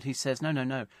 and he says,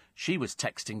 no, she was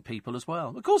texting people as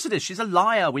well. Of course it is, she's a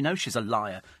liar, we know she's a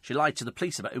liar. She lied to the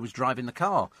police about who was driving the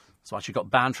car. That's why she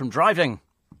got banned from driving.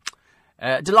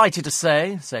 Delighted to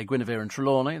say Guinevere and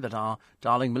Trelawney, that our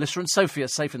darling Melissa and Sophie are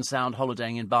safe and sound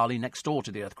holidaying in Bali next door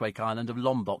to the earthquake island of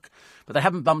Lombok. But they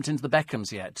haven't bumped into the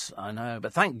Beckhams yet, I know.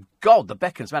 But thank God the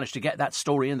Beckhams managed to get that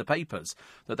story in the papers,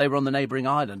 that they were on the neighbouring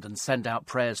island and send out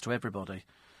prayers to everybody.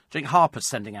 Do you think Harper's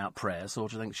sending out prayers, or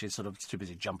do you think she's sort of too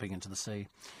busy jumping into the sea?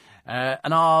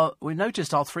 And we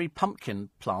noticed our 3 pumpkin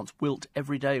plants wilt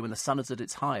every day when the sun is at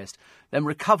its highest, then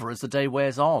recover as the day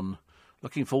wears on.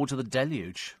 Looking forward to the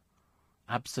deluge.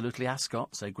 Absolutely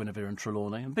Ascot, say Guinevere and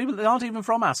Trelawney. And people that aren't even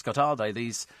from Ascot, are they?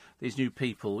 These new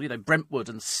people, Brentwood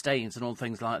and Staines and all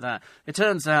things like that. It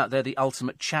turns out they're the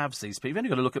ultimate chavs, these people. You've only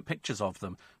got to look at pictures of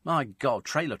them. My God,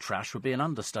 trailer trash would be an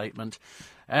understatement.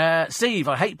 Steve,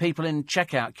 I hate people in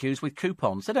checkout queues with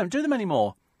coupons. They don't do them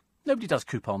anymore. Nobody does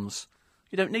coupons.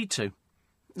 You don't need to.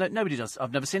 No, nobody does.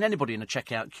 I've never seen anybody in a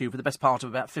checkout queue for the best part of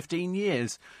about 15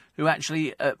 years who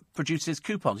actually produces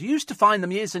coupons. You used to find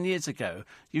them years and years ago.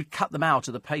 You'd cut them out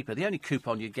of the paper. The only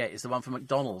coupon you get is the one from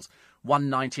McDonald's,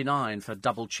 $1.99 for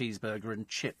double cheeseburger and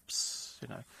chips.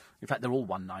 In fact, they're all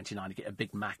 $1.99. You get a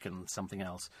Big Mac and something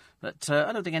else. But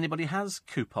I don't think anybody has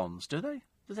coupons, do they?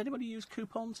 Does anybody use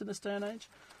coupons in this day and age?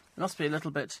 There must be a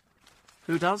little bit.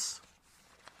 Who does?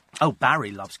 Oh,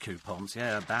 Barry loves coupons.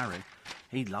 Yeah, Barry.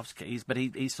 He loves...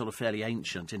 He's sort of fairly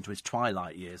ancient, into his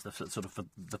twilight years, the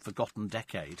forgotten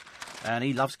decade. And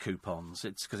he loves coupons.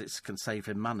 It's because it can save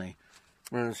him money.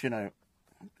 Whereas,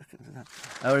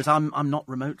 I'm not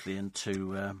remotely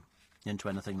into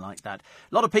anything like that.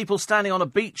 A lot of people standing on a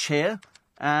beach here.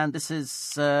 And this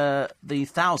is the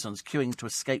thousands queuing to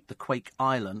escape the quake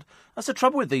island. That's the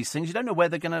trouble with these things. You don't know where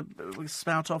they're going to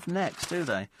spout off next, do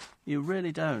they? You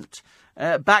really don't.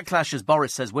 Backlash, as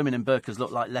Boris says, women in burqas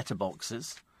look like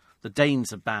letterboxes. The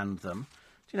Danes have banned them.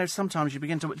 Sometimes you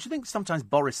begin to... Do you think sometimes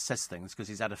Boris says things because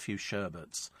he's had a few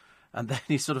sherbets? And then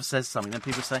he sort of says something. Then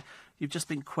people say, you've just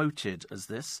been quoted as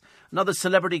this. Another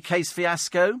celebrity case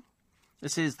fiasco.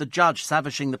 This is the judge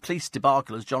savaging the police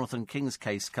debacle as Jonathan King's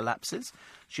case collapses.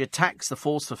 She attacks the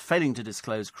force for failing to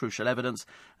disclose crucial evidence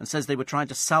and says they were trying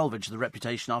to salvage the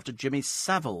reputation after Jimmy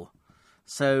Savile.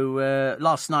 So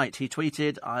last night he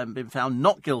tweeted, I've been found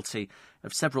not guilty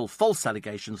of several false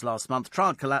allegations last month.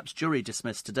 Trial collapsed, jury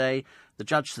dismissed today. The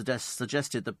judge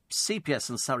suggested the CPS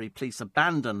and Surrey police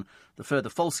abandon the further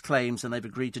false claims, and they've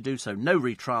agreed to do so. No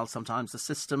retrial. Sometimes the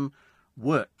system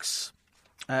works.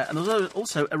 And there's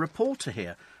also a reporter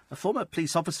here, a former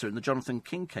police officer in the Jonathan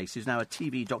King case, who's now a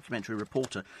TV documentary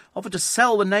reporter, offered to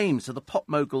sell the names of the pop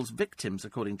mogul's victims,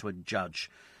 according to a judge.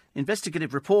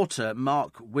 Investigative reporter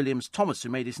Mark Williams-Thomas, who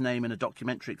made his name in a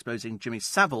documentary exposing Jimmy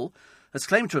Savile, has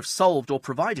claimed to have solved or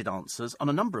provided answers on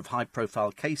a number of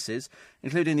high-profile cases,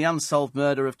 including the unsolved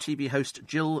murder of TV host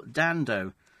Jill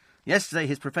Dando. Yesterday,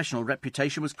 his professional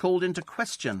reputation was called into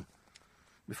question.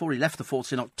 Before he left the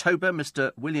force in October,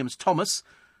 Mr. Williams-Thomas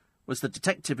was the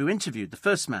detective who interviewed the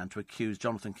first man to accuse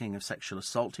Jonathan King of sexual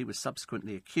assault. He was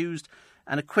subsequently accused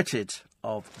and acquitted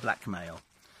of blackmail.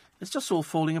 It's just all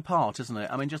falling apart, isn't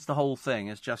it? I mean, just the whole thing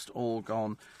is just all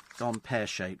gone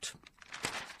pear-shaped.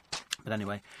 But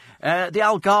anyway, the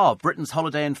Algarve, Britain's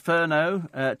holiday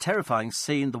inferno, terrifying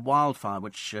scene, the wildfire,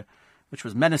 which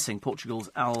was menacing Portugal's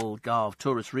Algarve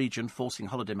tourist region, forcing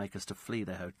holidaymakers to flee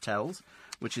their hotels,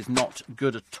 which is not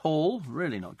good at all,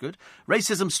 really not good.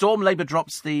 Racism storm, Labour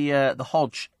drops the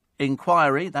Hodge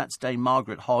inquiry. That's Dame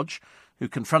Margaret Hodge, who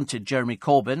confronted Jeremy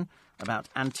Corbyn about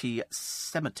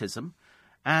anti-Semitism.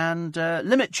 And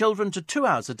limit children to 2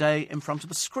 hours a day in front of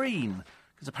a screen,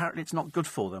 because apparently it's not good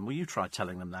for them. Well, you try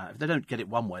telling them that. If they don't get it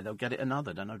one way, they'll get it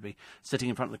another. Don't be sitting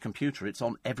in front of the computer. It's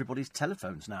on everybody's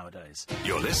telephones nowadays.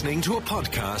 You're listening to a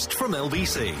podcast from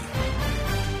LBC.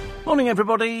 Morning,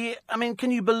 everybody. I mean, can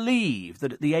you believe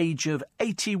that at the age of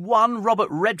 81, Robert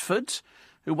Redford,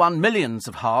 who won millions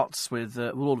of hearts with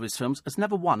all of his films, has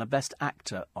never won a Best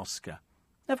Actor Oscar?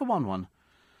 Never won one.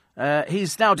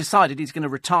 He's now decided he's going to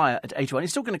retire at 81. He's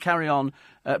still going to carry on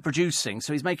producing,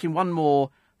 so he's making one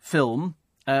more film,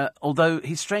 although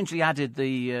he strangely added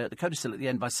the codicil at the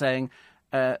end by saying,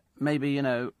 maybe,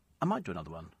 I might do another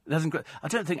one. I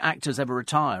don't think actors ever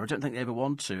retire. I don't think they ever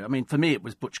want to. I mean, for me, it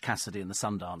was Butch Cassidy and the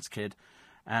Sundance Kid,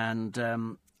 and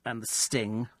The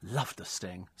Sting. Loved The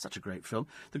Sting. Such a great film.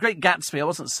 The Great Gatsby, I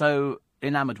wasn't so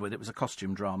enamoured with. It was a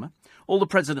costume drama. All the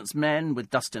President's Men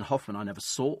with Dustin Hoffman, I never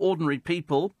saw. Ordinary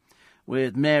People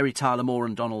with Mary Tyler Moore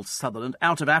and Donald Sutherland.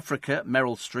 Out of Africa,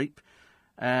 Meryl Streep.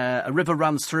 A River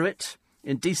Runs Through It.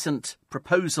 Indecent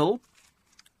Proposal.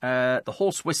 The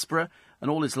Horse Whisperer. And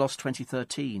All Is Lost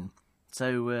 2013.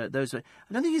 So those are...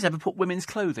 I don't think he's ever put women's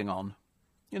clothing on.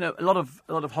 A lot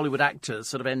of Hollywood actors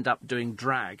sort of end up doing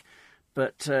drag.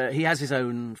 But he has his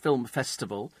own film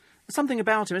festival. something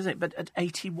about him, isn't it? But at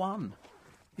 81,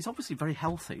 he's obviously very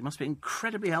healthy. He must be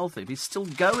incredibly healthy if he's still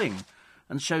going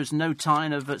and shows no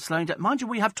sign of slowing down. Mind you,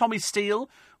 we have Tommy Steele.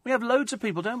 We have loads of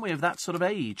people, don't we, of that sort of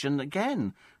age. And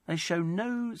again, they show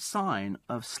no sign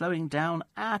of slowing down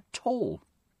at all.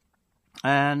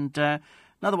 And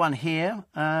another one here.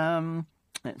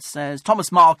 It says,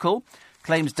 Thomas Markle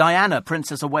claims Diana,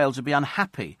 Princess of Wales, would be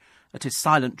unhappy at his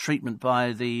silent treatment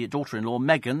by the daughter-in-law,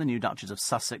 Meghan, the new Duchess of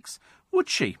Sussex. Would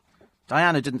she?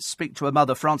 Diana didn't speak to her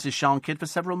mother, Frances Jeanne-Kidd, for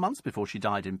several months before she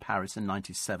died in Paris in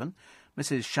 1997.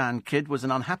 Mrs. Jeanne-Kidd was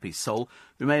an unhappy soul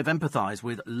who may have empathised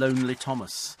with lonely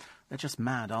Thomas. They're just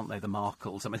mad, aren't they, the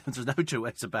Markles? I mean, there's no two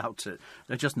ways about it.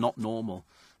 They're just not normal.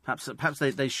 Perhaps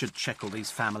they should check all these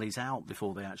families out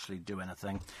before they actually do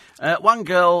anything. One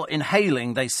girl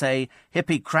inhaling, they say,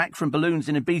 hippie crack from balloons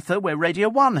in Ibiza, where Radio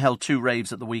 1 held 2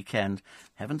 raves at the weekend.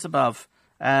 Heavens above.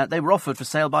 They were offered for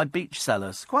sale by beach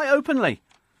sellers, quite openly.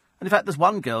 And in fact, there's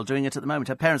one girl doing it at the moment.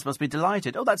 Her parents must be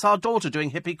delighted. Oh, that's our daughter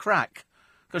doing hippie crack.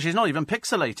 Because she's not even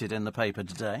pixelated in the paper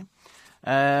today.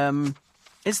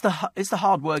 Is the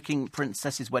hard-working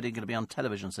princess's wedding going to be on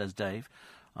television, says Dave?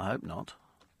 I hope not.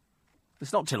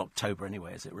 It's not till October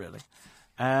anyway, is it really?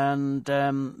 And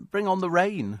bring on the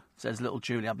rain, says little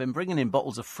Julie. I've been bringing in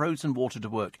bottles of frozen water to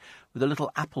work with a little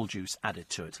apple juice added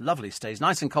to it. Lovely, stays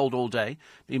nice and cold all day.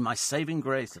 Being my saving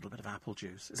grace, a little bit of apple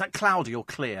juice. Is that cloudy or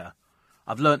clear?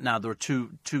 I've learnt now there are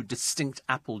two distinct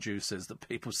apple juices that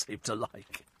people seem to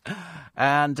like.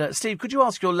 And, Steve, could you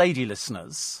ask your lady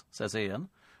listeners, says Ian,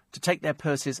 to take their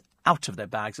purses out of their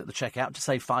bags at the checkout to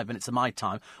save 5 minutes of my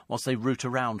time whilst they root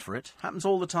around for it? Happens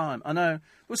all the time. I know. There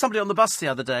was somebody on the bus the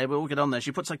other day. We'll all get on there.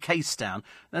 She puts her case down and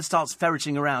then starts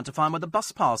ferreting around to find where the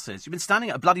bus pass is. You've been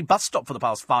standing at a bloody bus stop for the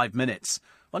past 5 minutes.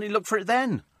 Why don't you look for it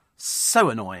then?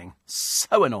 So annoying.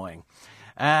 So annoying.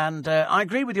 And I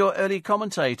agree with your early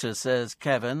commentator, says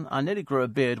Kevin. I nearly grew a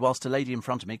beard whilst a lady in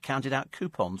front of me counted out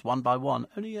coupons one by one,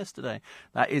 only yesterday.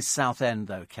 That is Southend,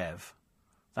 though, Kev.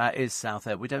 That is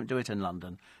Southend. We don't do it in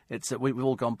London. It's we've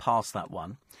all gone past that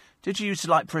one. Did you used to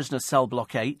like Prisoner's Cell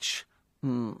Block H?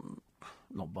 Not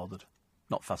bothered.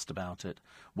 Not fussed about it.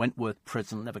 Wentworth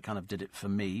Prison never kind of did it for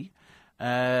me.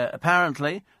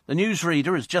 Apparently, the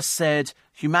newsreader has just said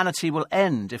humanity will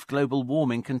end if global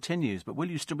warming continues. But will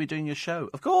you still be doing your show?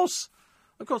 Of course.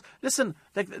 Of course. Listen,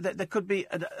 there could be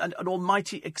an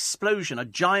almighty explosion, a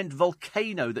giant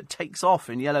volcano that takes off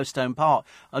in Yellowstone Park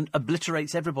and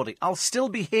obliterates everybody. I'll still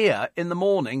be here in the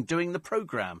morning doing the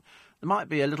programme. There might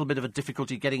be a little bit of a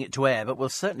difficulty getting it to air, but we'll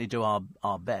certainly do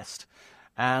our best.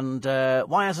 And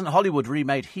why hasn't Hollywood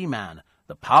remade He-Man?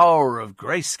 The Power of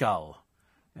Grayskull.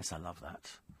 Yes, I love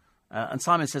that. And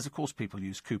Simon says, of course, people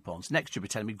use coupons. Next, you'll be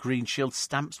telling me Green Shield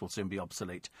stamps will soon be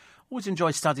obsolete. Always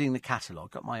enjoy studying the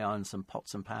catalogue. Got my eye on some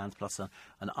pots and pans plus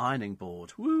an ironing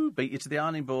board. Woo, beat you to the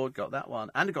ironing board. Got that one.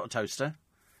 And I got a toaster.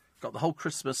 Got the whole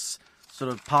Christmas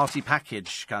sort of party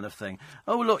package kind of thing.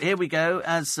 Oh, look, here we go.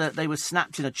 As they were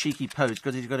snapped in a cheeky pose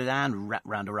because he's got his hand wrapped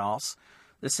round her arse.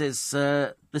 This is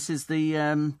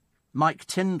the Mike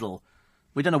Tyndall.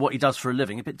 We don't know what he does for a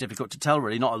living. A bit difficult to tell,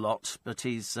 really. Not a lot. But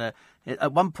he's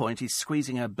at one point, he's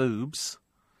squeezing her boobs.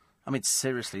 I mean,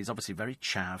 seriously, he's obviously very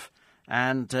chav.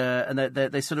 And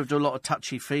they sort of do a lot of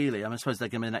touchy-feely. I suppose they're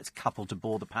going to be the next couple to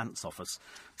bore the pants off us.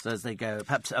 So as they go,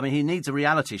 perhaps, I mean, he needs a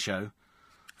reality show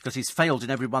because he's failed in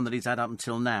every one that he's had up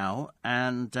until now.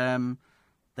 And there's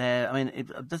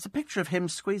a picture of him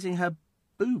squeezing her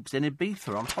boobs in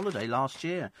Ibiza on holiday last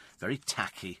year. Very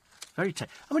tacky. Very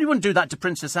I mean, you wouldn't do that to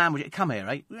Princess Anne, would you? Come here,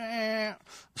 eh?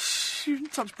 You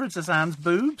wouldn't touch Princess Anne's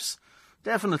boobs.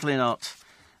 Definitely not.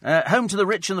 Home to the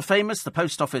rich and the famous, the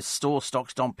post office store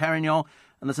stocks Dom Perignon,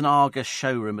 and there's an Argus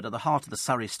showroom, but at the heart of the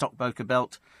Surrey stockbroker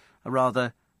belt, a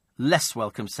rather less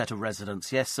welcome set of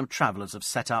residents. Yes, some travellers have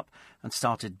set up and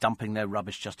started dumping their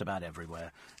rubbish just about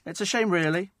everywhere. It's a shame,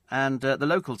 really, and the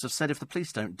locals have said if the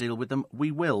police don't deal with them,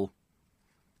 we will.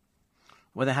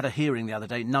 Well, they had a hearing the other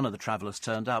day. None of the travellers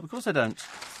turned up. Of course they don't.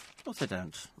 Of course they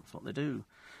don't. That's what they do.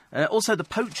 Also, the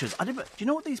poachers. Do you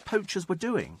know what these poachers were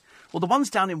doing? Well, the ones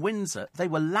down in Windsor, they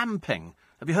were lamping.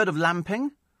 Have you heard of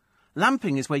lamping?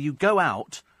 Lamping is where you go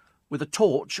out with a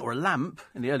torch or a lamp.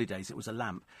 In the early days, it was a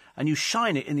lamp. And you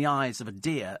shine it in the eyes of a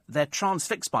deer. They're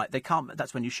transfixed by it. They can't.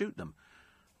 That's when you shoot them.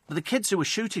 But the kids who were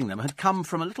shooting them had come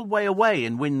from a little way away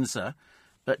in Windsor.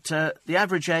 But the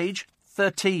average age,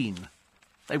 13.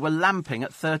 They were lamping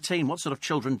at 13. What sort of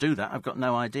children do that? I've got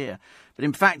no idea. But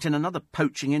in fact, in another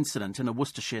poaching incident in a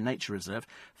Worcestershire nature reserve,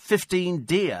 15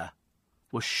 deer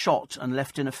were shot and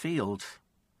left in a field.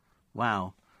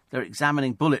 Wow. They're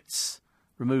examining bullets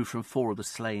removed from 4 of the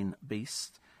slain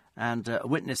beasts. And a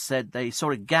witness said they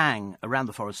saw a gang around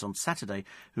the forest on Saturday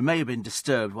who may have been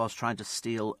disturbed whilst trying to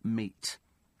steal meat.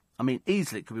 I mean,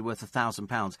 easily it could be worth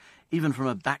 £1,000, even from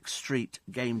a backstreet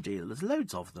game deal. There's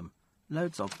loads of them.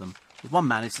 Loads of them. There's one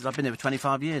man who says, I've been here for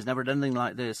 25 years, never had anything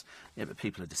like this. Yeah, but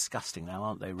people are disgusting now,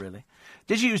 aren't they, really?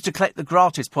 Did you used to collect the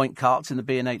gratis point carts in the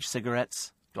B&H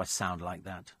cigarettes? Do I sound like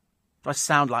that? Do I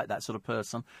sound like that sort of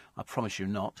person? I promise you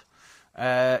not.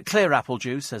 Clear apple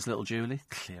juice, says little Julie.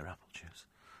 Clear apple juice.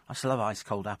 I still love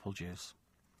ice-cold apple juice.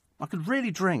 I could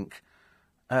really drink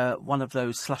one of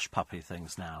those slush puppy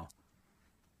things now.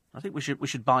 I think we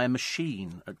should buy a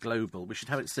machine at Global. We should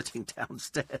have it sitting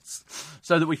downstairs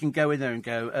so that we can go in there and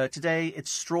go, today it's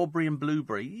strawberry and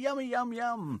blueberry. Yummy, yum,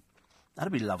 yum.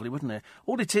 That'd be lovely, wouldn't it?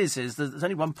 All it is there's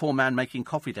only one poor man making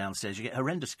coffee downstairs. You get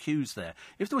horrendous queues there.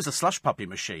 If there was a slush puppy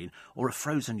machine or a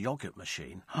frozen yoghurt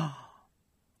machine,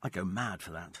 I'd go mad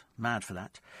for that. Mad for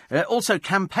that. Also,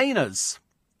 campaigners.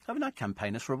 I haven't had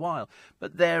campaigners for a while,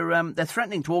 but they're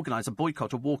threatening to organise a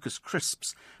boycott of Walker's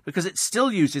Crisps because it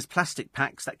still uses plastic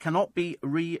packs that cannot be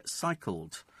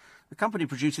recycled. The company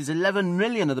produces 11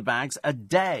 million of the bags a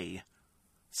day,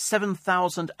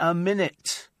 7,000 a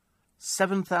minute.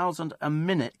 7,000 a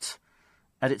minute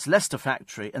at its Leicester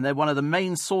factory, and they're one of the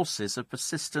main sources of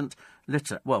persistent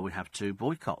litter. Well, we have to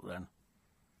boycott then.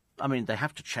 I mean, they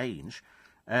have to change.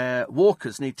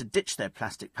 Walkers need to ditch their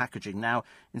plastic packaging now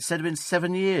instead of in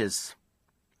 7 years.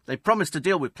 They promised to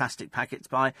deal with plastic packets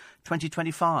by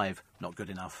 2025. Not good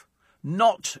enough.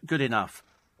 Not good enough.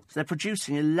 So they're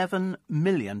producing 11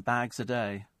 million bags a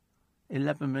day.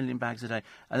 11 million bags a day.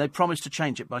 And they promised to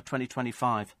change it by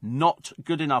 2025. Not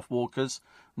good enough, Walkers.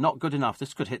 Not good enough.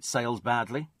 This could hit sales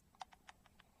badly.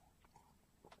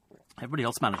 Everybody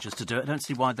else manages to do it. I don't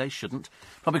see why they shouldn't.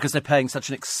 Probably because they're paying such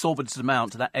an exorbitant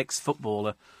amount to that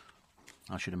ex-footballer,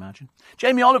 I should imagine.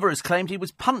 Jamie Oliver has claimed he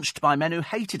was punched by men who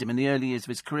hated him in the early years of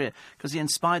his career because he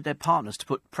inspired their partners to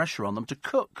put pressure on them to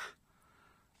cook.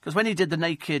 Because when he did The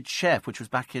Naked Chef, which was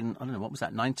back in, I don't know, what was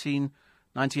that,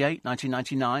 1998,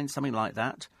 1999, something like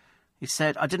that, he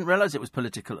said, I didn't realise it was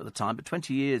political at the time, but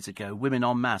 20 years ago, women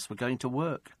en masse were going to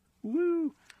work.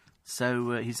 Woo!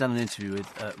 So he's done an interview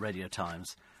with Radio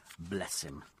Times. Bless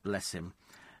him, bless him.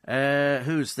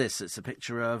 Who's this? It's a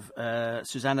picture of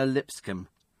Susanna Lipscomb.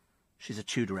 She's a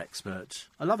Tudor expert.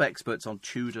 I love experts on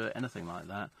Tudor, anything like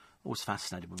that. Always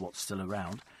fascinated with what's still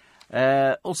around.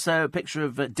 Also, a picture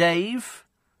of Dave.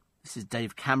 This is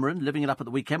Dave Cameron, living it up at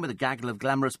the weekend with a gaggle of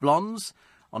glamorous blondes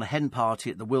on a hen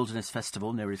party at the Wilderness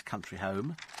Festival near his country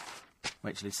home.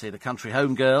 Wait till you see the country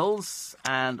home girls.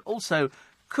 And also,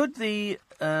 could the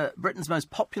Britain's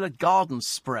most popular garden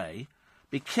spray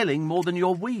be killing more than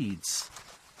your weeds?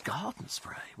 Garden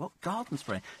spray? What garden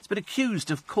spray? It's been accused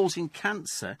of causing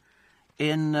cancer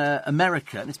in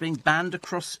America, and it's being banned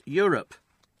across Europe.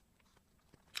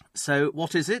 So,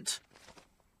 what is it?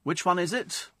 Which one is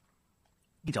it?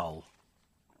 Weedol.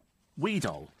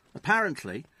 Weedol.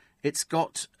 Apparently, it's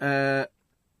got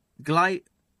glyphosate.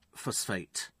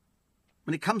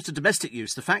 When it comes to domestic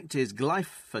use, the fact is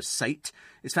glyphosate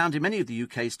is found in many of the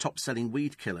UK's top-selling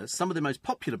weed killers. Some of the most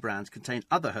popular brands contain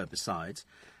other herbicides,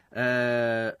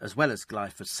 as well as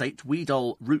glyphosate.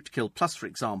 Weedol Rootkill Plus, for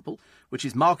example, which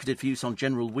is marketed for use on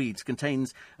general weeds,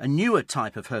 contains a newer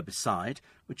type of herbicide,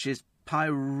 which is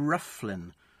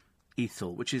pyrophylline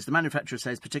ethyl, which is, the manufacturer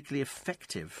says, particularly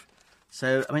effective.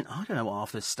 So, I mean, I don't know what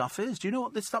half this stuff is. Do you know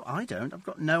what this stuff? I don't. I've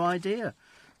got no idea.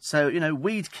 So, you know,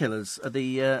 weed killers are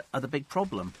the big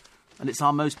problem. And it's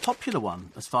our most popular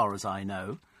one, as far as I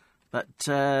know. But,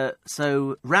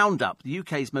 so, Roundup, the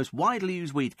UK's most widely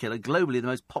used weed killer, globally the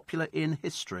most popular in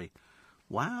history.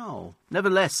 Wow.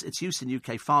 Nevertheless, its use in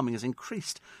UK farming has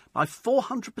increased by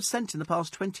 400% in the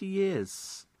past 20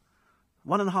 years.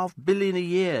 1.5 billion a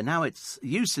year. Now its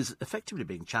use is effectively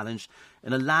being challenged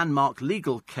in a landmark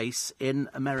legal case in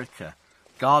America.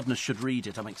 Gardeners should read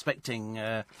it. I'm expecting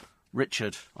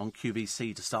Richard on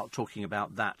QVC to start talking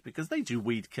about that, because they do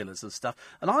weed killers and stuff.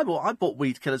 And I bought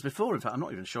weed killers before. In fact, I'm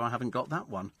not even sure I haven't got that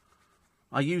one.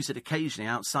 I use it occasionally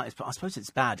outside, but I suppose it's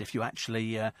bad if you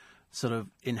actually sort of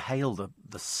inhale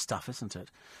the stuff, isn't it?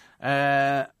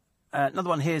 Another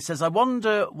one here says, I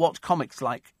wonder what comics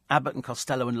like Abbott and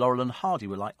Costello and Laurel and Hardy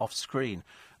were like off-screen.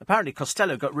 Apparently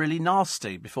Costello got really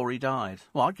nasty before he died.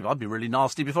 Well, I'd be really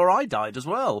nasty before I died as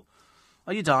well.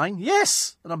 Are you dying?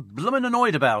 Yes! And I'm blooming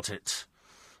annoyed about it.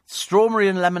 Strawberry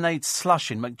and lemonade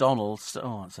slush in McDonald's.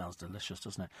 Oh, it sounds delicious,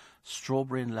 doesn't it?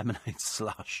 Strawberry and lemonade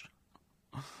slush.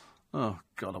 Oh,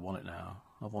 God, I want it now.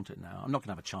 I want it now. I'm not going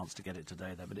to have a chance to get it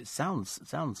today, though, but it sounds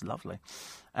lovely.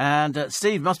 And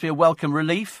Steve, must be a welcome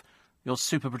relief. Your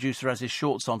super producer has his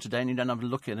shorts on today, and you don't have to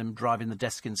look at him driving the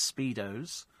desk in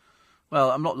Speedos. Well,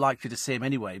 I'm not likely to see him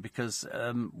anyway because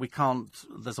we can't.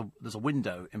 There's a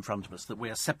window in front of us that we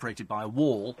are separated by a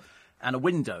wall and a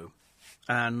window,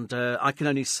 and I can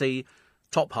only see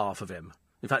top half of him.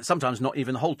 In fact, sometimes not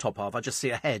even the whole top half. I just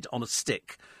see a head on a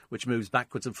stick which moves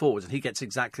backwards and forwards, and he gets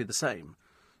exactly the same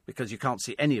because you can't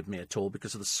see any of me at all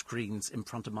because of the screens in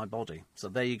front of my body. So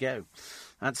there you go.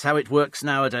 That's how it works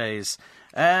nowadays.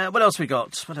 What else we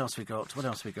got? What else we got?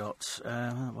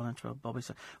 Bobby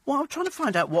said. Well, I'm trying to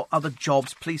find out what other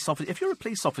jobs police officers... If you're a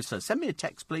police officer, send me a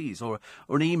text, please, or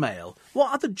an email.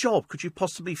 What other job could you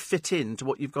possibly fit into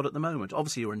what you've got at the moment?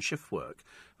 Obviously, you're in shift work.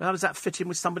 But how does that fit in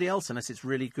with somebody else unless it's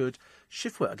really good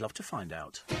shift work? I'd love to find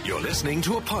out. You're listening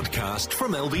to a podcast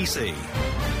from LBC.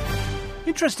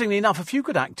 Interestingly enough, a few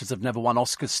good actors have never won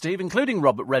Oscars, Steve, including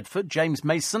Robert Redford, James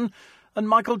Mason, and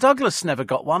Michael Douglas never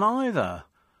got one either.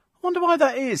 I wonder why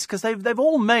that is, because they've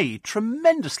all made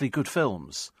tremendously good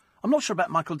films. I'm not sure about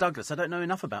Michael Douglas. I don't know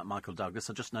enough about Michael Douglas.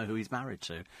 I just know who he's married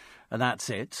to. And that's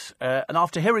it. And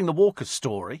after hearing the Walker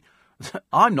story,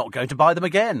 I'm not going to buy them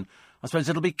again. I suppose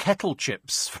it'll be kettle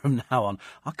chips from now on.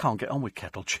 I can't get on with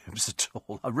kettle chips at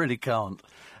all. I really can't.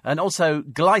 And also,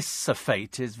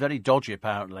 glyphosate is very dodgy,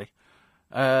 apparently.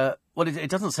 Well, it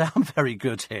doesn't sound very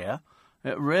good here.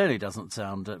 It really doesn't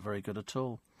sound very good at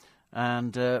all.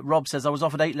 And Rob says, I was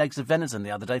offered 8 legs of venison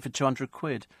the other day for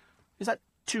 £200. Is that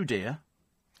too dear?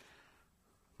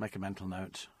 Make a mental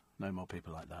note. No more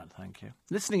people like that, thank you.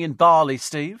 Listening in Bali,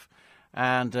 Steve,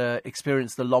 and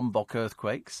experience the Lombok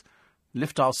earthquakes.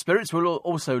 Lift our spirits. We're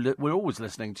always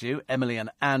listening to you, Emily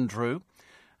and Andrew.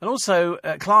 And also,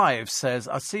 Clive says,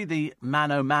 I see the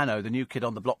Mano Mano, the new kid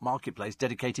on the block marketplace,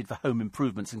 dedicated for home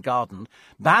improvements and garden,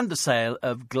 banned the sale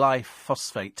of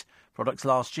glyphosate products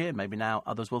last year. Maybe now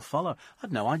others will follow. I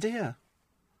had no idea.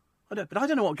 But I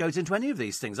don't know what goes into any of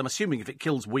these things. I'm assuming if it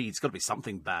kills weeds, it's got to be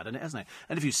something bad in it, hasn't it?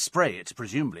 And if you spray it,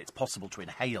 presumably it's possible to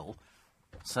inhale.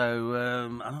 So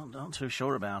I'm not too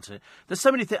sure about it. There's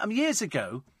so many things. Years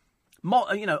ago,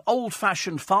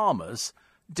 old-fashioned farmers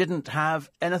didn't have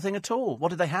anything at all. What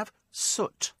did they have?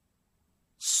 Soot.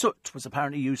 Soot was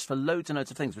apparently used for loads and loads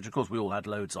of things, which of course we all had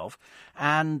loads of.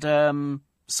 And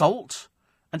salt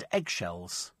and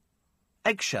eggshells.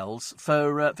 Eggshells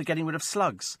for getting rid of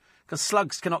slugs. Because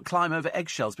slugs cannot climb over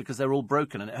eggshells because they're all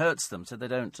broken and it hurts them, so they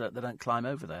don't climb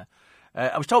over there.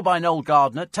 I was told by an old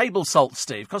gardener, table salt,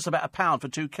 Steve, costs about £1 for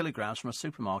 2 kilograms from a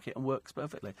supermarket and works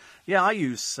perfectly. Yeah, I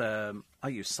use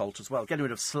salt as well, getting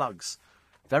rid of slugs.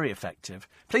 Very effective.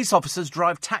 Police officers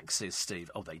drive taxis,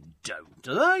 Steve. Oh, they don't,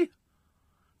 do they?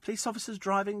 Police officers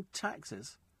driving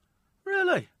taxis?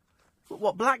 Really?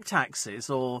 What, black taxis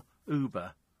or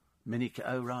Uber?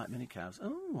 Minicabs.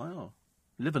 Oh, wow.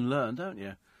 Live and learn, don't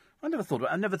you? I never thought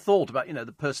about,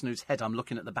 the person whose head I'm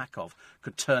looking at the back of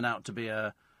could turn out to be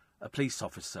a police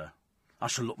officer. I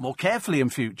shall look more carefully in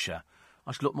future.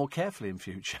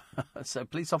 So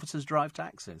police officers drive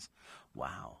taxis.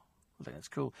 Wow. I think that's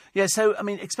cool. Yeah, so,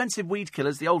 expensive weed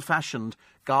killers, the old-fashioned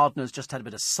gardeners just had a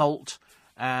bit of salt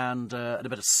and a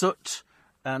bit of soot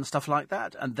and stuff like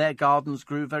that, and their gardens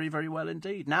grew very, very well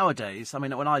indeed. Nowadays,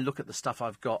 when I look at the stuff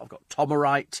I've got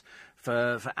Tomerite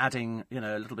for adding,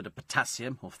 a little bit of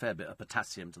potassium, or a fair bit of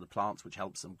potassium to the plants, which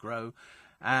helps them grow,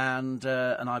 and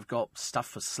I've got stuff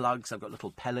for slugs. I've got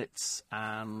little pellets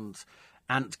and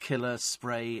ant killer,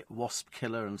 spray, wasp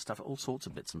killer and stuff, all sorts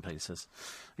of bits and pieces.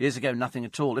 Years ago, nothing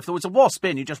at all. If there was a wasp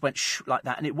in, you just went shh like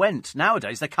that and it went.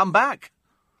 Nowadays, they come back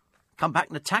and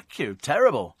attack you.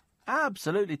 Terrible.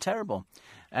 Absolutely terrible.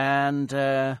 And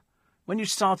when you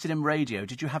started in radio,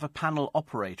 did you have a panel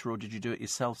operator or did you do it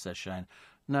yourself, says Shane?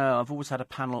 No, I've always had a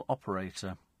panel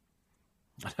operator.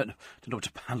 I don't know what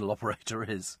a panel operator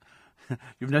is.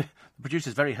 The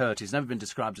producer's very hurt. He's never been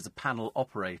described as a panel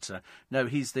operator. No,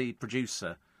 he's the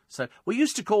producer. So we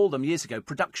used to call them years ago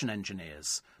production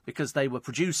engineers because they were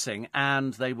producing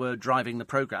and they were driving the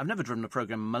programme. I've never driven a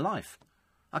programme in my life.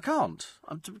 I can't.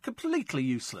 I'm completely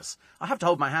useless. I have to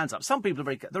hold my hands up. Some people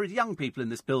there are young people in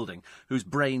this building whose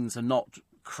brains are not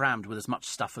crammed with as much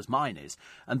stuff as mine is,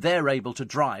 and they're able to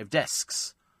drive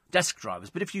desk drivers.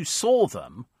 But if you saw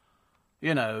them,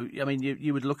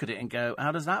 you would look at it and go,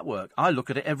 how does that work? I look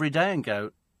at it every day and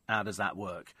go, how does that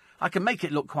work? I can make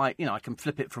it look quite, I can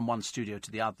flip it from one studio to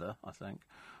the other, I think.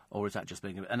 Or is that just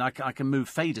being... And I can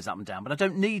move faders up and down, but I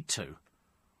don't need to.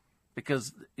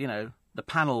 Because, the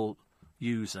panel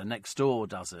user next door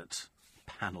does it.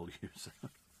 Panel user.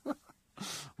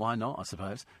 Why not, I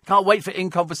suppose. Can't wait for In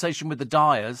Conversation with the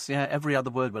Dyers. Yeah, every other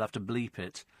word will have to bleep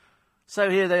it. So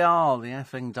here they are, the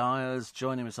effing Dyers,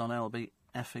 joining us on LB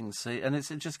effing C. And it's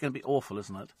just going to be awful,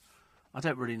 isn't it? I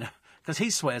don't really know. Because he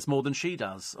swears more than she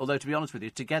does. Although, to be honest with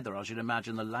you, together, I should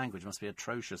imagine the language must be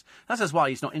atrocious. That's why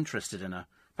he's not interested in her.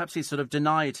 Perhaps he sort of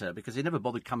denied her because he never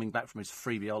bothered coming back from his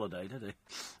freebie holiday, did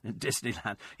he? In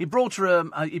Disneyland. He brought her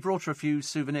a few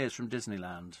souvenirs from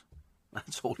Disneyland.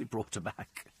 That's all he brought her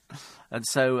back. And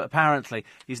so, apparently,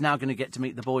 he's now going to get to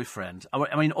meet the boyfriend.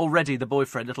 I mean, already the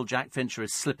boyfriend, little Jack Fincher,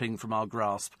 is slipping from our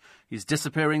grasp. He's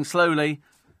disappearing slowly,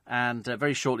 and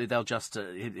very shortly they'll just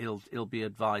he'll be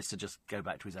advised to just go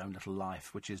back to his own little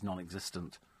life, which is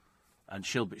non-existent. And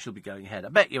she'll be going ahead. I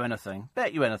bet you anything.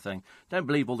 Don't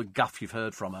believe all the guff you've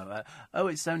heard from her. Oh,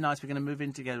 it's so nice, we're going to move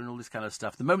in together and all this kind of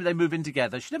stuff. The moment they move in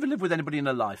together, she never lived with anybody in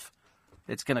her life.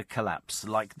 It's going to collapse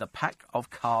like the pack of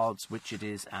cards which it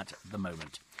is at the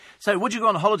moment. So, would you go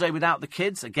on holiday without the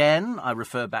kids? Again, I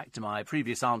refer back to my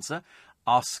previous answer.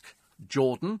 Ask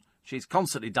Jordan. She's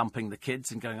constantly dumping the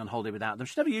kids and going on holiday without them.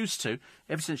 She never used to,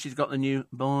 ever since she's got the new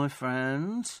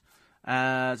boyfriend.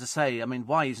 As I say, I mean,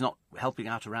 why he's not helping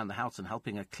out around the house and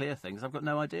helping her clear things, I've got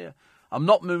no idea. I'm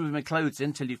not moving my clothes in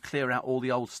until you clear out all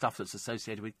the old stuff that's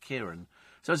associated with Kieran.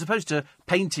 So as opposed to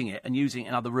painting it and using it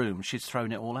in other rooms, she's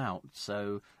thrown it all out.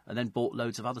 So and then bought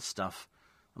loads of other stuff.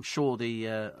 I'm sure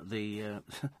the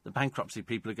bankruptcy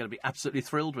people are going to be absolutely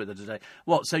thrilled with her today.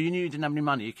 What? So you knew you didn't have any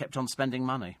money? You kept on spending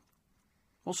money?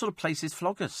 What sort of place is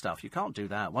Flogger stuff? You can't do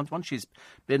that. Once she's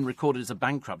been recorded as a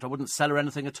bankrupt, I wouldn't sell her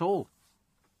anything at all.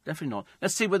 Definitely not.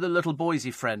 Let's see whether the little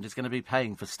Boise friend is going to be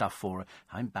paying for stuff for her.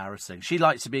 How embarrassing. She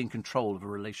likes to be in control of a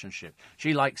relationship.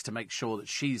 She likes to make sure that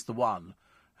she's the one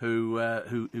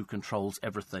who controls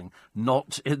everything.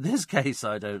 Not in this case,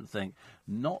 I don't think.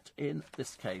 Not in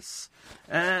this case.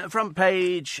 Front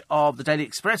page of the Daily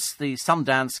Express, the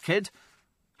Sundance Kid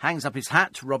hangs up his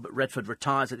hat. Robert Redford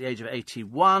retires at the age of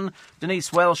 81.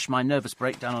 Denise Welsh, my nervous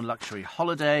breakdown on luxury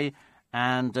holiday.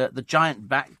 And the giant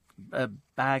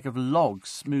bag of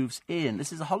logs moves in.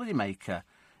 This is a holidaymaker.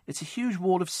 It's a huge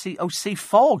wall of sea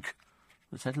fog.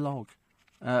 It said log.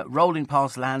 Rolling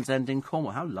past Land's End in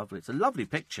Cornwall. How lovely. It's a lovely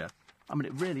picture. I mean,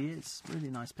 it really is. Really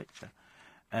nice picture.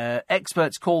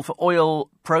 Experts call for oil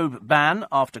probe ban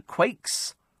after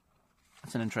quakes.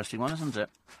 That's an interesting one, isn't it?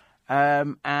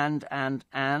 And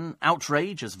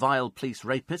outrage as vile police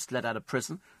rapist let out of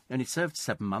prison. He only served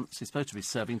 7 months. He's supposed to be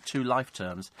serving 2 life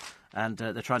terms. And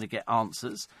they're trying to get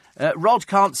answers. Rod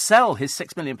can't sell his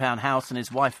 £6 million house and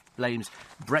his wife blames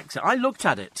Brexit. I looked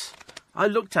at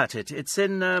it. It's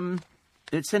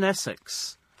in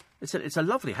Essex. It's a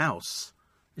lovely house.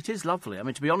 It is lovely. I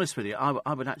mean, to be honest with you,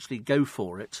 I would actually go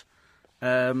for it.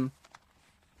 So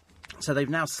they've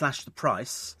now slashed the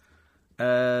price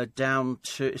down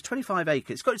to... It's 25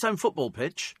 acres. It's got its own football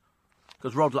pitch.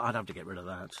 Because I'd have to get rid of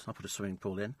that. I'll put a swimming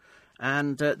pool in.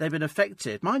 And they've been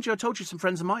affected. Mind you, I told you some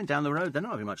friends of mine down the road, they're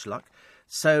not having much luck.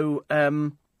 So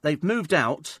they've moved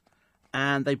out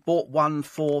and they bought one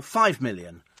for $5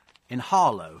 million in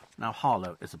Harlow. Now,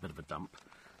 Harlow is a bit of a dump.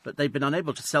 But they've been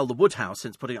unable to sell the Woodhouse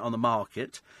since putting it on the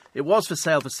market. It was for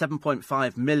sale for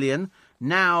 $7.5 million.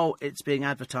 Now it's being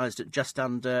advertised at just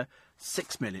under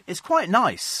 $6 million. It's quite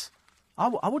nice.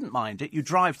 I wouldn't mind it. You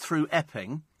drive through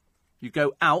Epping. You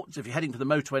go out, if you're heading to the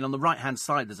motorway, and on the right-hand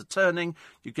side there's a turning.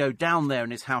 You go down there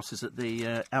and his house is at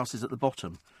the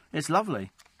bottom. It's lovely.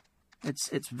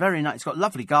 It's very nice. It's got a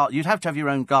lovely garden. You'd have to have your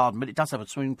own garden, but it does have a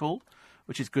swimming pool,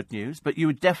 which is good news. But you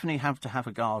would definitely have to have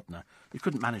a gardener. You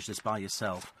couldn't manage this by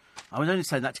yourself. I was only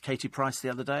saying that to Katie Price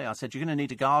the other day. I said, you're going to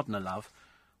need a gardener, love.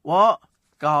 What?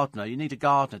 Gardener. You need a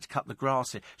gardener to cut the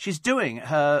grass here. She's doing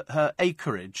her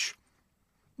acreage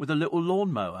with a little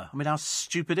lawnmower. I mean, how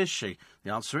stupid is she?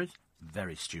 The answer is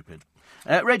very stupid.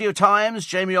 Radio Times,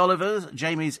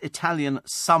 Jamie's Italian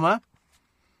summer.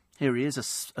 Here he is,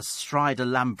 astride a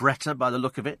Lambretta by the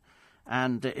look of it.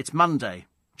 And it's Monday.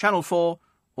 Channel 4,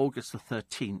 August the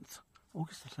 13th.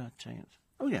 August the 13th.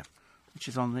 Oh, yeah, which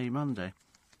is on the Monday.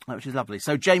 Which is lovely.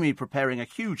 So Jamie preparing a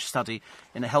huge study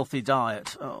in a healthy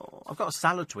diet. Oh, I've got a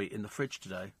salad to eat in the fridge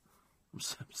today. I'm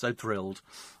so thrilled.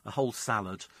 A whole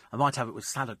salad. I might have it with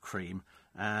salad cream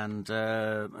and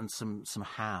some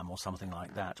ham or something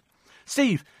like that.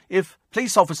 Steve, if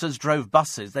police officers drove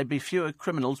buses, there'd be fewer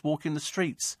criminals walking the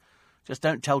streets. Just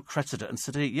don't tell Cressida and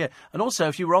City. Yeah. And also,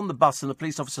 if you were on the bus and the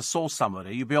police officer saw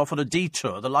somebody, you'd be off on a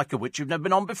detour, the like of which you've never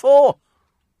been on before.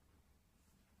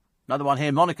 Another one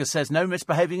here. Monica says, no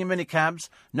misbehaving in minicabs,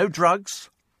 no drugs,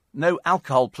 no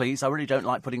alcohol, please. I really don't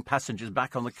like putting passengers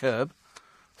back on the curb.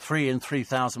 3 in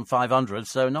 3,500,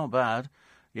 so not bad.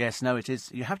 Yes, no, it is.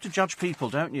 You have to judge people,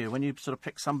 don't you? When you sort of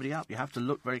pick somebody up, you have to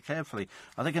look very carefully.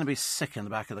 Are they going to be sick in the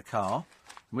back of the car?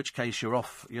 In which case, you're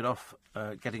off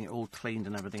getting it all cleaned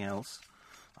and everything else.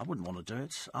 I wouldn't want to do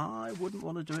it. I wouldn't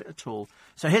want to do it at all.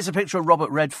 So here's a picture of Robert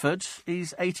Redford.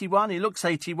 He's 81. He looks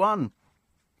 81.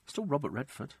 Still Robert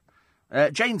Redford.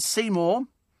 Jane Seymour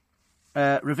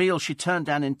reveals she turned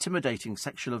down intimidating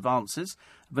sexual advances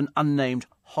of an unnamed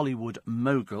Hollywood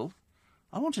mogul.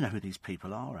 I want to know who these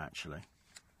people are, actually.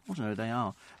 I want to know who they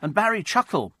are. And Barry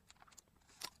Chuckle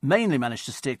mainly managed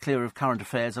to steer clear of current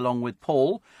affairs along with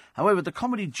Paul. However, the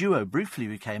comedy duo briefly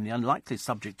became the unlikely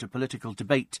subject of political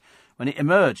debate when it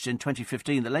emerged in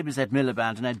 2015 that Labour's Ed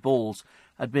Miliband and Ed Balls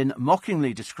had been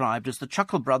mockingly described as the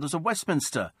Chuckle brothers of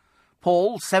Westminster.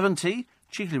 Paul, 70,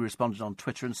 cheekily responded on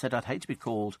Twitter and said, "I'd hate to be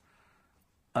called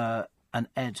an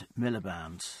Ed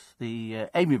Miliband." The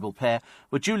amiable pair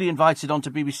were duly invited onto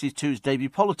BBC Two's debut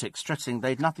Politics, stressing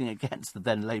they'd nothing against the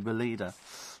then Labour leader.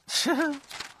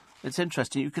 It's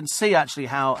interesting. You can see, actually,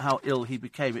 how ill he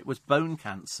became. It was bone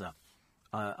cancer,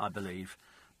 I believe.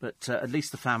 But at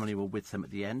least the family were with him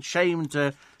at the end. Shamed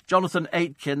Jonathan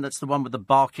Aitken, that's the one with the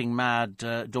barking mad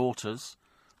daughters.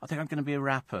 I think I'm going to be a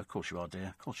rapper. Of course you are, dear.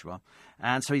 Of course you are.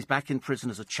 And so he's back in prison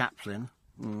as a chaplain.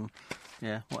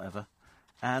 Yeah, whatever.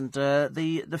 And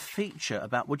the feature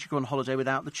about would you go on holiday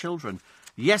without the children?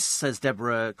 Yes, says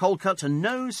Deborah Colcutt, and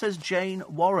no, says Jane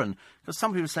Warren. Because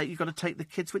some people say you've got to take the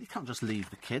kids with you. You can't just leave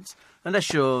the kids.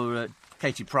 Unless you're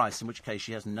Katie Price, in which case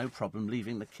she has no problem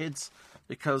leaving the kids.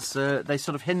 Because they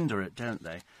sort of hinder it, don't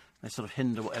they? They sort of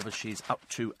hinder whatever she's up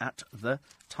to at the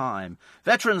time.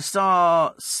 Veteran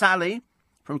star Sally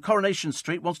from Coronation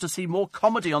Street wants to see more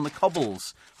comedy on the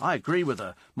cobbles. I agree with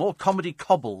her. More comedy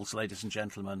cobbles, ladies and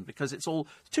gentlemen, because it's all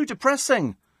too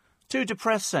depressing. Too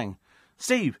depressing.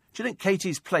 Steve, do you think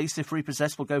Katie's Place, if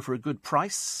repossessed, will go for a good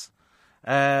price?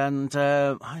 And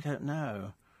I don't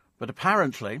know. But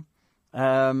apparently,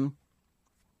 Sergio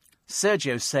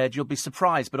said, you'll be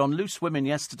surprised, but on Loose Women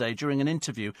yesterday, during an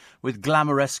interview with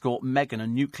glamour escort Meghan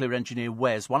and nuclear engineer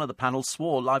Wes, one of the panel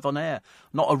swore live on air.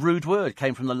 Not a rude word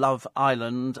came from the Love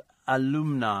Island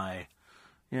alumni.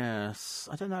 Yes,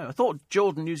 I don't know. I thought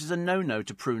Jordan uses a no-no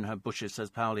to prune her bushes, says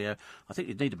Paolio. I think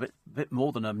you'd need a bit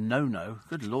more than a no-no.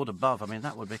 Good Lord above. I mean,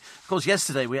 that would be... Of course,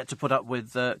 yesterday we had to put up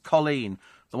with Colleen,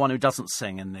 the one who doesn't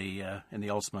sing in the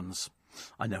Osmonds.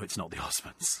 I know it's not the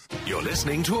Osmonds. You're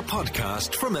listening to a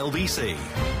podcast from LBC.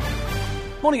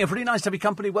 Morning, everybody. Nice to have your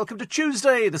company. Welcome to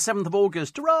Tuesday, the 7th of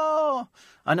August. Hurrah!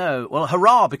 I know. Well,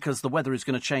 hurrah, because the weather is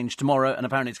going to change tomorrow, and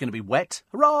apparently it's going to be wet.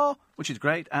 Hurrah! Which is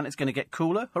great. And it's going to get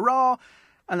cooler. Hurrah!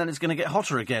 And then it's going to get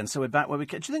hotter again, so we're back where we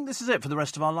can. Do you think this is it for the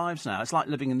rest of our lives now? It's like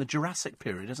living in the Jurassic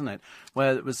period, isn't it?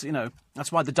 Where it was,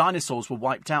 that's why the dinosaurs were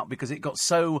wiped out, because it got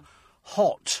so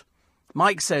hot.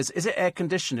 Mike says, is it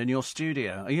air-conditioned in your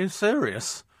studio? Are you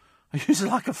serious? I use it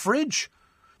like a fridge.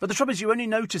 But the trouble is you only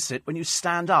notice it when you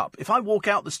stand up. If I walk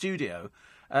out the studio,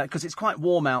 because it's quite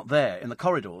warm out there in the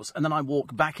corridors, and then I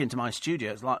walk back into my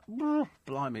studio, it's like,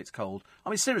 blimey, it's cold. I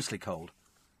mean, seriously cold.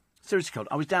 Seriously cold.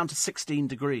 I was down to 16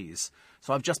 degrees.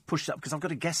 So I've just pushed up because I've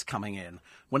got a guest coming in.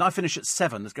 When I finish at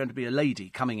 7, there's going to be a lady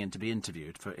coming in to be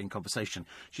interviewed in conversation.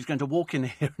 She's going to walk in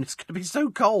here and it's going to be so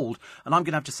cold. And I'm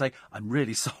going to have to say, I'm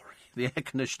really sorry. The air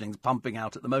conditioning's pumping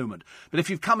out at the moment. But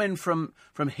if you've come in from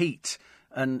heat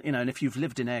and, and if you've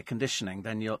lived in air conditioning,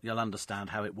 then you'll understand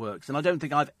how it works. And I don't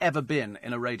think I've ever been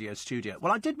in a radio studio.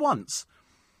 Well, I did once.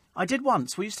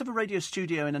 We used to have a radio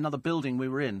studio in another building we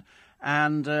were in.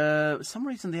 And for some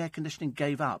reason the air conditioning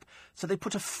gave up. So they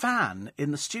put a fan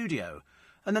in the studio.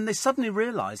 And then they suddenly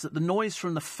realised that the noise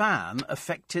from the fan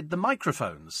affected the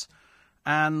microphones.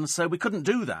 And so we couldn't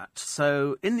do that.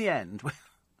 So in the end,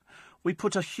 we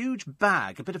put a huge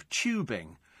bag, a bit of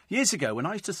tubing. Years ago, when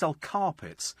I used to sell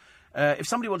carpets, if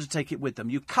somebody wanted to take it with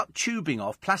them, you cut tubing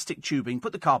off, plastic tubing,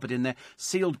 put the carpet in there,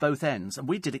 sealed both ends. And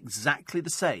we did exactly the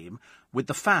same with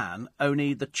the fan,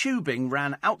 only the tubing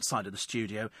ran outside of the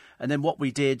studio. And then what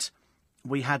we did,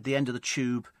 we had the end of the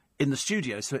tube in the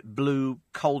studio, so it blew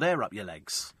cold air up your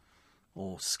legs.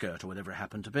 Or skirt, or whatever it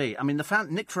happened to be. I mean, the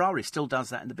fan, Nick Ferrari still does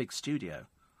that in the big studio.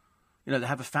 They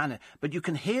have a fan, but you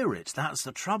can hear it. That's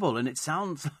the trouble, and it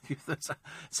sounds like...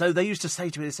 So they used to say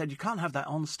to me, they said, you can't have that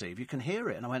on, Steve. You can hear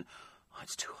it. And I went,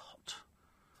 it's too hot.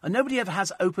 And nobody ever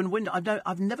has open window.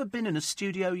 I've never been in a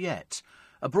studio yet,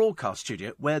 a broadcast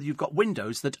studio, where you've got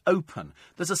windows that open.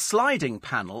 There's a sliding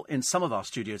panel in some of our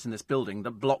studios in this building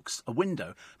that blocks a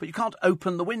window, but you can't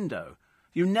open the window.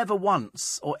 You never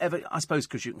once, or ever... I suppose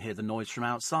because you can hear the noise from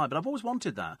outside, but I've always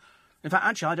wanted that. In fact,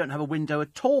 actually, I don't have a window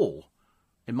at all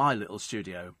in my little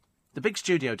studio. The big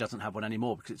studio doesn't have one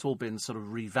anymore because it's all been sort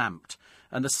of revamped.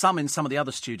 And there's some in some of the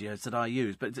other studios that I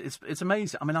use, but it's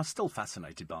amazing. I mean, I'm still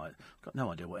fascinated by it. I've got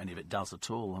no idea what any of it does at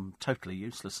all. I'm totally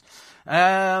useless.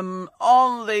 On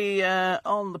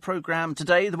the programme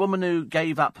today, the woman who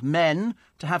gave up men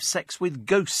to have sex with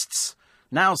ghosts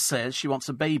now says she wants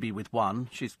a baby with one.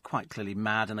 She's quite clearly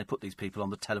mad, and they put these people on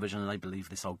the television and they believe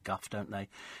this old guff, don't they?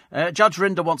 Judge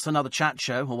Rinder wants another chat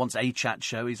show, or wants a chat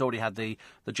show. He's already had the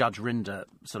Judge Rinder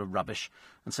sort of rubbish,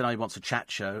 and so now he wants a chat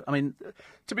show. I mean,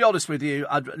 to be honest with you,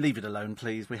 I'd leave it alone,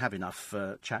 please. We have enough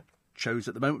chat shows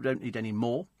at the moment. We don't need any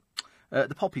more.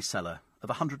 The Poppy Seller of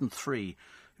 103,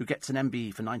 who gets an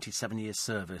MBE for 97 years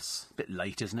service. A bit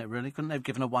late, isn't it, really? Couldn't they have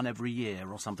given her one every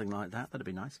year or something like that? That'd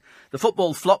be nice. The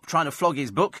football flop trying to flog his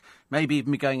book, maybe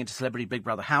even be going into Celebrity Big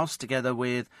Brother house together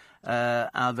with the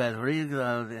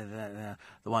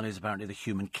one who's apparently the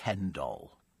human Ken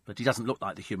doll. But he doesn't look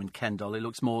like the human Ken doll. He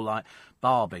looks more like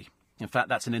Barbie. In fact,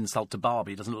 that's an insult to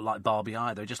Barbie. He doesn't look like Barbie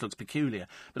either. He just looks peculiar.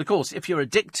 But, of course, if you're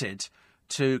addicted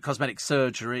to cosmetic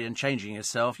surgery and changing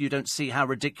yourself, you don't see how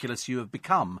ridiculous you have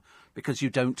become because you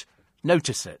don't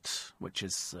notice it, which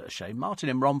is a shame. Martin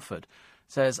in Romford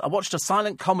says, I watched a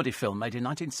silent comedy film made in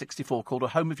 1964 called A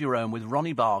Home of Your Own with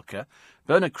Ronnie Barker,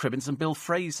 Bernard Cribbins and Bill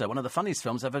Fraser, one of the funniest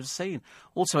films I've ever seen.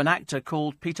 Also an actor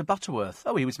called Peter Butterworth.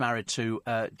 Oh, he was married to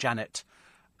Janet,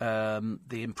 the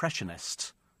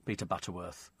Impressionist, Peter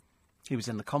Butterworth. He was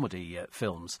in the comedy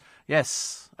films.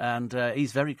 Yes, and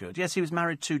he's very good. Yes, he was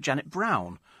married to Janet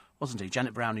Brown, wasn't he?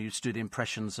 Janet Brown, who used to do the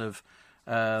impressions of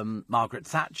Margaret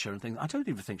Thatcher and things. I don't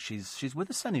even think she's with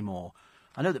us anymore.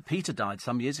 I know that Peter died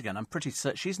some years ago, and I'm pretty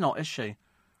certain she's not, is she?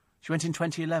 She went in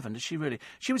 2011, did she really?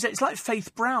 It's like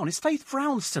Faith Brown. Is Faith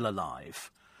Brown still alive?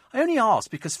 I only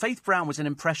asked because Faith Brown was an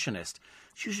impressionist.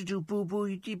 She used to do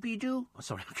boo-boo-dee-bee-doo. Oh,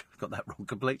 sorry, I got that wrong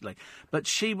completely. But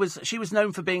she was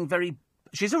known for being very...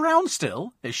 She's around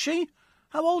still, is she?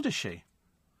 How old is she?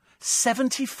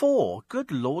 74. Good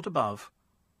Lord above.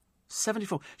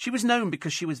 74. She was known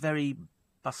because she was very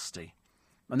busty.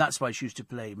 And that's why she used to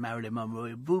play Marilyn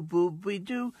Monroe,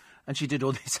 boo-boo-bee-doo. And she did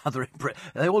all these other...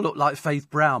 They all looked like Faith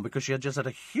Brown because she had just had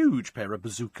a huge pair of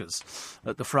bazookas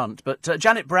at the front. But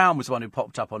Janet Brown was the one who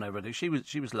popped up on everything.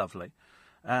 She was lovely.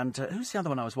 And who's the other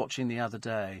one I was watching the other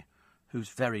day who's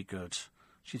very good?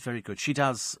 She's very good. She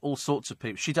does all sorts of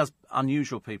people. She does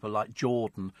unusual people like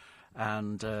Jordan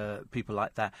and people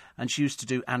like that. And she used to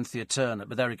do Anthea Turner.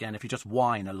 But there again, if you just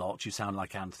whine a lot, you sound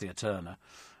like Anthea Turner.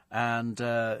 And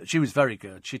she was very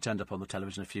good. She turned up on the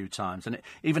television a few times. And it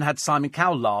even had Simon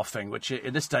Cowell laughing, which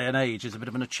in this day and age is a bit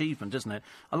of an achievement, isn't it?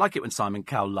 I like it when Simon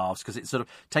Cowell laughs because it sort of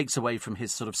takes away from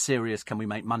his sort of serious, can we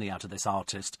make money out of this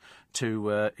artist,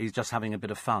 to he's just having a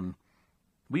bit of fun.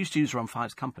 We used to use her on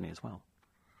Five's Company as well.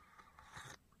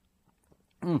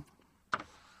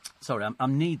 Sorry, I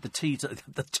need the tea.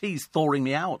 The tea's thawing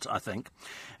me out, I think.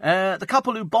 The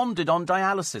couple who bonded on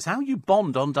dialysis. How you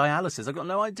bond on dialysis? I've got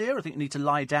no idea. I think you need to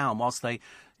lie down whilst they,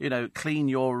 clean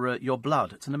your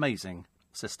blood. It's an amazing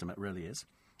system, it really is.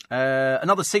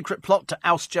 Another secret plot to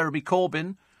oust Jeremy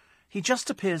Corbyn. He just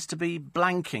appears to be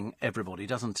blanking everybody,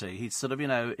 doesn't he? He's sort of,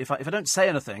 if I don't say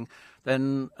anything,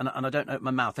 then and I don't open my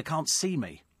mouth, they can't see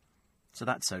me. So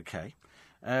that's okay.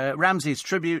 Ramsey's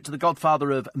tribute to the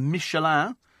godfather of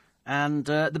Michelin and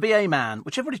the BA man,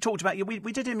 which everybody talked about.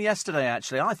 We did him yesterday,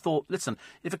 actually. I thought, listen,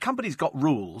 if a company's got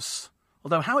rules,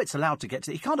 although how it's allowed to get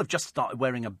to... He can't have just started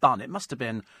wearing a bun. It must have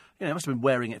been,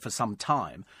 wearing it for some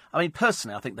time. I mean,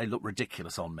 personally, I think they look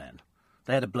ridiculous on men.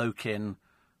 They had a bloke in,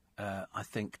 I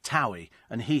think, Towie,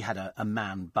 and he had a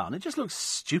man bun. It just looks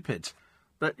stupid.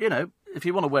 But, if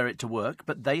you want to wear it to work,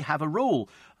 but they have a rule.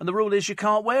 And the rule is you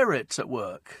can't wear it at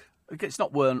work. It's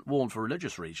not worn for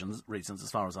religious reasons,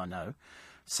 as far as I know.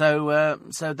 So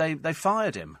they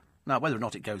fired him. Now, whether or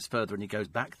not it goes further and he goes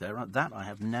back there, that I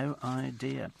have no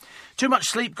idea. Too much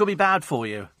sleep could be bad for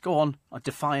you. Go on. I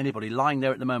defy anybody lying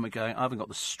there at the moment going, I haven't got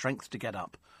the strength to get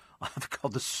up. I haven't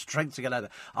got the strength to get out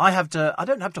of there. I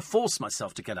don't have to force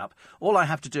myself to get up. All I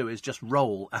have to do is just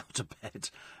roll out of bed.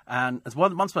 And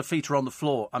once my feet are on the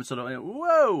floor, I'm sort of,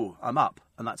 whoa, I'm up.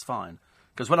 And that's fine.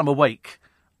 Because when I'm awake,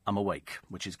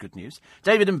 which is good news.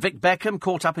 David and Vic Beckham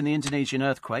caught up in the Indonesian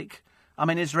earthquake. I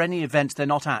mean, is there any event they're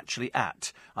not actually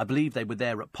at? I believe they were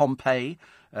there at Pompeii,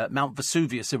 Mount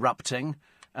Vesuvius erupting,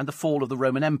 and the fall of the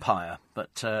Roman Empire.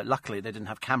 But luckily they didn't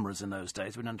have cameras in those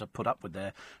days. We didn't have to put up with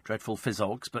their dreadful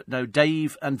physics. But no,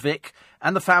 Dave and Vic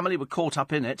and the family were caught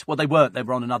up in it. Well, they weren't. They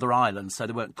were on another island, so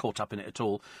they weren't caught up in it at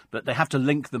all. But they have to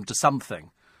link them to something.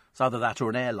 It's either that or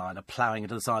an airliner ploughing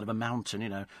into the side of a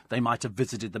mountain, They might have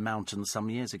visited the mountains some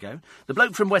years ago. The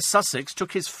bloke from West Sussex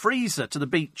took his freezer to the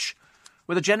beach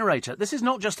with a generator. This is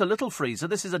not just a little freezer.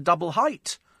 This is a double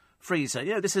height freezer.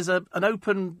 You know, this is an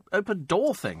open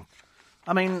door thing.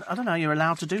 I mean, I don't know, you're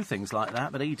allowed to do things like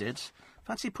that, but he did.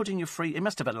 Fancy putting your he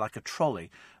must have had like a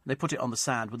trolley. They put it on the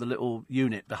sand with a little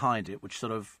unit behind it, which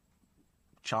sort of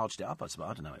charged it up, I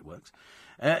suppose. I don't know how it works.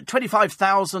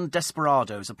 25,000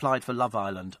 desperados applied for Love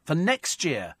Island. For next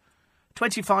year,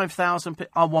 25,000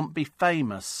 I want be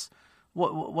famous.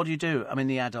 What do you do? I'm in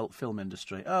the adult film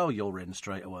industry. Oh, you're in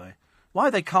straight away. Why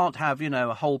they can't have, you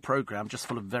know, a whole programme just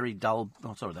full of very dull...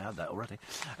 Oh, sorry, they had that already.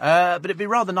 But it'd be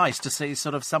rather nice to see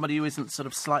sort of somebody who isn't sort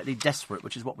of slightly desperate,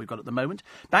 which is what we've got at the moment.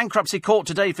 Bankruptcy court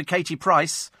today for Katie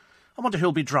Price. I wonder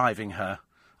who'll be driving her.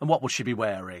 And what will she be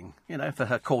wearing, you know, for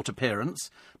her court appearance?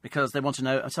 Because they want to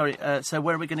know... so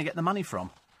where are we going to get the money from?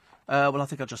 Well, I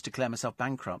think I'll just declare myself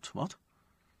bankrupt. What?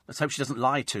 Let's hope she doesn't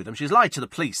lie to them. She's lied to the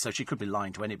police, so she could be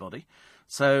lying to anybody.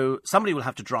 So somebody will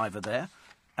have to drive her there.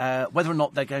 Whether or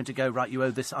not they're going to go, right, you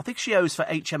owe this... I think she owes for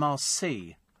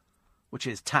HMRC, which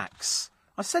is tax.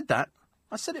 I said that.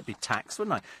 I said it'd be tax,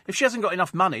 wouldn't I? If she hasn't got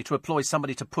enough money to employ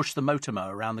somebody to push the motor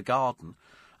mower around the garden...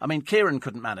 I mean, Kieran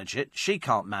couldn't manage it. She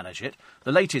can't manage it.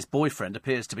 The latest boyfriend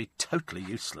appears to be totally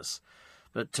useless.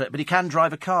 But he can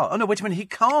drive a car. Oh, no, wait a minute, he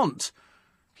can't.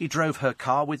 He drove her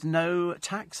car with no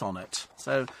tax on it.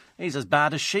 So he's as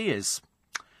bad as she is.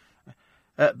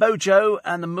 Bojo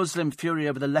and the Muslim fury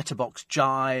over the letterbox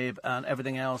jibe and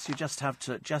everything else, you just have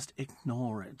to just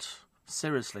ignore it.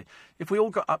 Seriously. If we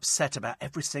all got upset about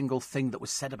every single thing that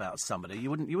was said about somebody, you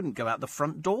wouldn't go out the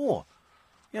front door.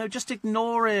 You know, just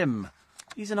ignore him.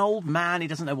 He's an old man. He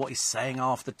doesn't know what he's saying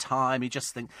half the time. He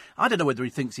just thinks... I don't know whether he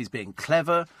thinks he's being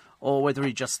clever or whether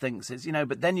he just thinks it's... You know,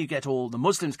 but then you get all the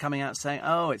Muslims coming out saying,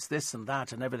 oh, it's this and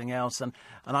that and everything else. And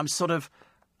I'm sort of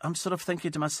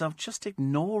thinking to myself, just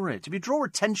ignore it. If you draw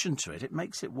attention to it, it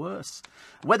makes it worse.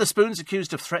 Weatherspoon's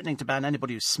accused of threatening to ban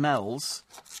anybody who smells.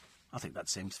 I think that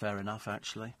seems fair enough,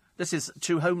 actually. This is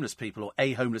two homeless people, or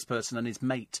a homeless person and his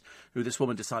mate, who this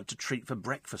woman decided to treat for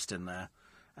breakfast in there.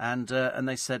 And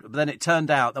they said... But then it turned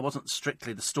out that wasn't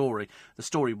strictly the story. The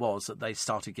story was that they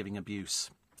started giving abuse.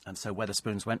 And so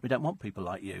Weatherspoons went, we don't want people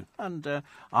like you. And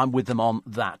I'm with them on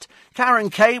that.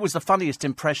 Karen Kay was the funniest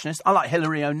impressionist. I like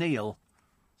Hilary O'Neill.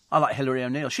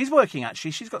 She's working,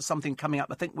 actually. She's got something coming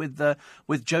up, I think,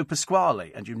 with Joe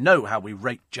Pasquale. And you know how we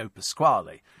rate Joe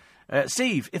Pasquale.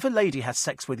 Steve, if a lady has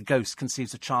sex with ghosts,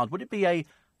 conceives a child, would it be a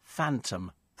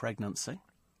phantom pregnancy?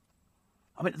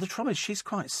 I mean, the trouble is she's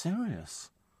quite serious.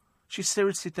 She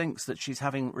seriously thinks that she's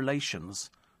having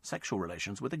sexual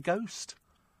relations with a ghost.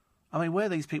 I mean, where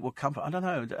these people come from, I don't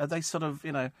know. Are they sort of,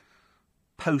 you know,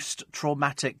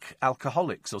 post-traumatic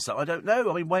alcoholics or something? I don't know.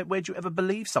 I mean, where do you ever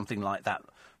believe something like that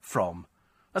from?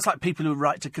 That's like people who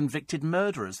write to convicted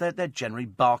murderers. They're generally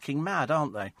barking mad,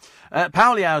 aren't they?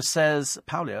 Paulio says,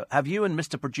 Paulio, have you and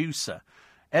Mr. Producer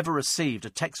ever received a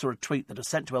text or a tweet that was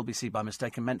sent to LBC by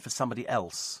mistake and meant for somebody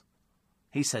else?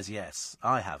 He says yes.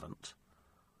 I haven't.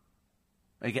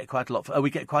 We get quite a lot for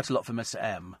Mr.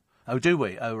 M. Oh, do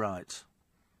we? Oh, right.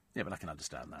 Yeah, but I can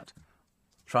understand that.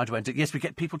 Trying to enter... Yes, we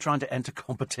get people trying to enter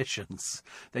competitions.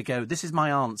 They go, this is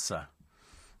my answer.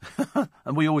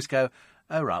 And we always go,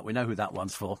 oh, right, we know who that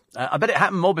one's for. I bet it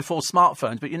happened more before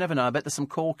smartphones, but you never know. I bet there's some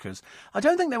corkers. I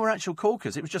don't think they were actual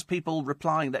corkers. It was just people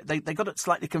replying. They got it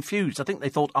slightly confused. I think they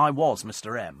thought I was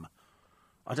Mr. M.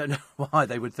 I don't know why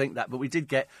they would think that, but we did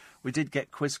get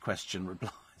quiz question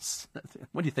replies.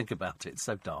 When you think about it, it's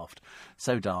so daft.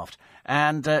 So daft.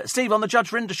 And, Steve, on the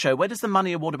Judge Rinder show, where does the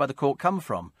money awarded by the court come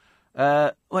from?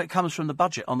 Well, it comes from the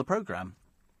budget on the programme.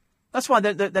 That's why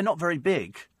they're not very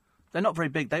big. They're not very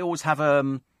big. They always have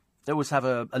a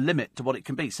limit to what it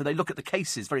can be. So they look at the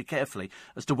cases very carefully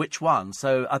as to which one.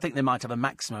 So I think they might have a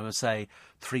maximum of, say,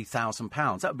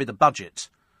 £3,000. That would be the budget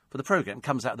for the programme. It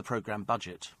comes out of the programme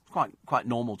budget. Quite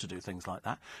normal to do things like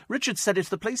that. Richard said if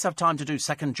the police have time to do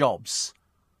second jobs...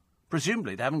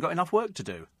 Presumably, they haven't got enough work to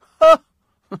do. You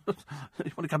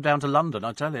want to come down to London,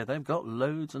 I tell you, they've got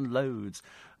loads and loads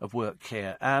of work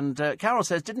here. And Carol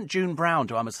says, didn't June Brown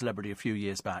do I'm a Celebrity a few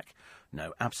years back?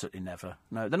 No, absolutely never.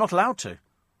 No, they're not allowed to.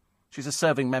 She's a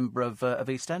serving member of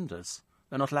EastEnders.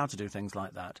 They're not allowed to do things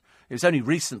like that. It was only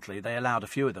recently they allowed a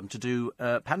few of them to do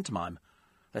pantomime.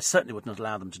 They certainly would not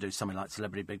allow them to do something like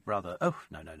Celebrity Big Brother. Oh,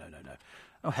 no.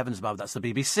 Oh, heavens above, that's the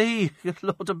BBC. Good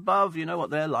Lord above, you know what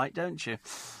they're like, don't you?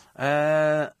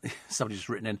 Somebody's just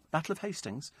written in, Battle of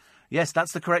Hastings. Yes,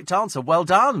 that's the correct answer. Well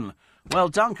done. Well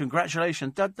done.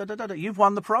 Congratulations. You've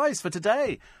won the prize for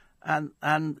today.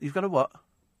 And you've got a what?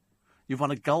 You've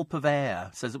won a gulp of air.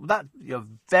 Says that you're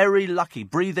very lucky.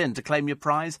 Breathe in to claim your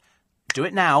prize. Do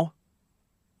it now.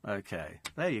 Okay,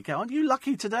 there you go. Aren't you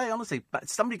lucky today, honestly? But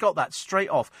somebody got that straight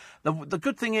off. The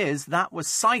good thing is that was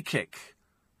psychic,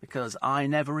 because I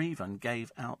never even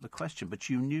gave out the question, but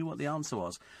you knew what the answer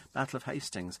was. Battle of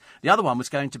Hastings. The other one was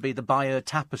going to be the Bayeux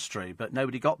Tapestry, but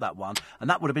nobody got that one, and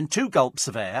that would have been 2 gulps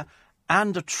of air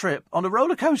and a trip on a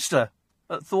roller coaster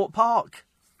at Thorpe Park,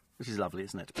 which is lovely,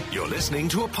 isn't it? You're listening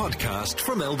to a podcast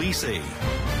from LBC.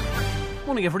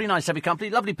 Morning, everybody. Nice to have your company.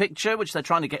 Lovely picture, which they're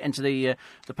trying to get into the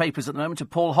papers at the moment, of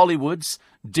Paul Hollywood's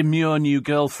demure new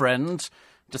girlfriend.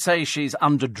 To say she's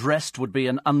underdressed would be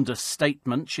an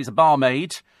understatement. She's a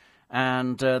barmaid,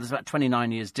 and there's about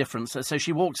 29 years difference. So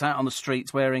she walks out on the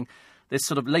streets wearing this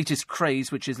sort of latest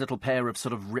craze, which is a little pair of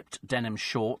sort of ripped denim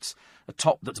shorts, a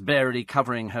top that's barely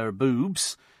covering her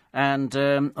boobs, and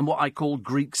what I call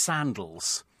Greek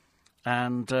sandals.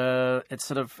 And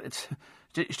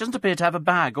she doesn't appear to have a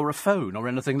bag or a phone or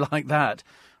anything like that.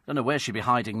 I don't know where she'd be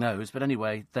hiding those, but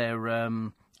anyway, they're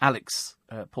Alex,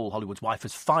 Paul Hollywood's wife,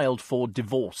 has filed for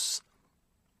divorce,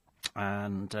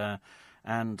 and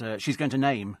she's going to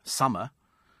name Summer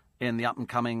in the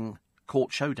up-and-coming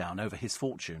court showdown over his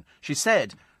fortune. She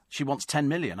said she wants 10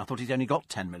 million. I thought he'd only got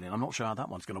 10 million. I'm not sure how that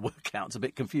one's going to work out. It's a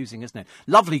bit confusing, isn't it?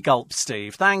 Lovely gulp,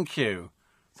 Steve. Thank you.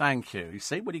 Thank you. You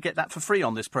see, well, you get that for free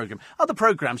on this programme. Other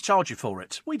programmes charge you for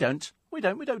it. We don't. We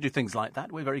don't do things like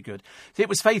that. We're very good. See, it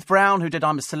was Faith Brown who did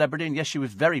I'm a Celebrity, and yes, she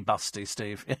was very busty,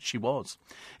 Steve. Yes, she was.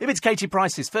 If it's Katie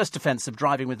Price's first offence of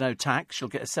driving with no tax, she'll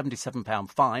get a £77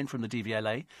 fine from the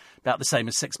DVLA. About the same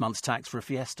as 6 months' tax for a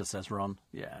Fiesta, says Ron.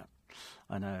 Yeah,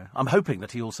 I know. I'm hoping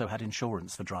that he also had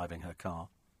insurance for driving her car.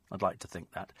 I'd like to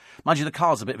think that. Mind you, the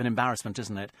car's a bit of an embarrassment,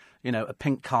 isn't it? You know, a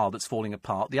pink car that's falling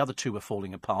apart. The other two are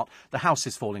falling apart. The house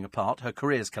is falling apart. Her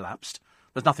career's collapsed.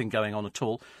 There's nothing going on at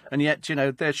all. And yet, you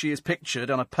know, there she is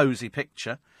pictured on a posy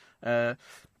picture, sort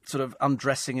of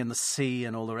undressing in the sea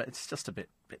and all the rest. It's just a bit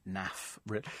naff.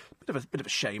 Bit of a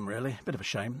shame, really. Bit of a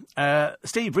shame.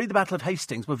 Steve, read the Battle of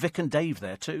Hastings. Were Vic and Dave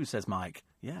there too, says Mike.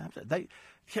 Yeah,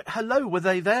 hello, were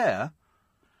they there?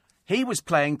 He was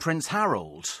playing Prince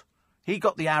Harold. He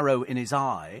got the arrow in his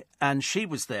eye, and she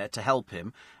was there to help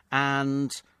him.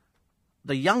 And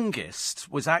the youngest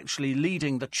was actually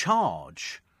leading the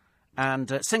charge,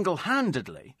 and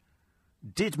single-handedly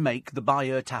did make the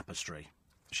Bayeux Tapestry.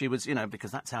 She was, you know,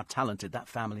 because that's how talented that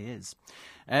family is.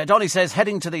 Donnie says,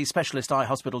 heading to the specialist eye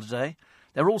hospital today.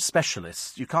 They're all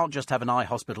specialists. You can't just have an eye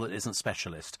hospital that isn't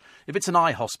specialist. If it's an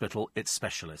eye hospital, it's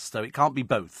specialist. So it can't be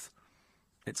both.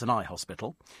 It's an eye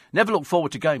hospital. Never looked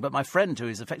forward to going, but my friend, who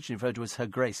is affectionately referred to as Her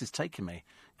Grace, is taking me.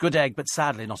 Good egg, but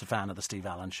sadly not a fan of the Steve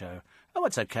Allen Show. Oh,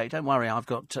 it's okay. Don't worry. I've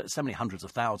got so many hundreds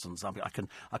of thousands. I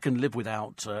can live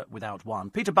without one.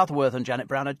 Peter Butterworth and Janet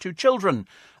Brown had 2 children.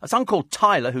 A son called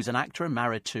Tyler, who's an actor and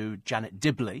married to Janet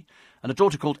Dibley, and a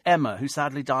daughter called Emma, who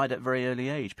sadly died at a very early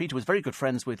age. Peter was very good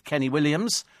friends with Kenny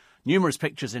Williams. Numerous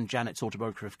pictures in Janet's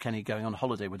autobiography of Kenny going on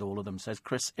holiday with all of them, says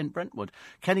Chris in Brentwood.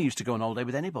 Kenny used to go on holiday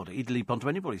with anybody. He'd leap onto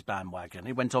anybody's bandwagon.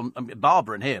 He went on,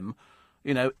 Barbara and him,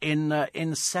 you know,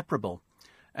 inseparable.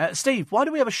 Steve, why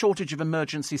do we have a shortage of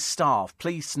emergency staff,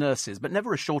 police, nurses, but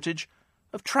never a shortage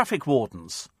of traffic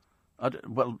wardens?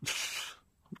 Well,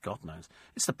 God knows.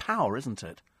 It's the power, isn't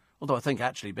it? Although I think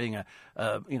actually being a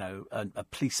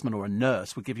policeman or a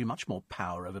nurse would give you much more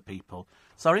power over people.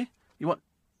 Sorry? You want...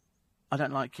 I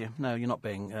don't like you. No, you're not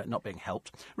being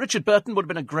helped. Richard Burton would have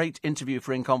been a great interview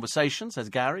for In Conversation, says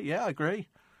Gary. Yeah, I agree.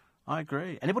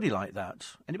 Anybody like that?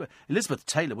 Elizabeth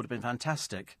Taylor would have been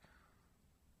fantastic.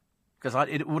 Because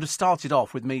it would have started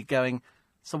off with me going,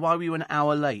 so why were you an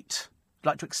hour late? You'd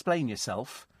like to explain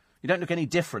yourself. You don't look any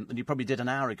different than you probably did an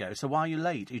hour ago, so why are you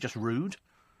late? Are you just rude?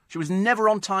 She was never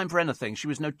on time for anything. She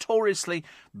was notoriously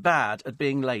bad at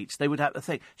being late. They would have a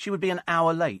thing. She would be an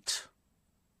hour late.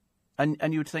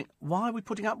 And you would think, why are we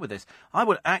putting up with this? I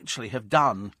would actually have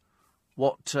done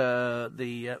what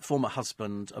the former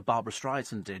husband of Barbara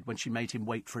Streisand did when she made him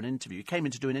wait for an interview. He came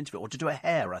in to do an interview, or to do her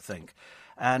hair, I think.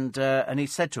 And he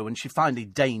said to her, when she finally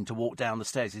deigned to walk down the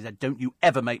stairs, he said, don't you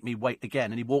ever make me wait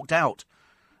again. And he walked out.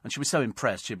 And she was so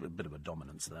impressed. She had a bit of a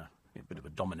dominance there, a bit of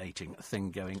a dominating thing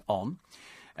going on.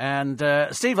 And,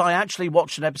 Steve, I actually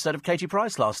watched an episode of Katie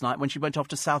Price last night when she went off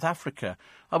to South Africa.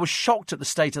 I was shocked at the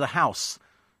state of the house.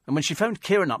 And when she phoned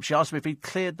Kieran up, she asked me if he'd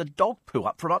cleared the dog poo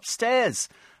up from upstairs.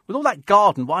 With all that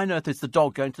garden, why on earth is the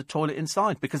dog going to the toilet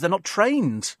inside? Because they're not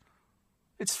trained.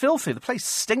 It's filthy. The place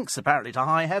stinks, apparently, to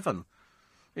high heaven.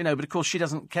 You know, but of course she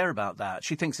doesn't care about that.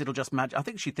 She thinks it'll just I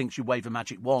think she thinks you wave a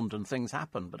magic wand and things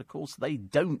happen. But of course they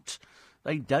don't.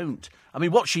 They don't. I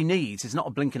mean, what she needs is not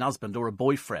a blinking husband or a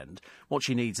boyfriend. What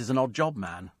she needs is an odd job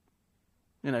man.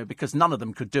 because none of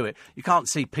them could do it. You can't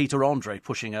see Peter Andre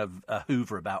pushing a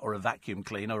Hoover about or a vacuum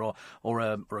cleaner or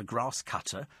a grass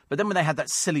cutter. But then when they had that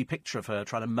silly picture of her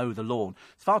trying to mow the lawn,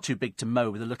 it's far too big to mow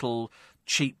with a little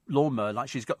cheap lawnmower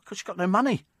like because she's got no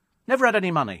money. Never had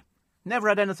any money. Never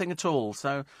had anything at all.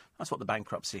 So that's what the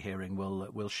bankruptcy hearing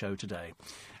will show today.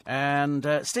 And,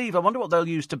 Steve, I wonder what they'll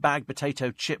use to bag potato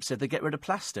chips if they get rid of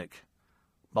plastic.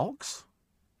 Bogs?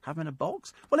 Have them in a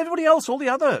box? Well, everybody else, all the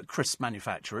other crisp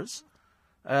manufacturers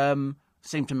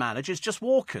seem to manage. It's just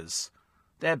Walkers.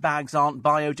 Their bags aren't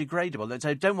biodegradable. They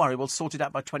say, don't worry, we'll sort it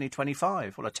out by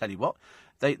 2025. Well, I tell you what,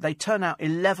 they turn out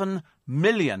 11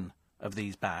 million of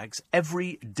these bags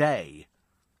every day.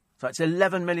 So it's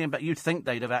 11 million, but you'd think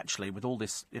they'd have actually, with all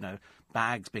this,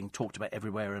 bags being talked about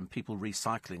everywhere and people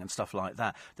recycling and stuff like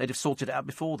that, they'd have sorted it out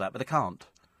before that, but they can't.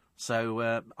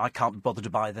 So I can't bother to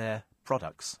buy their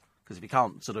products, because if you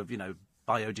can't sort of,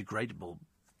 biodegradable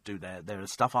do their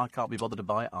stuff, I can't be bothered to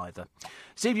buy it either.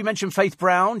 Steve, you mentioned Faith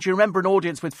Brown. Do you remember an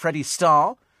audience with Freddie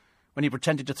Starr when he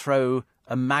pretended to throw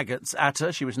maggots at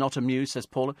her? She was not amused, says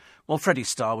Paula. Well, Freddie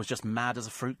Starr was just mad as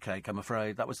a fruitcake, I'm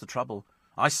afraid. That was the trouble.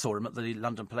 I saw him at the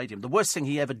London Palladium. The worst thing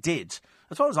he ever did,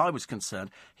 as far as I was concerned,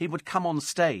 he would come on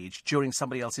stage during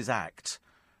somebody else's act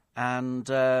and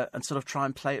sort of try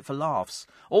and play it for laughs,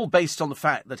 all based on the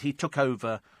fact that he took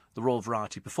over the Royal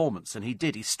Variety Performance, and he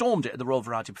did. He stormed it at the Royal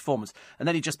Variety Performance, and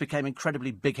then he just became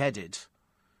incredibly big-headed.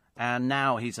 And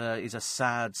now he's a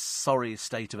sad, sorry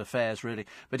state of affairs, really.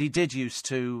 But he did used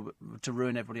to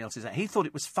ruin everybody else's act. He thought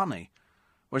it was funny,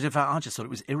 whereas in fact I just thought it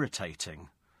was irritating.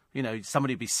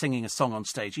 Somebody would be singing a song on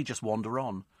stage, he'd just wander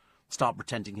on, start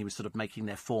pretending he was sort of making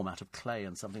their form out of clay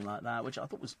and something like that, which I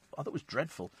thought was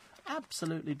dreadful,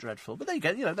 absolutely dreadful. But there you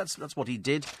go, that's what he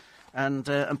did, and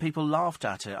people laughed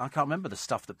at it. I can't remember the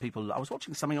stuff that I was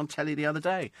watching something on telly the other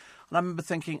day, and I remember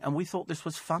thinking, and we thought this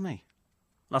was funny.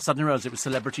 And I suddenly realised it was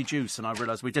Celebrity Juice, and I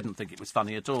realised we didn't think it was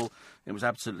funny at all. It was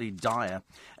absolutely dire.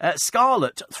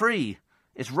 Scarlett, 3,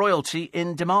 is royalty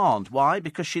in demand. Why?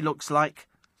 Because she looks like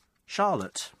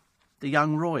Charlotte, the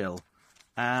young royal.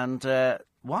 And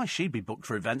why she'd be booked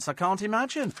for events, I can't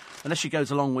imagine. Unless she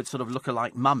goes along with sort of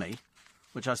look-alike Mummy,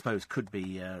 which I suppose could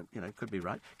be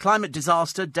right. Climate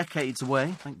disaster, decades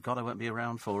away. Thank God I won't be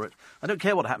around for it. I don't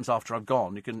care what happens after I've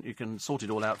gone. You can sort it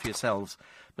all out for yourselves.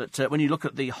 But when you look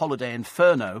at the holiday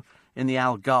inferno in the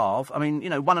Algarve,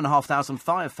 1,500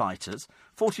 firefighters,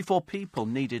 44 people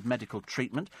needed medical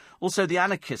treatment. Also, the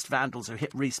anarchist vandals who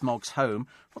hit Rees-Mogg's home.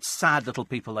 What sad little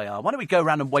people they are. Why don't we go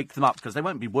around and wake them up, because they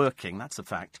won't be working, that's a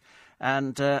fact,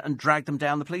 and drag them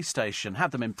down the police station,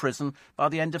 have them in prison by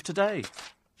the end of today.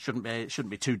 Shouldn't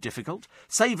be too difficult.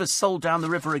 Savers sold down the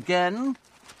river again.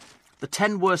 The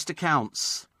 10 worst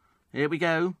accounts. Here we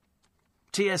go.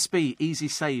 TSB, Easy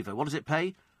Saver. What does it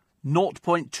pay?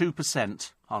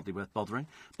 0.2%. Hardly worth bothering.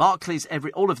 Barclays,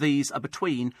 all of these are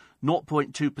between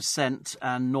 0.2%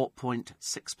 and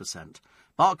 0.6%.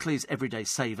 Barclays Everyday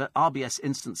Saver, RBS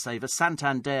Instant Saver,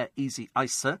 Santander Easy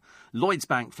ISA, Lloyds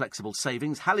Bank Flexible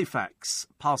Savings, Halifax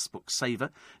Passbook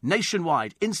Saver,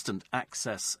 Nationwide Instant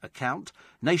Access Account,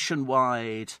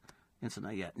 NatWest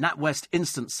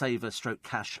Instant Saver Stroke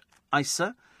Cash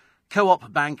ISA,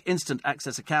 Co-op Bank Instant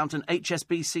Access Account and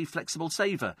HSBC Flexible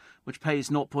Saver, which pays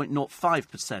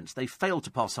 0.05%. They failed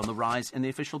to pass on the rise in the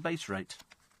official base rate.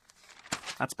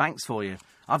 That's banks for you.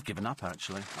 I've given up,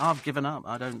 actually. I've given up.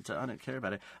 I don't care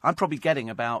about it. I'm probably getting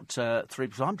about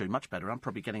 3%. I'm doing much better. I'm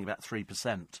probably getting about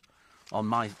 3% on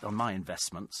my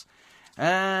investments.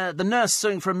 The nurse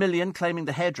suing for $1 million, claiming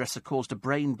the hairdresser caused a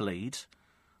brain bleed.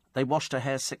 They washed her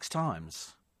hair 6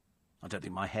 times. I don't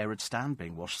think my hair would stand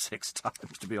being washed 6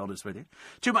 times, to be honest with you.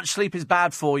 Too much sleep is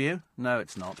bad for you. No,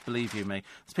 it's not. Believe you me.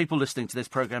 There's people listening to this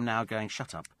programme now going,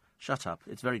 shut up. Shut up.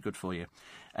 It's very good for you.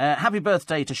 Happy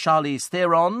birthday to Charlize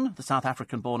Theron, the South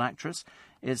African-born actress,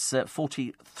 is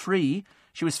 43.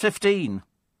 She was 15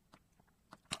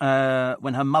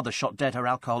 when her mother shot dead her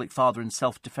alcoholic father in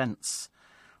self-defence.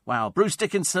 Wow. Bruce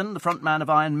Dickinson, the frontman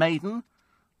of Iron Maiden,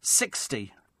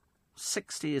 60.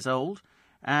 60 years old.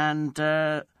 And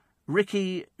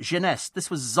Ricky Genest, this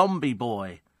was Zombie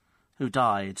Boy, who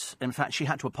died. In fact, she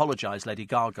had to apologise, Lady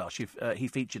Gaga. He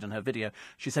featured in her video.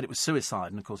 She said it was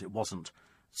suicide, and of course it wasn't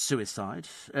suicide.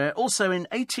 Also in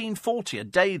 1840, a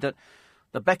day that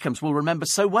the Beckhams will remember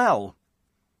so well,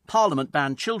 Parliament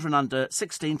banned children under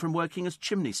 16 from working as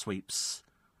chimney sweeps.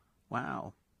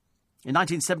 Wow. In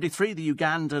 1973, the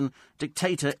Ugandan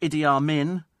dictator Idi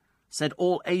Amin said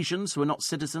all Asians who are not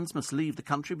citizens must leave the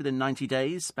country within 90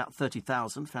 days. About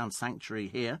 30,000 found sanctuary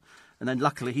here. And then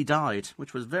luckily he died,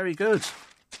 which was very good.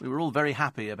 We were all very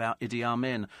happy about Idi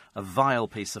Amin, a vile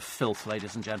piece of filth,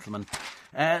 ladies and gentlemen.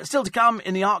 Still to come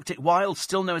in the Arctic wild,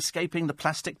 still no escaping the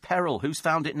plastic peril. Who's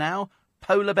found it now?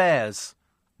 Polar bears.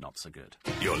 Not so good.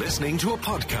 You're listening to a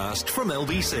podcast from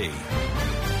LBC.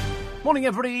 Morning,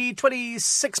 everybody.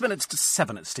 26 minutes to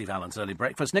 7 at Steve Allen's Early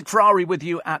Breakfast. Nick Ferrari with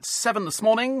you at 7 this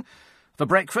morning. For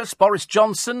breakfast, Boris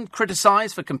Johnson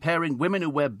criticised for comparing women who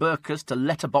wear burqas to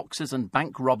letterboxes and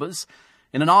bank robbers.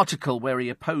 In an article where he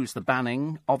opposed the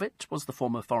banning of it, was the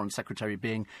former Foreign Secretary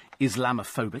being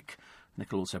Islamophobic.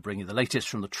 Nick will also bring you the latest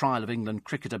from the trial of England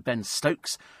cricketer Ben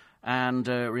Stokes and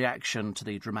a reaction to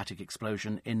the dramatic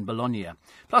explosion in Bologna.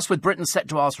 Plus, with Britain set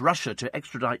to ask Russia to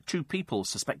extradite 2 people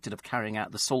suspected of carrying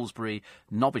out the Salisbury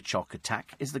Novichok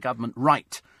attack, is the government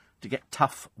right to get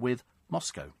tough with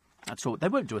Moscow? That's all. They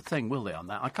won't do a thing, will they, on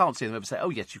that? I can't see them ever say, oh,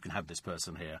 yes, you can have this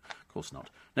person here. Of course not.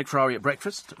 Nick Ferrari at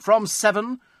breakfast. From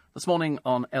 7 this morning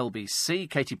on LBC,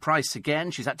 Katie Price again.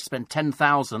 She's had to spend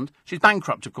 $10,000. She's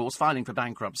bankrupt, of course, filing for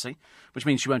bankruptcy, which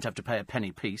means she won't have to pay a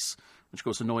penny piece, which, of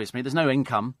course, annoys me. There's no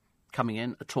income coming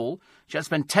in at all. She had to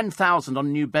spend $10,000 on a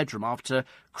new bedroom after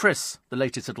Chris, the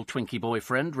latest little Twinkie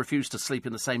boyfriend, refused to sleep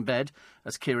in the same bed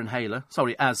as Kieran Hayler.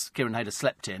 As Kieran Hayler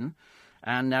slept in.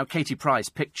 And now Katie Price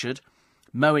pictured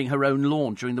mowing her own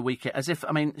lawn during the weekend, as if,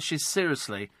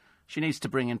 she needs to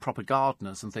bring in proper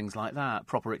gardeners and things like that,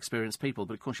 proper experienced people,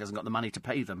 but of course she hasn't got the money to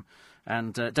pay them.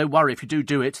 And don't worry, if you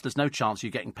do it, there's no chance of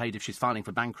you getting paid if she's filing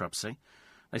for bankruptcy.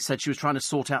 They said she was trying to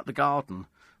sort out the garden.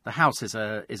 The house is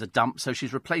a dump, so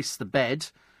she's replaced the bed,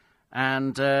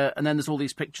 and then there's all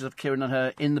these pictures of Kieran and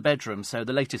her in the bedroom, so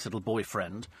the latest little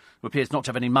boyfriend, who appears not to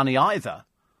have any money either,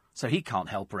 so he can't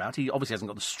help her out. He obviously hasn't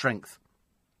got the strength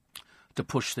to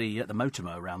push the motor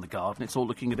mower around the garden. It's all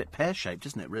looking a bit pear-shaped,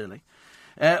 isn't it, really?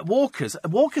 Walker's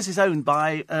is owned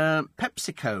by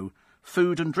PepsiCo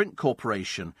Food and Drink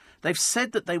Corporation. They've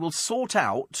said that they will sort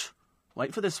out,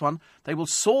 wait for this one, they will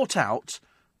sort out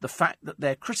the fact that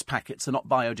their crisp packets are not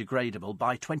biodegradable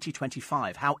by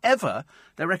 2025. However,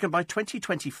 they reckon by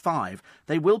 2025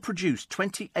 they will produce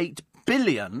 28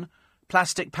 billion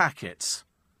plastic packets.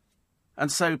 And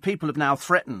so people have now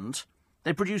threatened.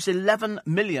 They produce 11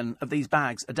 million of these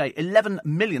bags a day. 11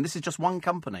 million. This is just one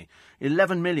company.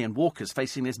 11 million Walkers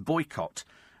facing this boycott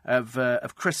of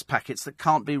crisp packets that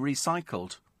can't be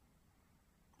recycled.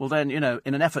 Well, then, in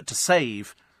an effort to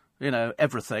save,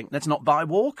 everything, let's not buy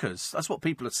Walkers. That's what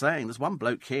people are saying. There's one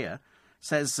bloke here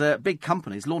says big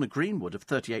companies, Lorna Greenwood of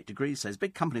 38 Degrees says,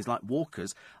 big companies like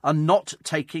Walkers are not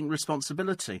taking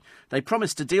responsibility. They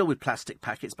promised to deal with plastic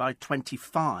packets by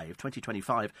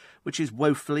 2025, which is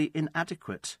woefully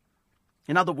inadequate.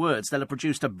 In other words, they'll have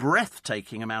produced a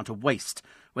breathtaking amount of waste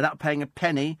without paying a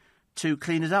penny to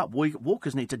clean it up.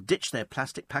 Walkers need to ditch their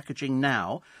plastic packaging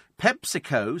now.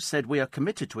 PepsiCo said we are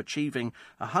committed to achieving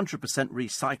 100%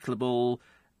 recyclable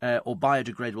or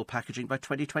biodegradable packaging by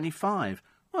 2025.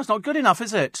 Well, it's not good enough,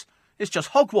 is it? It's just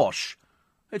hogwash.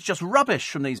 It's just rubbish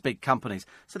from these big companies.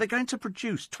 So they're going to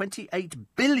produce 28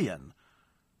 billion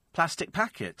plastic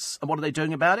packets. And what are they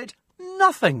doing about it?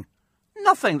 Nothing.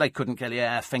 Nothing. They couldn't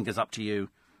care. Fingers up to you.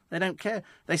 They don't care.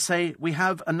 They say, we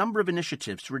have a number of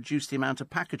initiatives to reduce the amount of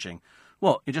packaging.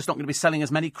 What, you're just not going to be selling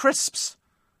as many crisps?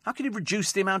 How can you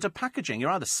reduce the amount of packaging?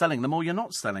 You're either selling them or you're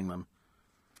not selling them.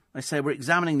 They say, we're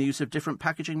examining the use of different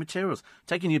packaging materials.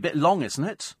 Taking you a bit long, isn't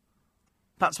it?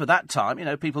 Perhaps by that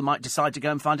time, people might decide to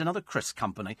go and find another crisp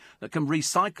company that can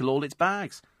recycle all its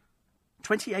bags.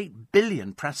 28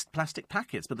 billion plastic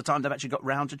packets by the time they've actually got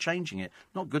round to changing it.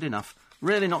 Not good enough.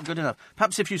 Really not good enough.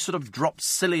 Perhaps if you sort of drop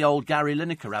silly old Gary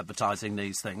Lineker advertising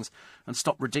these things and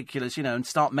stop ridiculous, and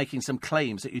start making some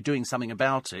claims that you're doing something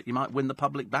about it, you might win the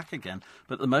public back again.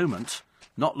 But at the moment,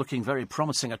 not looking very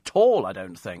promising at all, I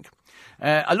don't think.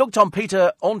 I looked on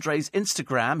Peter Andre's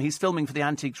Instagram. He's filming for the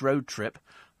Antiques Road Trip.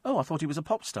 Oh, I thought he was a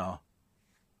pop star.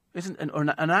 Isn't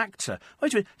an actor?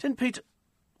 Wait a minute, didn't Peter...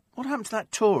 What happened to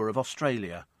that tour of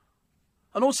Australia?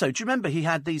 And also, do you remember he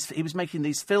was making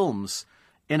these films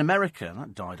in America?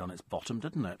 That died on its bottom,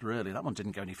 didn't it, really? That one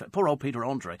didn't go any further. Poor old Peter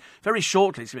Andre. Very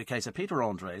shortly, it's going to be a case of Peter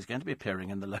Andre is going to be appearing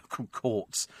in the local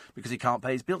courts because he can't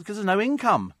pay his bills because there's no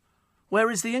income. Where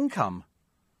is the income?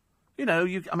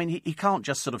 He can't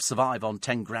just sort of survive on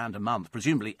 10 grand a month.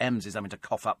 Presumably Ems is having to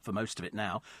cough up for most of it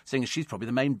now, seeing as she's probably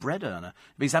the main bread earner.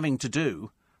 If he's having to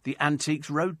do the Antiques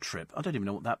Road Trip, I don't even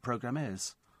know what that programme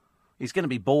is. It's going to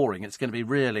be boring. It's going to be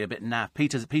really a bit naff.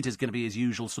 Peter's going to be his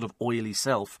usual sort of oily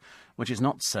self, which is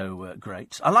not so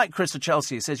great. I like Chris of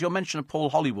Chelsea. He says, your mention of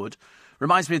Paul Hollywood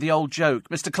reminds me of the old joke.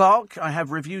 Mr. Clark, I have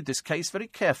reviewed this case very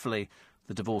carefully,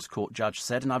 the divorce court judge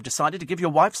said, and I've decided to give your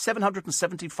wife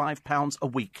 £775 a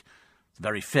week.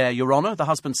 Very fair, Your Honour, the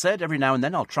husband said. Every now and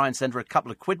then I'll try and send her a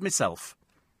couple of quid myself.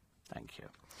 Thank you.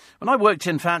 When I worked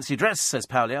in fancy dress, says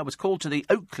Powley, I was called to the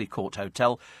Oakley Court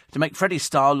Hotel to make Freddie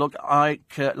Starr look like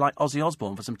Ozzy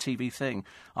Osbourne for some TV thing.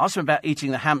 I asked him about eating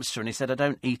the hamster, and he said, I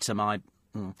don't eat them.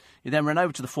 He then ran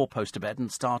over to the four-poster bed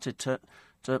and started to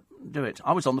do it.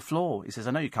 I was on the floor. He says,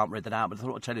 I know you can't read that out, but I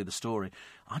thought I'd tell you the story.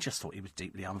 I just thought he was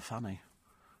deeply unfunny.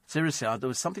 Seriously, there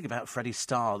was something about Freddie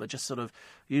Starr that just sort of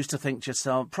used to think just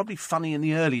probably funny in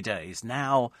the early days.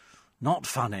 Now, not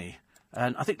funny.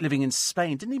 And I think living in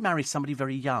Spain, didn't he marry somebody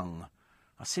very young?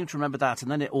 I seem to remember that, and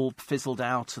then it all fizzled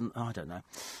out, and I don't know.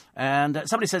 And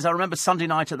somebody says, I remember Sunday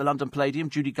night at the London Palladium,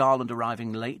 Judy Garland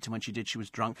arriving late, and when she did, she was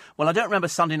drunk. Well, I don't remember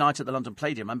Sunday night at the London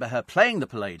Palladium. I remember her playing the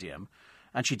Palladium,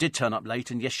 and she did turn up late,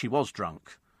 and yes, she was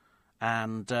drunk.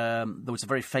 And there was a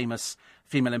very famous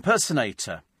female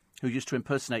impersonator who used to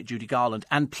impersonate Judy Garland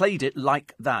and played it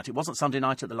like that. It wasn't Sunday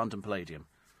night at the London Palladium.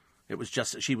 It was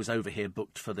just that she was over here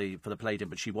booked for the Palladium,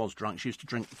 but she was drunk. She used to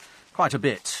drink quite a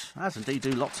bit, as indeed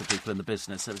do lots of people in the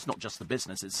business. So it's not just the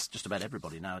business, it's just about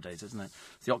everybody nowadays, isn't it?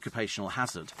 It's the occupational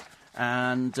hazard.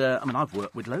 And, I've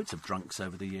worked with loads of drunks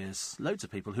over the years, loads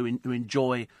of people who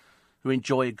enjoy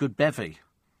a good bevy.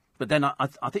 But then I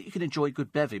think you can enjoy a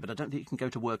good bevy, but I don't think you can go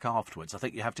to work afterwards. I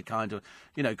think you have to kind of,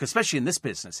 because especially in this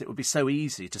business, it would be so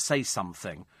easy to say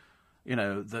something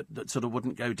that sort of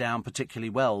wouldn't go down particularly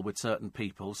well with certain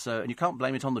people. So, and you can't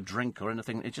blame it on the drink or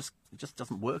anything. It just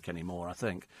doesn't work anymore, I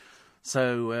think.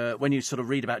 So when you sort of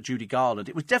read about Judy Garland,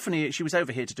 it was definitely, she was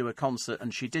over here to do a concert,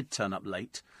 and she did turn up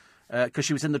late because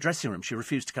she was in the dressing room. She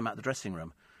refused to come out of the dressing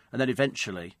room. And then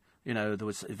eventually,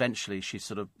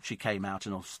 she came out,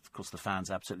 and of course the fans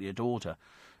absolutely adored her.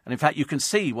 And in fact, you can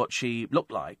see what she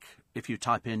looked like if you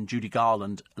type in Judy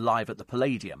Garland live at the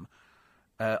Palladium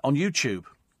on YouTube.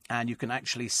 And you can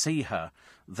actually see her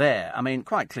there. I mean,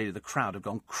 quite clearly the crowd have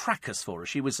gone crackers for her.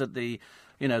 She was at the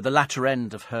latter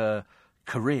end of her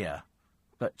career,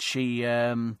 but she,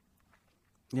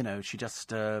 she just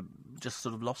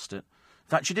sort of lost it. In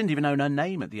fact, she didn't even own her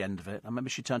name at the end of it. I remember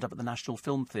she turned up at the National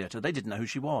Film Theatre. They didn't know who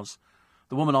she was.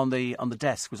 The woman on the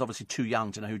desk was obviously too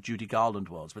young to know who Judy Garland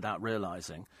was without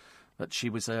realising that she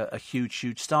was a huge,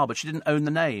 huge star, but she didn't own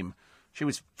the name. She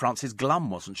was Frances Glum,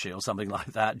 wasn't she, or something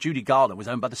like that. Judy Garland was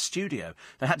owned by the studio.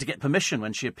 They had to get permission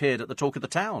when she appeared at the Talk of the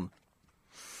Town.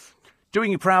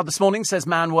 Doing you proud this morning, says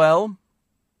Manuel.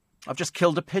 I've just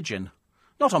killed a pigeon.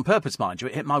 Not on purpose, mind you.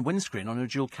 It hit my windscreen on a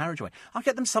dual carriageway. I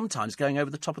get them sometimes going over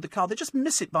the top of the car. They just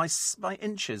miss it by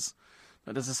inches.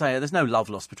 But as I say, there's no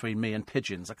love lost between me and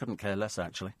pigeons. I couldn't care less,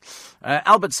 actually.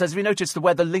 Albert says, have you noticed the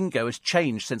weather lingo has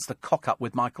changed since the cock-up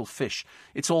with Michael Fish?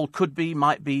 It's all could be,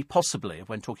 might be, possibly,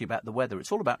 when talking about the weather.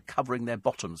 It's all about covering their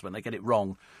bottoms when they get it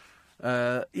wrong.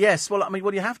 Yes,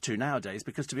 well, you have to nowadays,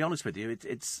 because to be honest with you,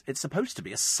 it's supposed to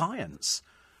be a science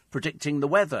predicting the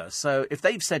weather. So if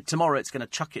they've said tomorrow it's going to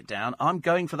chuck it down, I'm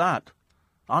going for that.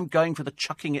 I'm going for the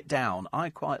chucking it down. I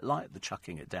quite like the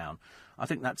chucking it down. I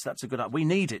think that's a good idea. We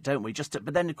need it, don't we?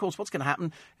 But then, of course, what's going to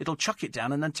happen? It'll chuck it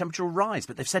down and then temperature will rise.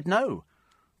 But they've said no.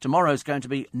 Tomorrow's going to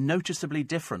be noticeably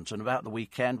different and about the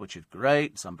weekend, which is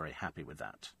great. So I'm very happy with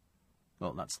that.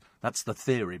 Well, that's the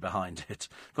theory behind it.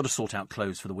 Got to sort out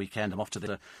clothes for the weekend. I'm off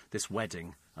to this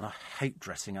wedding, and I hate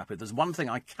dressing up. If there's one thing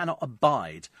I cannot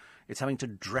abide, it's having to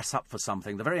dress up for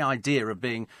something. The very idea of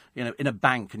being, in a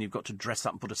bank and you've got to dress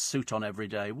up and put a suit on every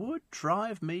day would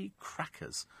drive me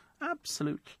crackers.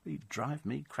 Absolutely drive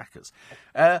me crackers.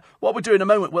 What we'll do in a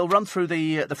moment, we'll run through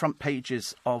the front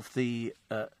pages of the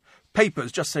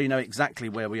papers, just so you know exactly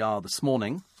where we are this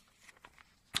morning.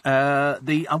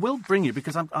 I will bring you,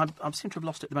 because I seem to have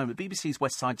lost it at the moment, BBC's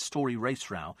West Side Story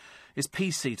race row is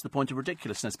PC to the point of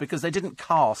ridiculousness, because they didn't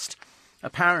cast,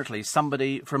 apparently,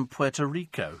 somebody from Puerto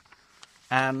Rico,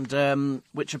 and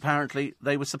which apparently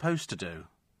they were supposed to do.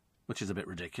 Which is a bit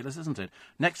ridiculous, isn't it?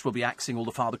 Next we'll be axing all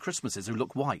the Father Christmases who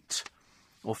look white.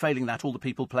 Or failing that, all the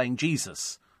people playing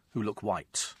Jesus who look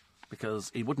white.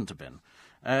 Because he wouldn't have been.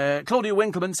 Claudia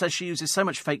Winkleman says she uses so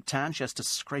much fake tan she has to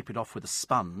scrape it off with a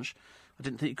sponge. I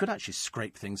didn't think you could actually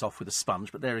scrape things off with a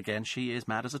sponge, but there again, she is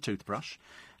mad as a toothbrush.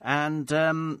 And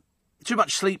too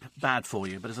much sleep, bad for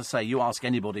you. But as I say, you ask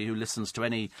anybody who listens to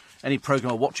any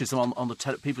programme or watches them on the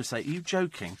television, people say, are you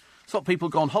joking? It's what people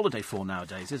go on holiday for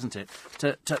nowadays, isn't it?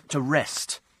 To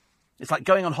rest. It's like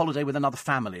going on holiday with another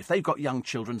family. If they've got young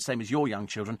children, same as your young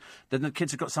children, then the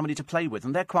kids have got somebody to play with,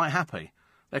 and they're quite happy.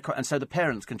 And so the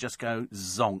parents can just go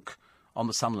zonk on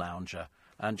the sun lounger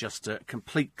and just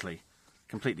completely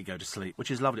go to sleep,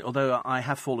 which is lovely. Although I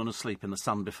have fallen asleep in the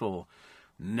sun before.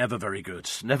 Never very good.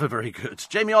 Never very good.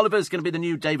 Jamie Oliver is going to be the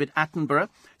new David Attenborough.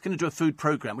 He's going to do a food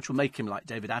programme which will make him like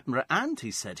David Attenborough, and he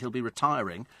said he'll be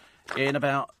retiring in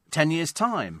about 10 years'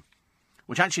 time,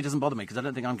 which actually doesn't bother me because I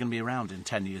don't think I'm going to be around in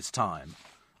 10 years' time.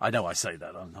 I know I say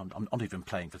that. I'm not even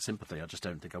playing for sympathy. I just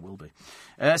don't think I will be.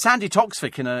 Sandy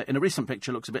Toksvig in a recent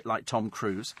picture looks a bit like Tom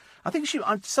Cruise.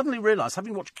 I suddenly realised,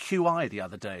 having watched QI the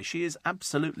other day, she is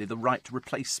absolutely the right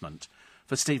replacement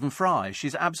for Stephen Fry.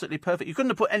 She's absolutely perfect. You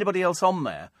couldn't have put anybody else on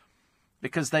there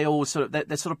because they all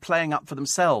they're sort of playing up for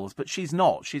themselves, but she's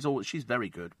not. She's very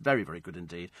good, very, very good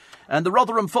indeed. And the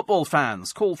Rotherham football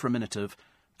fans call for a minute of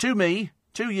 "to me,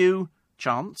 to you"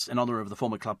 chants in honour of the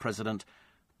former club president,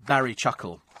 Barry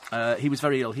Chuckle. He was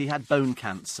very ill. He had bone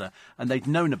cancer, and they'd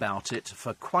known about it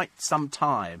for quite some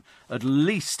time, at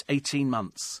least 18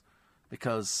 months,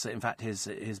 because, in fact,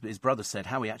 his brother said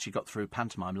how he actually got through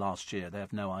pantomime last year. They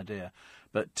have no idea.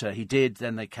 But he did.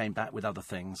 Then they came back with other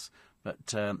things.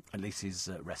 But at least he's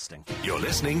resting. You're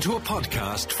listening to a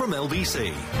podcast from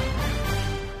LBC.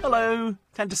 Hello,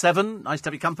 10 to 7. Nice to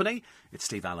have your company. It's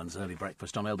Steve Allen's Early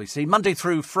Breakfast on LBC, Monday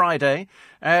through Friday.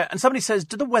 And somebody says,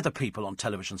 do the weather people on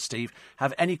television, Steve,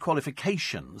 have any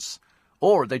qualifications?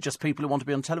 Or are they just people who want to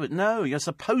be on television? No, you're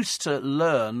supposed to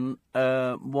learn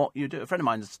what you do. A friend of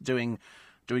mine is doing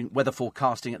weather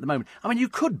forecasting at the moment. I mean, you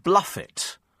could bluff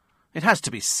it. It has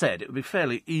to be said. It would be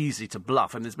fairly easy to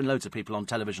bluff. I mean, there's been loads of people on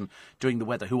television doing the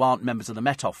weather who aren't members of the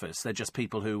Met Office. They're just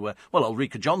people who...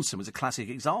 Ulrika Johnson was a classic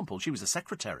example. She was a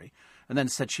secretary and then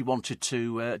said she wanted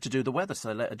to do the weather, so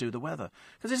they let her do the weather.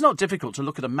 Because it's not difficult to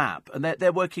look at a map, and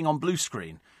they're working on blue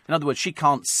screen. In other words, she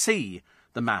can't see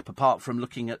the map apart from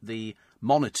looking at the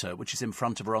monitor, which is in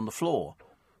front of her on the floor.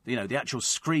 You know, the actual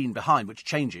screen behind, which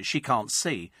changes, she can't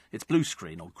see. It's blue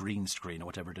screen or green screen or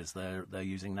whatever it is they're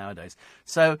using nowadays.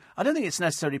 So I don't think it's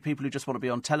necessarily people who just want to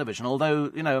be on television.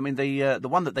 Although, you know, I mean, the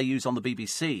one that they use on the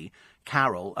BBC,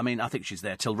 Carol, I mean, I think she's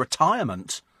there till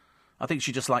retirement. I think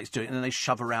she just likes doing it, and then they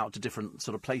shove her out to different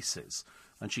sort of places,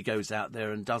 and she goes out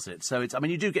there and does it. So, I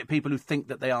mean, you do get people who think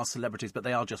that they are celebrities, but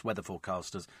they are just weather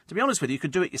forecasters. To be honest with you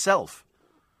could do it yourself.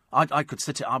 I could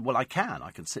sit here,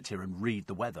 I can sit here and read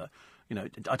the weather. You know,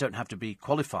 I don't have to be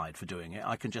qualified for doing it.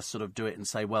 I can just sort of do it and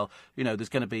say, well, you know, there's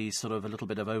going to be sort of a little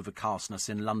bit of overcastness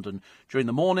in London during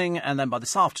the morning, and then by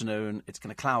this afternoon it's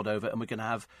going to cloud over and we're going to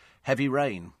have heavy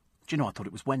rain. Do you know, I thought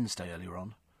it was Wednesday earlier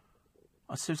on.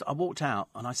 I walked out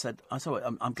and I said,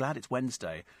 I'm glad it's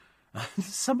Wednesday.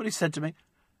 Somebody said to me,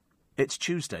 it's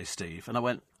Tuesday, Steve. And I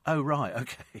went, oh, right,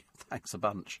 OK, thanks a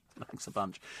bunch.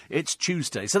 It's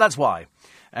Tuesday, so that's why.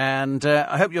 And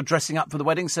I hope you're dressing up for the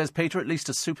wedding, says Peter, at least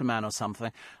as Superman or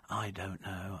something. I don't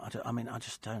know. I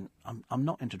just don't. I'm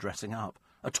not into dressing up.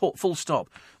 Full stop.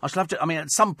 I shall have to,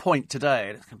 at some point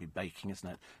today, it's going to be baking, isn't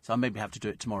it? So I maybe have to do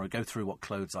it tomorrow, go through what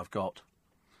clothes I've got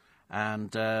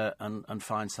and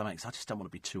find something. 'Cause I just don't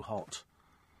want to be too hot.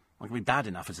 It can be bad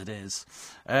enough as it is.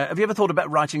 Have you ever thought about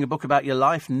writing a book about your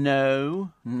life?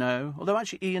 No. Although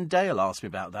actually Ian Dale asked me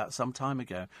about that some time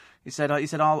ago. He said,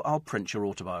 I'll print your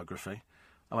autobiography.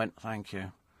 I went, thank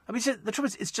you. I mean, the trouble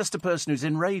is, it's just a person who's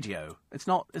in radio. It's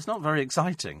not very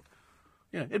exciting.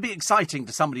 You know, it'd be exciting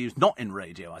to somebody who's not in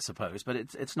radio, I suppose, but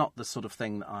it's not the sort of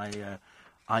thing that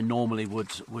I normally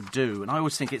would do. And I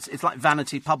always think it's like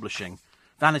vanity publishing.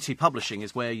 Vanity publishing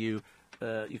is where you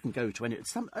can go to any...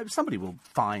 Somebody will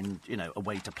find, you know, a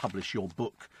way to publish your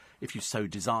book if you so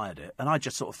desired it. And I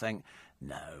just sort of think,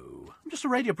 no, I'm just a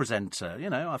radio presenter. You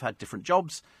know, I've had different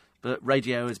jobs, but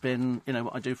radio has been, you know,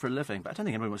 what I do for a living. But I don't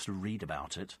think anyone wants to read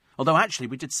about it. Although, actually,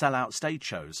 we did sell out stage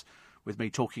shows with me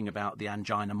talking about the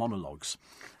angina monologues,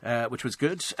 which was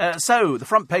good. So, the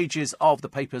front pages of the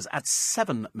papers at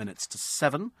 7 minutes to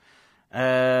 7.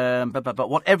 But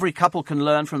what every couple can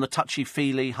learn from the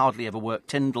touchy-feely, hardly ever work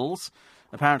Tyndalls,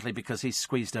 apparently because he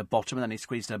squeezed her bottom and then he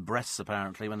squeezed her breasts,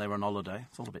 apparently, when they were on holiday.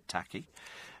 It's all a bit tacky.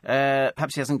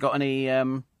 Perhaps he hasn't got any...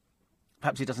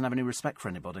 perhaps he doesn't have any respect for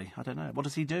anybody. I don't know. What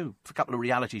does he do? For a couple of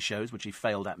reality shows, which he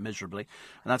failed at miserably.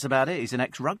 And that's about it. He's an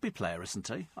ex-rugby player, isn't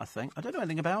he? I think. I don't know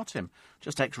anything about him.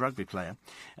 Just ex-rugby player.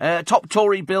 Top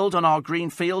Tory build on our green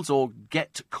fields, or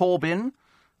get Corbyn.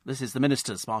 This is the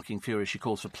minister sparking fury. She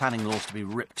calls for planning laws to be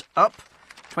ripped up.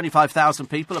 25,000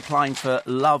 people applying for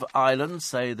Love Island,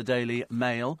 say the Daily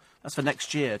Mail. That's for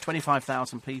next year.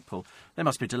 25,000 people. They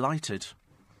must be delighted.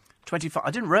 I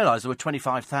didn't realise there were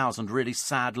 25,000 really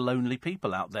sad, lonely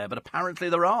people out there, but apparently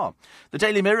there are. The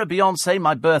Daily Mirror, Beyoncé,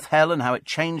 my birth hell and how it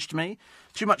changed me.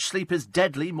 Too much sleep is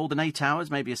deadly. More than 8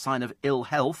 hours may be a sign of ill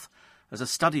health, as a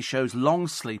study shows long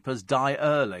sleepers die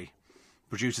early.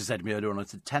 Producer said to me earlier on, I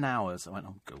said, 10 hours. I went,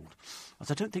 oh, God. I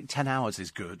said, I don't think 10 hours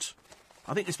is good.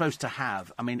 I think you're supposed to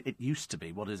have, I mean, it used to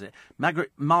be, what is it?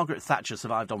 Margaret Thatcher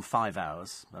survived on 5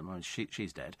 hours. I mean,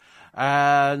 she's dead.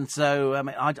 And so, I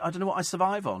mean, I don't know what I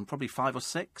survive on, probably 5 or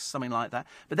 6, something like that.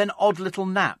 But then odd little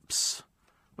naps,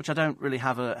 which I don't really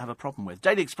have a problem with.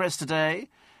 Daily Express today,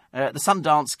 the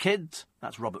Sundance Kid,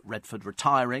 that's Robert Redford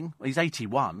retiring. Well, he's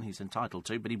 81, he's entitled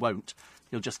to, but he won't.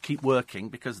 He'll just keep working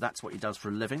because that's what he does for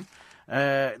a living.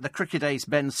 The Cricket ace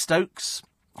Ben Stokes,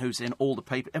 who's in all the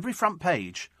paper, every front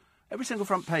page. Every single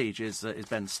front page is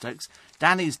Ben Stokes.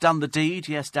 Danny's done the deed.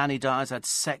 Yes, Danny Dyer's had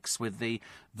sex with the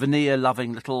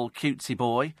veneer-loving little cutesy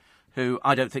boy, who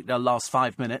I don't think they'll last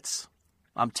 5 minutes.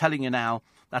 I'm telling you now,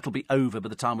 that'll be over by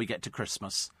the time we get to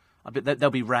Christmas. I bet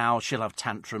there'll be row, she'll have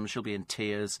tantrums, she'll be in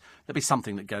tears, there'll be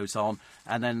something that goes on,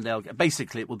 and then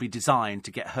basically it will be designed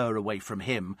to get her away from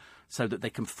him so that they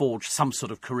can forge some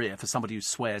sort of career for somebody who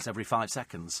swears every 5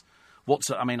 seconds.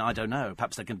 I don't know.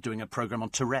 Perhaps they're doing a programme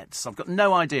on Tourette's. I've got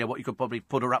no idea what you could probably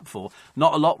put her up for.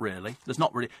 Not a lot, really. There's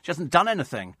not really. She hasn't done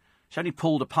anything. She only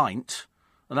pulled a pint,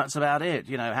 and that's about it.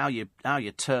 You know, how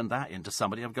you turn that into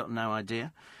somebody, I've got no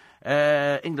idea.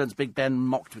 England's Big Ben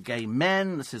mocked gay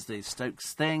men. This is the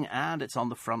Stokes thing, and it's on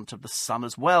the front of the Sun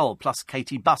as well. Plus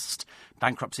Katie Bust,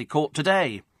 bankruptcy court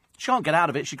today. She can't get out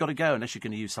of it. She's got to go unless you're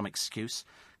going to use some excuse,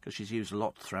 because she's used a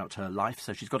lot throughout her life.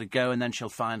 So she's got to go, and then she'll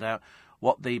find out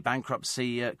what the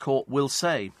bankruptcy court will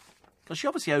say. Because she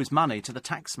obviously owes money to the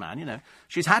taxman, you know.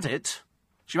 She's had it.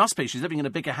 She must be. She's living in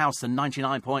a bigger house than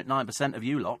 99.9% of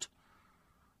you lot.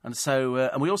 And so,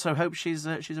 and we also hope she's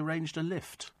arranged a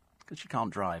lift, because she can't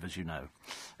drive, as you know.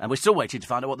 And we're still waiting to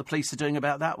find out what the police are doing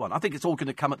about that one. I think it's all going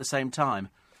to come at the same time.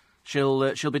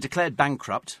 She'll be declared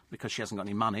bankrupt because she hasn't got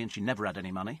any money, and she never had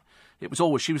any money. It was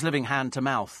always, she was living hand to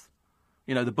mouth.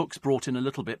 You know, the books brought in a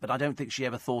little bit, but I don't think she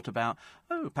ever thought about,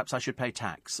 perhaps I should pay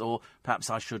tax, or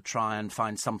perhaps I should try and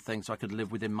find something so I could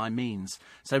live within my means.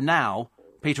 So now,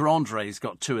 Peter Andre's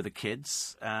got 2 of the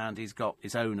kids, and he's got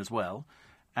his own as well.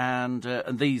 And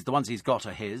the ones he's got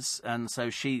are his, and so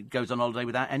she goes on holiday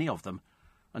without any of them,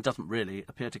 and doesn't really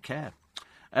appear to care.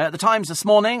 The Times this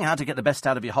morning, how to get the best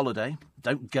out of your holiday.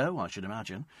 Don't go, I should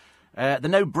imagine. The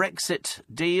no Brexit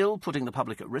deal, putting the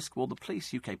public at risk. Well, the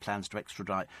police, UK plans to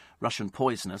extradite Russian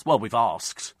poisoners. Well, we've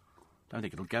asked. Don't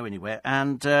think it'll go anywhere.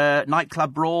 And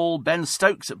nightclub brawl, Ben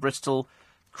Stokes at Bristol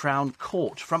Crown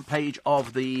Court. Front page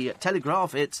of the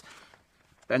Telegraph, it's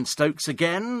Ben Stokes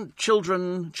again.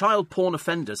 Child porn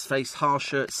offenders face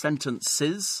harsher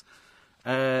sentences.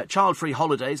 Child-free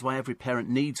holidays, why every parent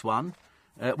needs one.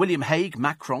 William Hague,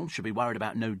 Macron should be worried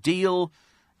about no deal.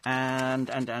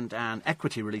 And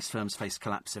equity release firms face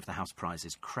collapse if the house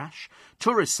prices crash.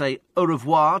 Tourists say au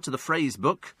revoir to the phrase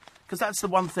book, because that's the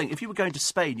one thing. If you were going to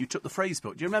Spain, you took the phrase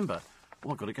book. Do you remember?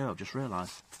 Oh, I've got to go, I've just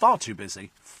realised. Far too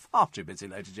busy,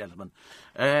 ladies and gentlemen.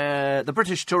 The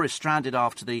British tourists stranded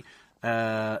after the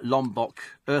Lombok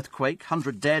earthquake.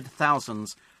 100 dead,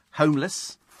 thousands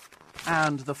homeless.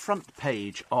 And the front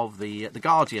page of the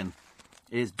Guardian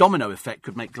is domino effect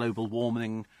could make global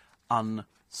warming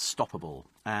unstoppable.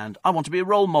 And I want to be a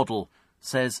role model,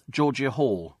 says Georgia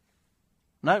Hall.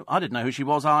 No, I didn't know who she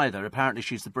was either. Apparently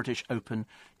she's the British Open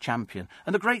champion.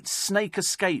 And the great snake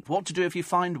escape. What to do if you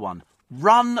find one?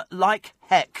 Run like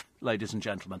heck, ladies and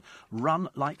gentlemen. Run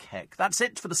like heck. That's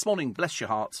it for this morning. Bless your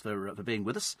hearts for being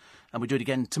with us. And we do it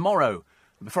again tomorrow.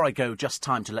 Before I go, just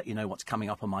time to let you know what's coming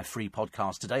up on my free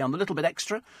podcast today. On the Little Bit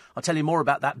Extra, I'll tell you more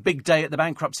about that big day at the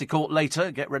bankruptcy court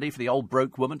later. Get ready for the old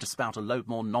broke woman to spout a load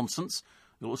more nonsense.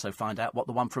 You'll also find out what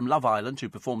the one from Love Island, who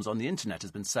performs on the internet, has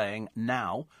been saying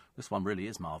now. This one really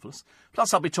is marvellous.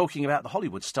 Plus, I'll be talking about the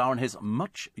Hollywood star and his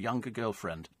much younger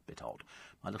girlfriend. Bit odd.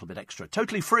 My Little Bit Extra.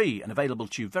 Totally free and available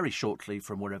to you very shortly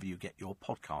from wherever you get your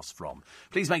podcasts from.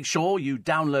 Please make sure you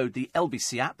download the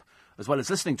LBC app. As well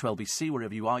as listening to LBC,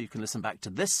 wherever you are, you can listen back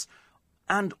to this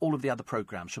and all of the other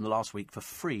programmes from the last week for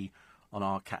free on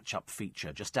our catch-up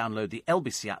feature. Just download the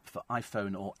LBC app for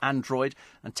iPhone or Android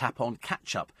and tap on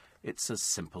catch-up. It's as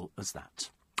simple as that.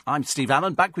 I'm Steve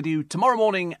Allen, back with you tomorrow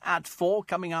morning at 4,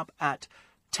 coming up at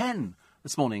 10.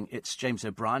 This morning, it's James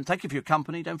O'Brien. Thank you for your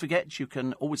company. Don't forget, you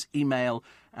can always email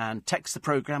and text the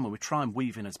programme, and we try and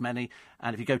weave in as many.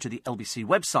 And if you go to the LBC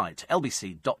website,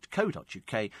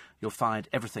 lbc.co.uk, you'll find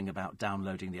everything about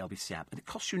downloading the LBC app. And it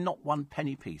costs you not 1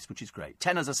 penny piece, which is great.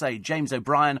 10, as I say, James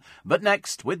O'Brien. But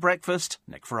next, with breakfast,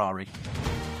 Nick Ferrari.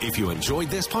 If you enjoyed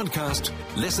this podcast,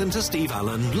 listen to Steve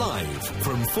Allen live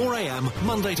from 4 a.m.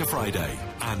 Monday to Friday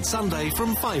and Sunday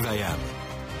from 5 a.m.